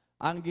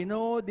 Ang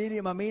Ginoo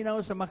dili maminaw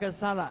sa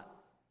makasala.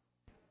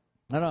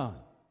 Ano?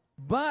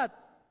 But,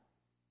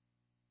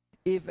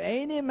 if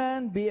any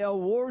man be a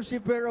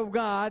worshiper of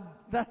God,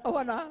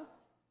 tanawa na.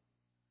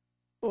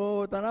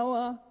 Oh,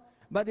 tanawa.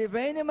 But if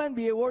any man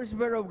be a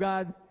worshiper of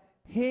God,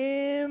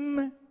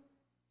 him,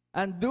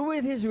 and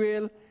doeth his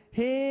will,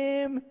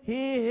 him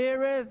he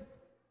heareth.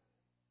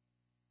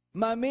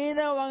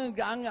 Maminaw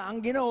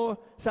ang Ginoo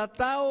sa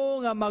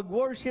tao nga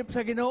mag-worship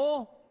sa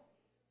Ginoo.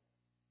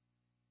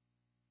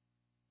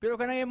 Pero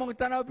kanang imong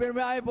tanaw, pero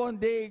may iPhone,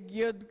 di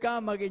gyud ka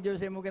mag-enjoy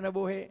sa imong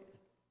kinabuhi.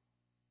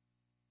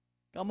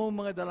 Kamu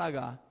mga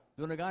dalaga,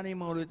 doon nag-ani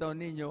mga ulitaw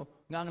ninyo,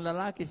 nga ang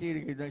lalaki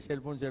siya ng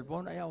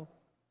cellphone, ayaw.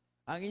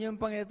 Ang inyong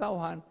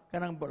pangitawhan,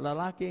 kanang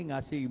lalaki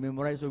nga si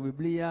memorize o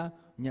Biblia,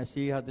 niya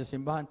siya sa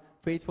simbahan,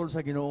 faithful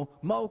sa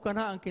Ginoo, mao ka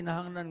na ang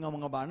kinahanglan ng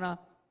mga bana.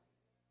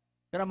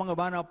 Kanang mga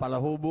bana,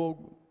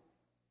 palahubog.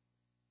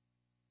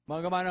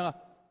 Mga bana nga,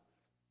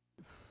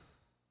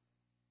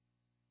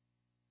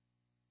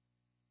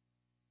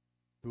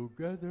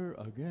 together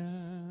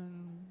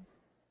again.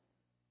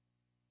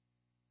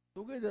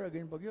 Together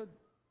again pag yun.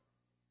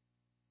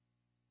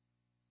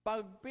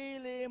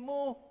 Pagpili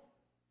mo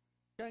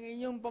kang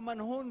inyong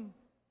pamanhon.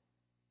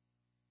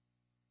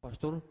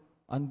 Pastor,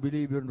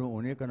 unbeliever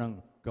noon ka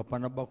ng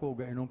kapanaba ko,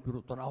 gainong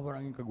pero tanawan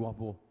ang iyong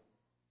kagwapo.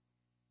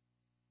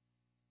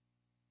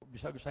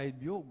 Bisag side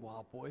view,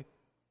 gwapo eh.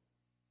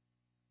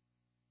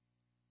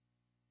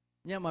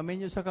 Nya,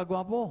 maminyo sa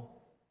kagwapo.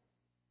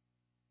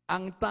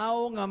 Ang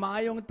tao nga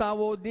maayong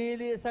tao,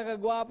 dili sa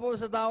kagwapo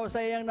sa tao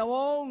sa iyang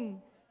nawong.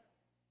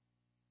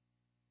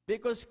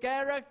 Because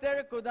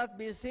character could not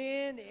be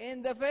seen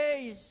in the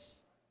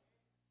face.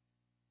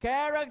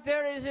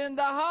 Character is in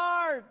the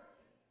heart.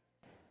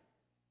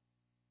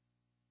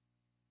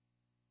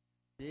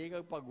 Di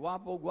kag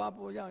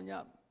pagwapo-gwapo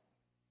niya.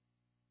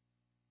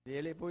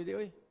 Dili pwede,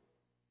 oy.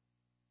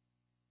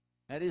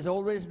 And it's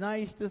always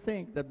nice to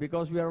think that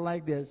because we are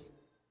like this,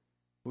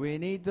 we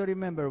need to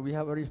remember we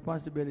have a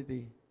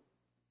responsibility.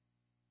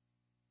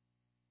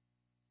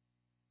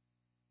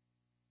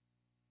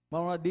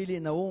 Mga dili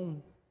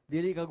nawong,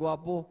 dili ka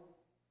gwapo.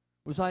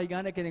 Usahay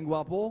nga na kining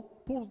gwapo,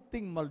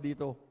 pulting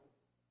maldito.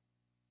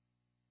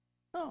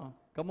 No,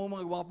 kamu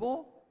mga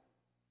gwapo,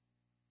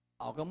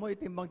 ako kamo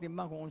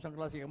itimbang-timbang kung unsang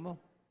klase mo.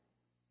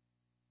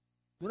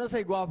 Doon na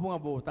sa'y gwapo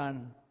nga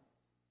buutan.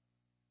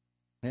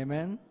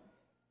 Amen?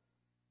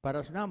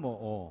 Paras na mo,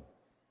 oh.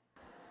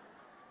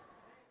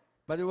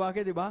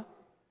 Baliwake, di ba?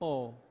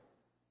 Oh.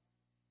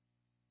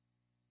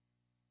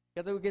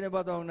 Katawag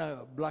ba itong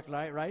na black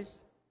rice?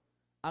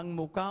 Ang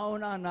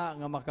mukhaon na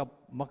nga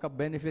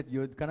maka-benefit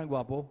yun, kanang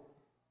gwapo.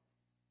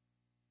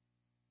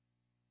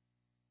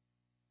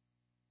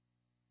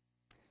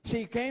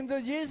 She came to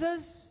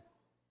Jesus.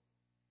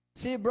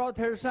 She brought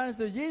her sons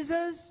to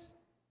Jesus.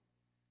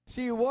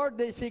 She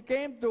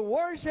came to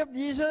worship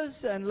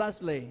Jesus. And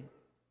lastly,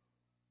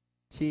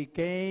 she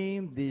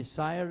came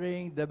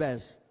desiring the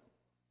best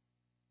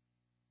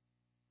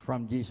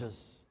from Jesus.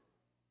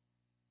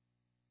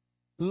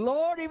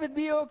 Lord, if it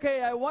be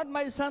okay, I want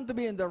my son to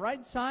be on the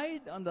right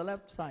side, on the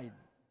left side.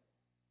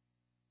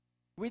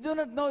 We do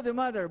not know the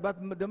mother, but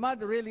the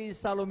mother really is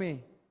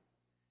Salome.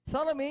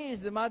 Salome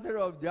is the mother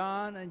of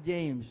John and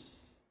James.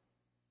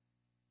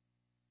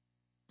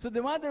 So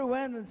the mother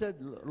went and said,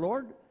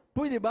 Lord,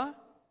 pwede ba?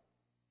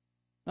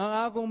 Ang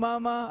akong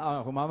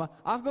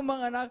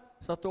mga anak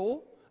sa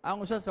tuo,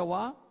 ang usa sa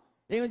wa,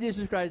 ingon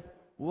Jesus Christ,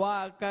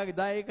 wa kag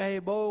day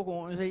kahibaw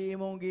kung sa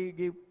imong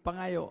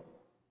pangayo.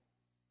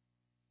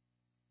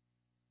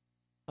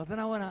 O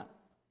tanawa na.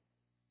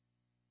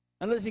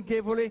 And listen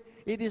carefully,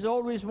 it is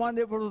always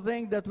wonderful to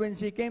think that when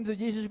she came to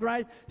Jesus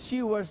Christ,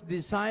 she was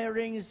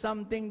desiring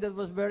something that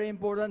was very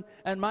important.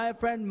 And my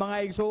friend,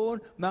 mga igsoon,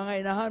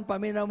 mga inahan,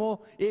 pamina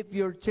mo, if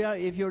your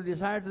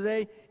desire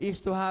today is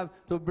to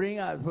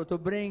bring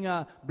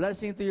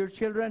blessing to your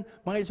children,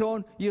 mga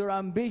igsoon, your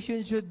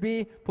ambition should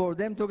be for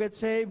them to get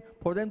saved,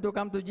 for them to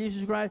come to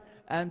Jesus Christ,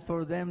 and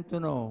for them to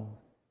know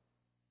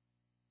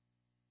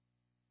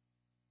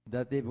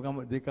that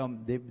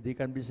they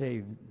can be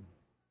saved.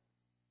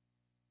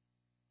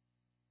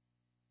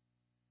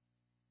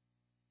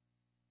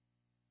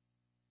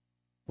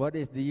 What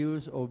is the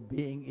use of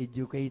being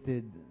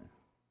educated?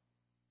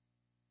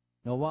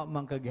 Nawa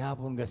man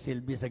kagihapon ga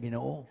silbi sa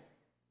Ginoo.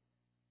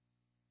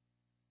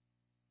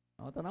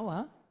 O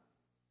tanawa,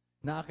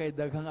 na kay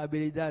daghang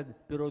abilidad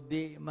pero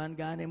di man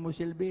gani mo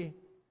silbi.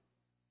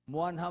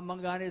 Muanha man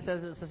gani sa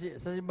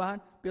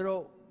simbahan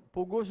pero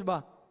pugos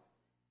ba?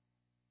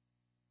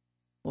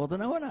 O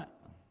tanawa na.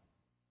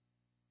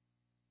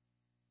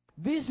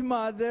 This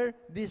mother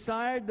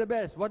desired the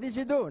best. What did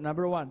she do?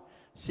 Number one,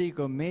 she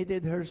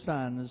committed her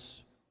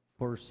sons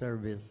for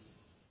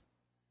service.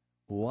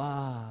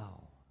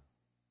 Wow.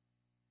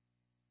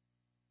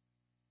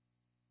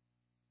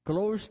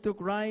 Close to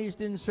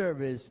Christ in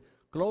service,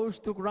 close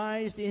to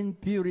Christ in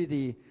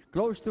purity,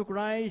 close to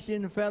Christ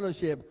in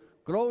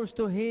fellowship, close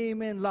to Him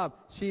in love.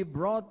 She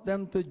brought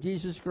them to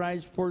Jesus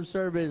Christ for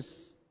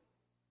service.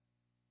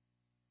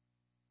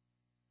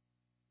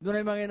 Doon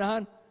ay mga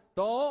inahan,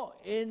 to,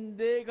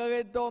 hindi ka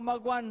ito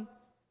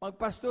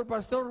magpastor.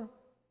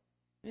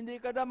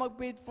 Hindi ka da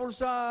mag-faithful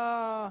sa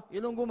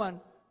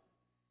Ilongguman.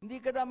 Hindi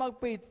ka da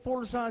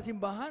mag-faithful sa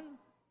simbahan.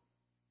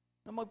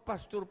 Na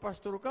magpastor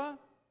ka.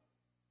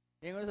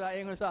 Ingon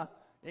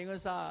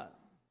sa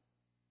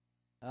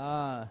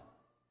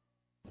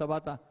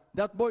bata.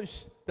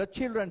 That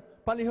children,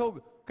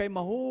 palihog, kay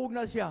mahug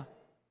na siya.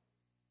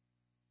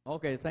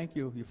 Okay, thank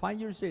you. You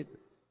find your seat.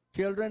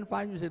 Children,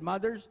 find your seat.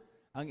 Mothers,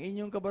 ang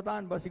inyong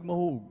kabataan, basig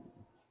mahug.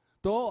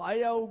 To,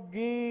 ayaw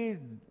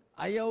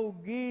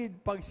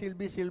gid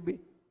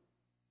pagsilbi-silbi.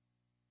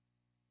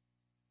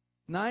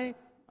 Nay,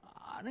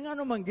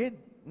 ano man gid,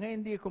 nga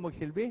hindi ko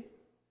magsilbi.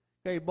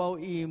 Kay baw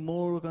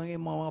imol kang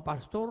mga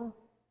pastor.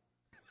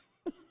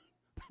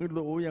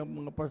 Luoy ang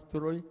mga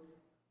pastor, oy.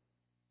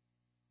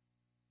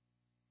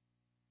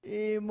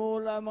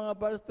 Imol ang mga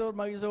pastor,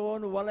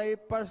 magisuon, walay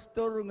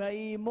pastor nga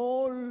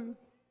imol.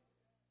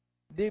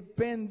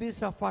 Depende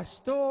sa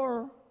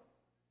pastor.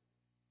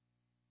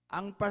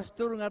 Ang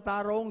pastor nga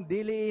tarong,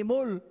 dili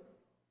imol.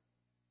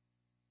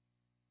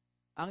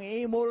 Ang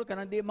imol,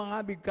 kanang di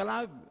mga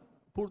bigkalag.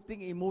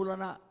 Purting imula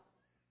na.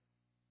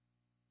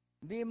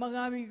 Di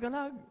mangamig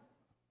kalag.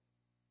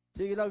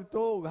 Sige lang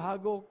to,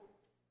 hagok.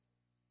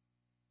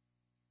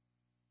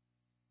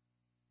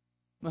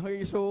 Mga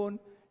ison,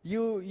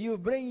 you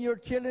bring your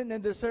children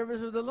in the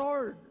service of the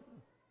Lord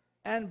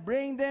and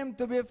bring them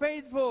to be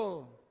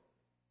faithful.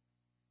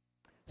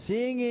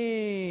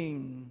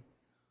 Singing.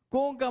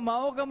 Kung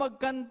kamao ka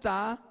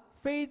magkanta,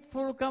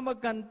 faithful ka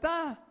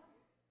magkanta.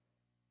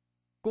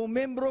 Kung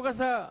membro ka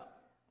sa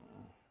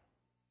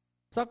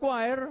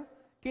choir,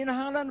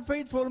 kinahanglan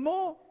faithful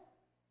mo.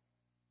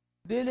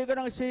 Dili ka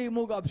nang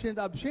simug absent.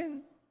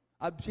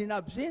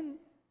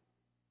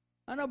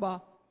 Ano ba?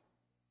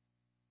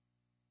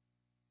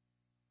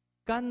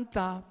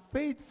 Kanta,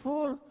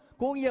 faithful.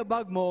 Kung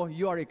yabag mo,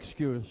 you are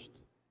excused.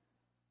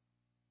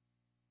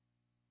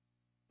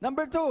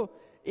 Number 2,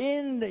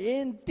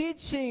 in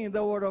teaching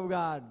the Word of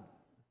God.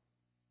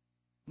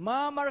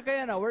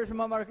 Mamarkayana. Where's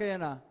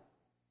Mamarkayana?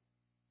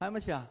 Hay mo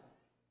siya?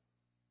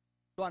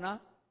 Tuwa na?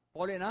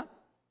 Poli na?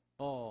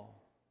 Oh.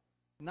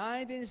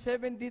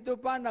 1972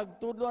 pa,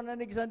 nagtudlo na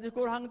ni Sunday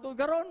School hangtod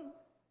karon.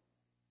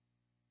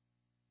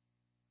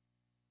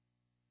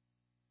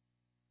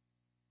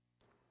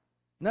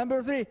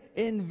 Number 3,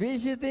 in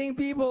visiting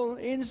people,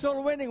 in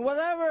soul winning,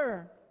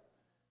 whatever.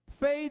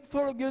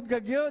 faithful gyud ka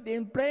gyud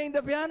in playing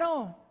the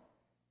piano.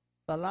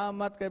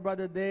 Salamat kay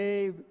Brother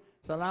Dave.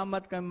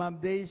 Salamat kay Ma'am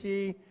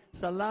Daisy.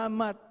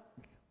 Salamat.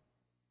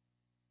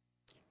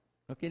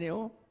 Okay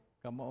niyo?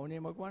 Kamao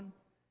ni magwan.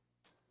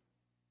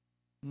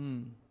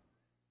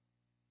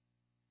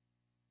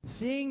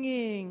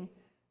 Singing,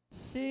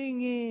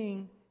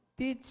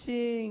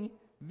 teaching,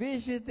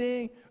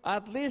 visiting,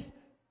 at least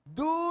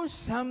do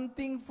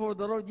something for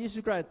the Lord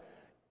Jesus Christ.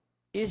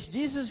 Is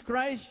Jesus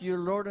Christ your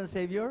Lord and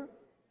Savior?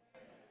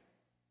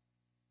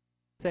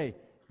 Say,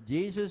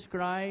 Jesus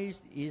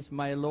Christ is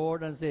my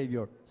Lord and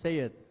Savior.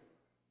 Say it.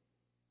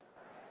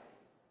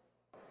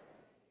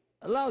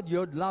 Loud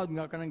yun, loud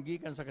nga ka nang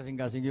gikan sa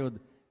kasing-kasing yun.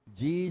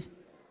 Jesus.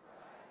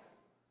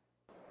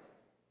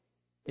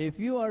 If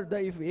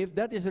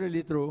that is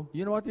really true,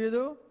 you know what you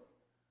do?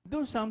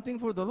 Do something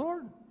for the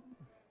Lord.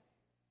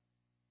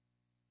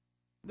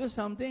 Do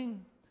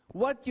something.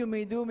 What you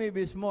may do may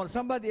be small.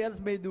 Somebody else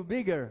may do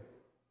bigger.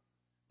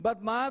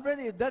 But my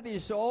friend, if that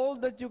is all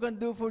that you can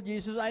do for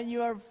Jesus and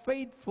you are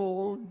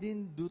faithful,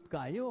 din dut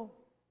kayo.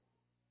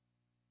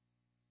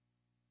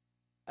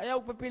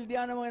 Ayaw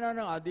papildihan ng mga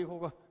nanang,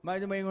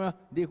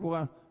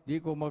 di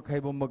ko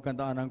magkaibang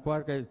magkantaan ng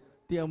choir, kaya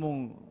tiyan mong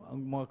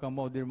ang mga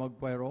kamaw din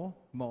mag-choir,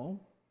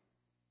 mao.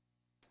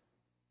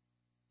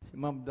 Si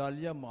Ma'am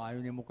Dalia,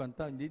 maayaw niya mo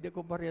kanta. Hindi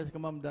ko parehas ka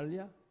Ma'am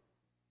Dalia.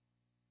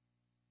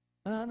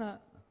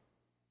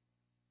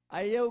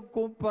 Ayaw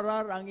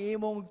kumparar ang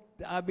imong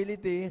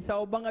ability sa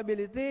ubang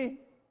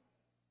ability.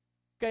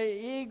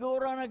 Kay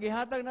igura na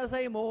gihatag na sa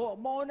imo,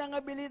 mao nang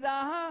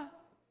abilidaha.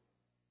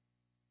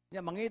 Ya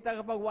mangita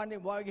ka pag wani,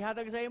 wa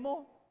gihatag sa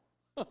imo.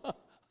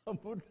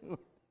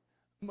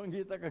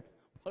 Mangita ka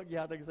pag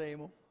gihatag sa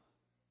imo.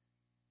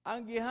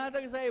 Ang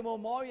gihatag sa imo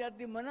mao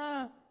yati man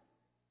na.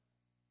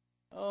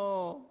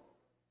 Oh.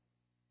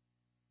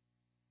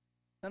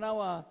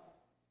 Tanawa.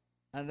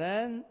 And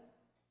then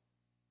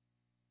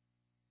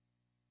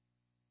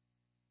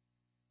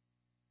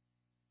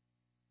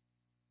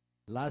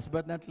last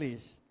but not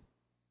least,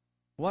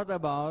 what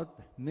about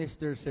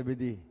Mr.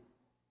 CBD?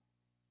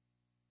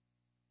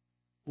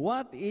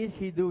 What is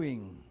he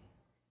doing?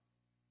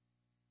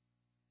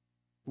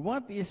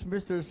 What is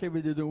Mr.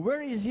 CBD doing?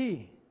 Where is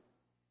he?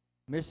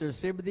 Mr.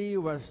 CBD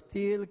was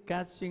still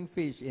catching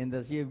fish in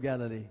the Sea of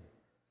Galilee.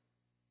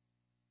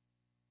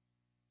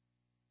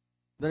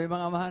 Dari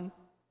mga amahan,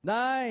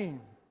 Nay,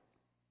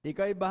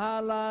 ikaw'y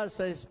bahala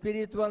sa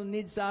spiritual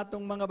needs sa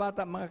atong mga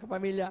bata, mga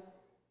kapamilya,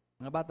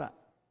 mga bata.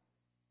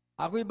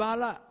 Ako'y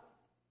bahala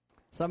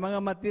sa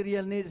mga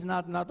material needs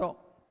natin na to.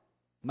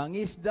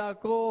 Mangisda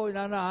ko,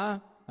 inana ha?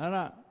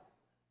 Ana.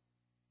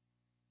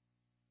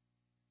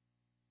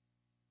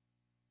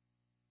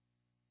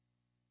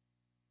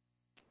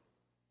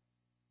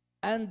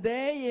 And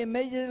they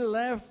immediately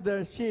left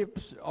their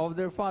ships of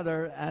their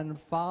father and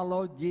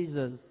followed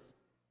Jesus.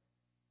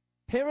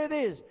 Here it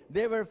is.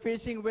 They were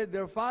fishing with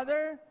their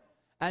father,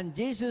 and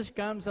Jesus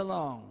comes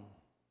along.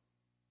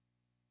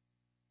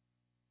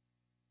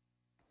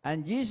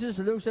 And Jesus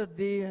looks at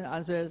them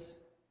and says,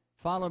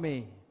 "Follow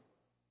me,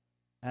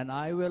 and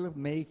I will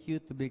make you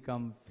to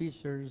become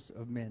fishers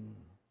of men."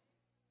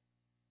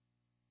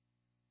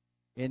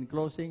 In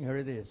closing, here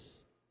it is.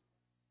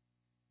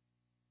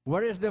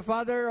 Where is the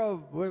father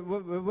of,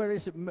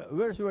 where's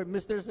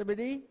Mr.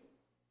 CBD?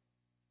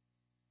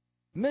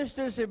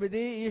 Mr.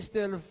 CBD is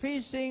still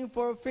fishing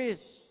for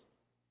fish.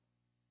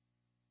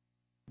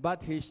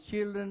 But his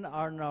children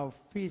are now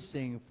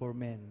fishing for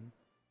men.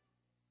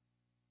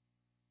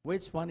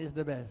 Which one is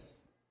the best?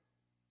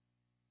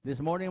 This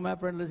morning, my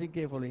friend, listen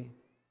carefully.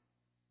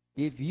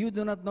 If you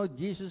do not know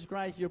Jesus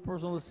Christ, your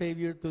personal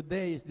Savior,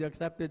 today is the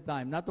accepted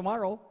time. Not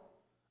tomorrow.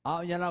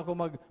 Niya lang ako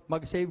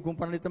mag-save kung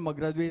panalitan,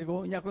 mag-graduate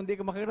ko. Niya kung di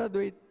ka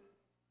makagraduate.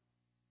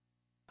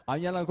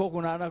 Niya lang ko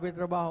kung naanak ko yung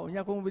trabaho.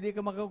 Niya kung hindi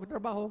ka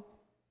makatrabaho.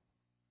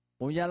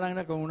 Unya lang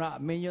na kung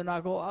menu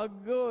na ako,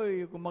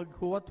 agoy, kung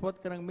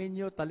maghuwat-huwat ka ng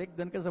menu,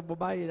 talikdan ka sa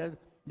babae.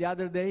 The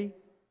other day,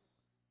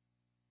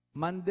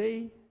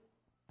 Monday,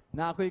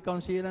 na ako'y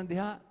kaunsilan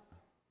diha.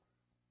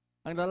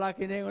 Ang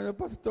lalaki na yung,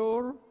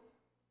 Pastor,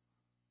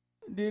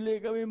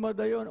 dili kami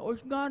madayon. O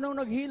nga nung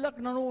naghilak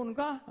na noon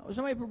ka? O sa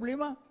may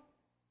problema?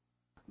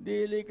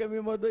 Dili kami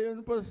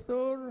madayon,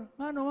 Pastor.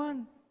 Nga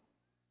naman.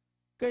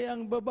 Kaya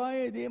ang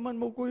babae, di man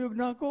mo kuyog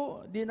na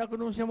ako, di na ko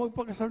nung siya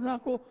magpakasal na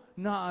ako,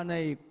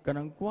 naanay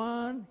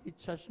kanangkwan,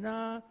 hitsas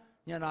na,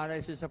 niya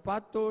naanay si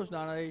sapatos,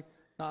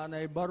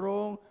 naanay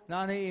barong,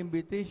 naanay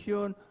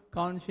invitation,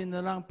 counseling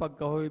na lang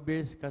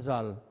pagkahuibis,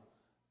 kasal.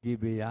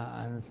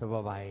 Gibiyaan sa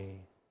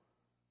babae.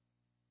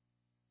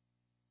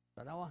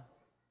 Tanawa.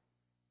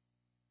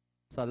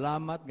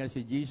 Salamat nga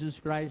si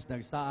Jesus Christ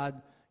nagsaad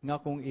nga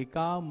kung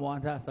ikaw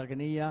muanda sa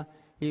kaniya,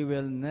 He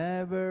will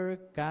never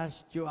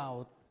cast you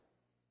out.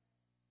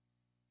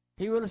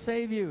 He will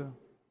save you.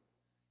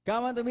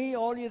 Come unto me,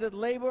 all you that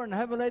labor and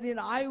heavy laden, and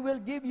I will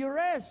give you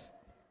rest.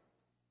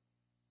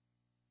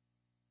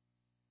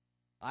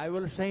 I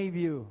will save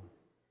you.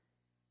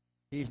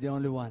 He is the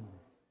only one.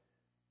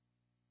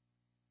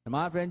 And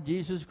my friend,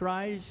 Jesus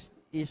Christ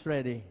is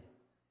ready.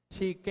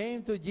 She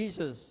came to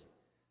Jesus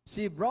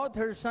She brought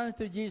her sons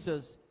to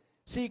Jesus.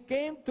 She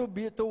came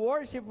to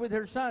worship with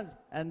her sons.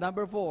 And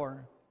number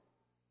 4,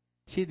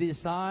 she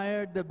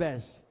desired the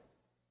best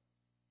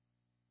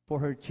for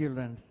her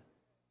children.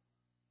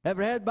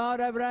 Every head bowed,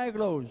 every eye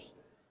closed.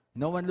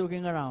 No one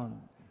looking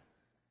around.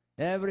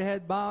 Every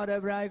head bowed,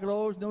 every eye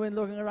closed. No one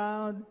looking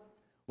around.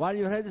 While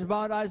your head is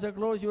bowed, eyes are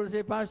closed, you will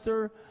say,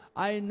 Pastor,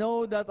 I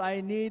know that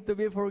I need to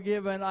be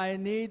forgiven. I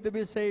need to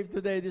be saved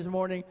today, this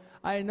morning.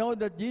 I know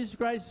that Jesus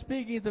Christ is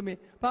speaking to me.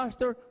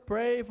 Pastor,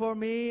 pray for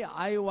me.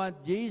 I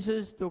want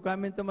Jesus to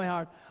come into my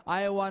heart.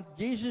 I want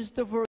Jesus to forgive.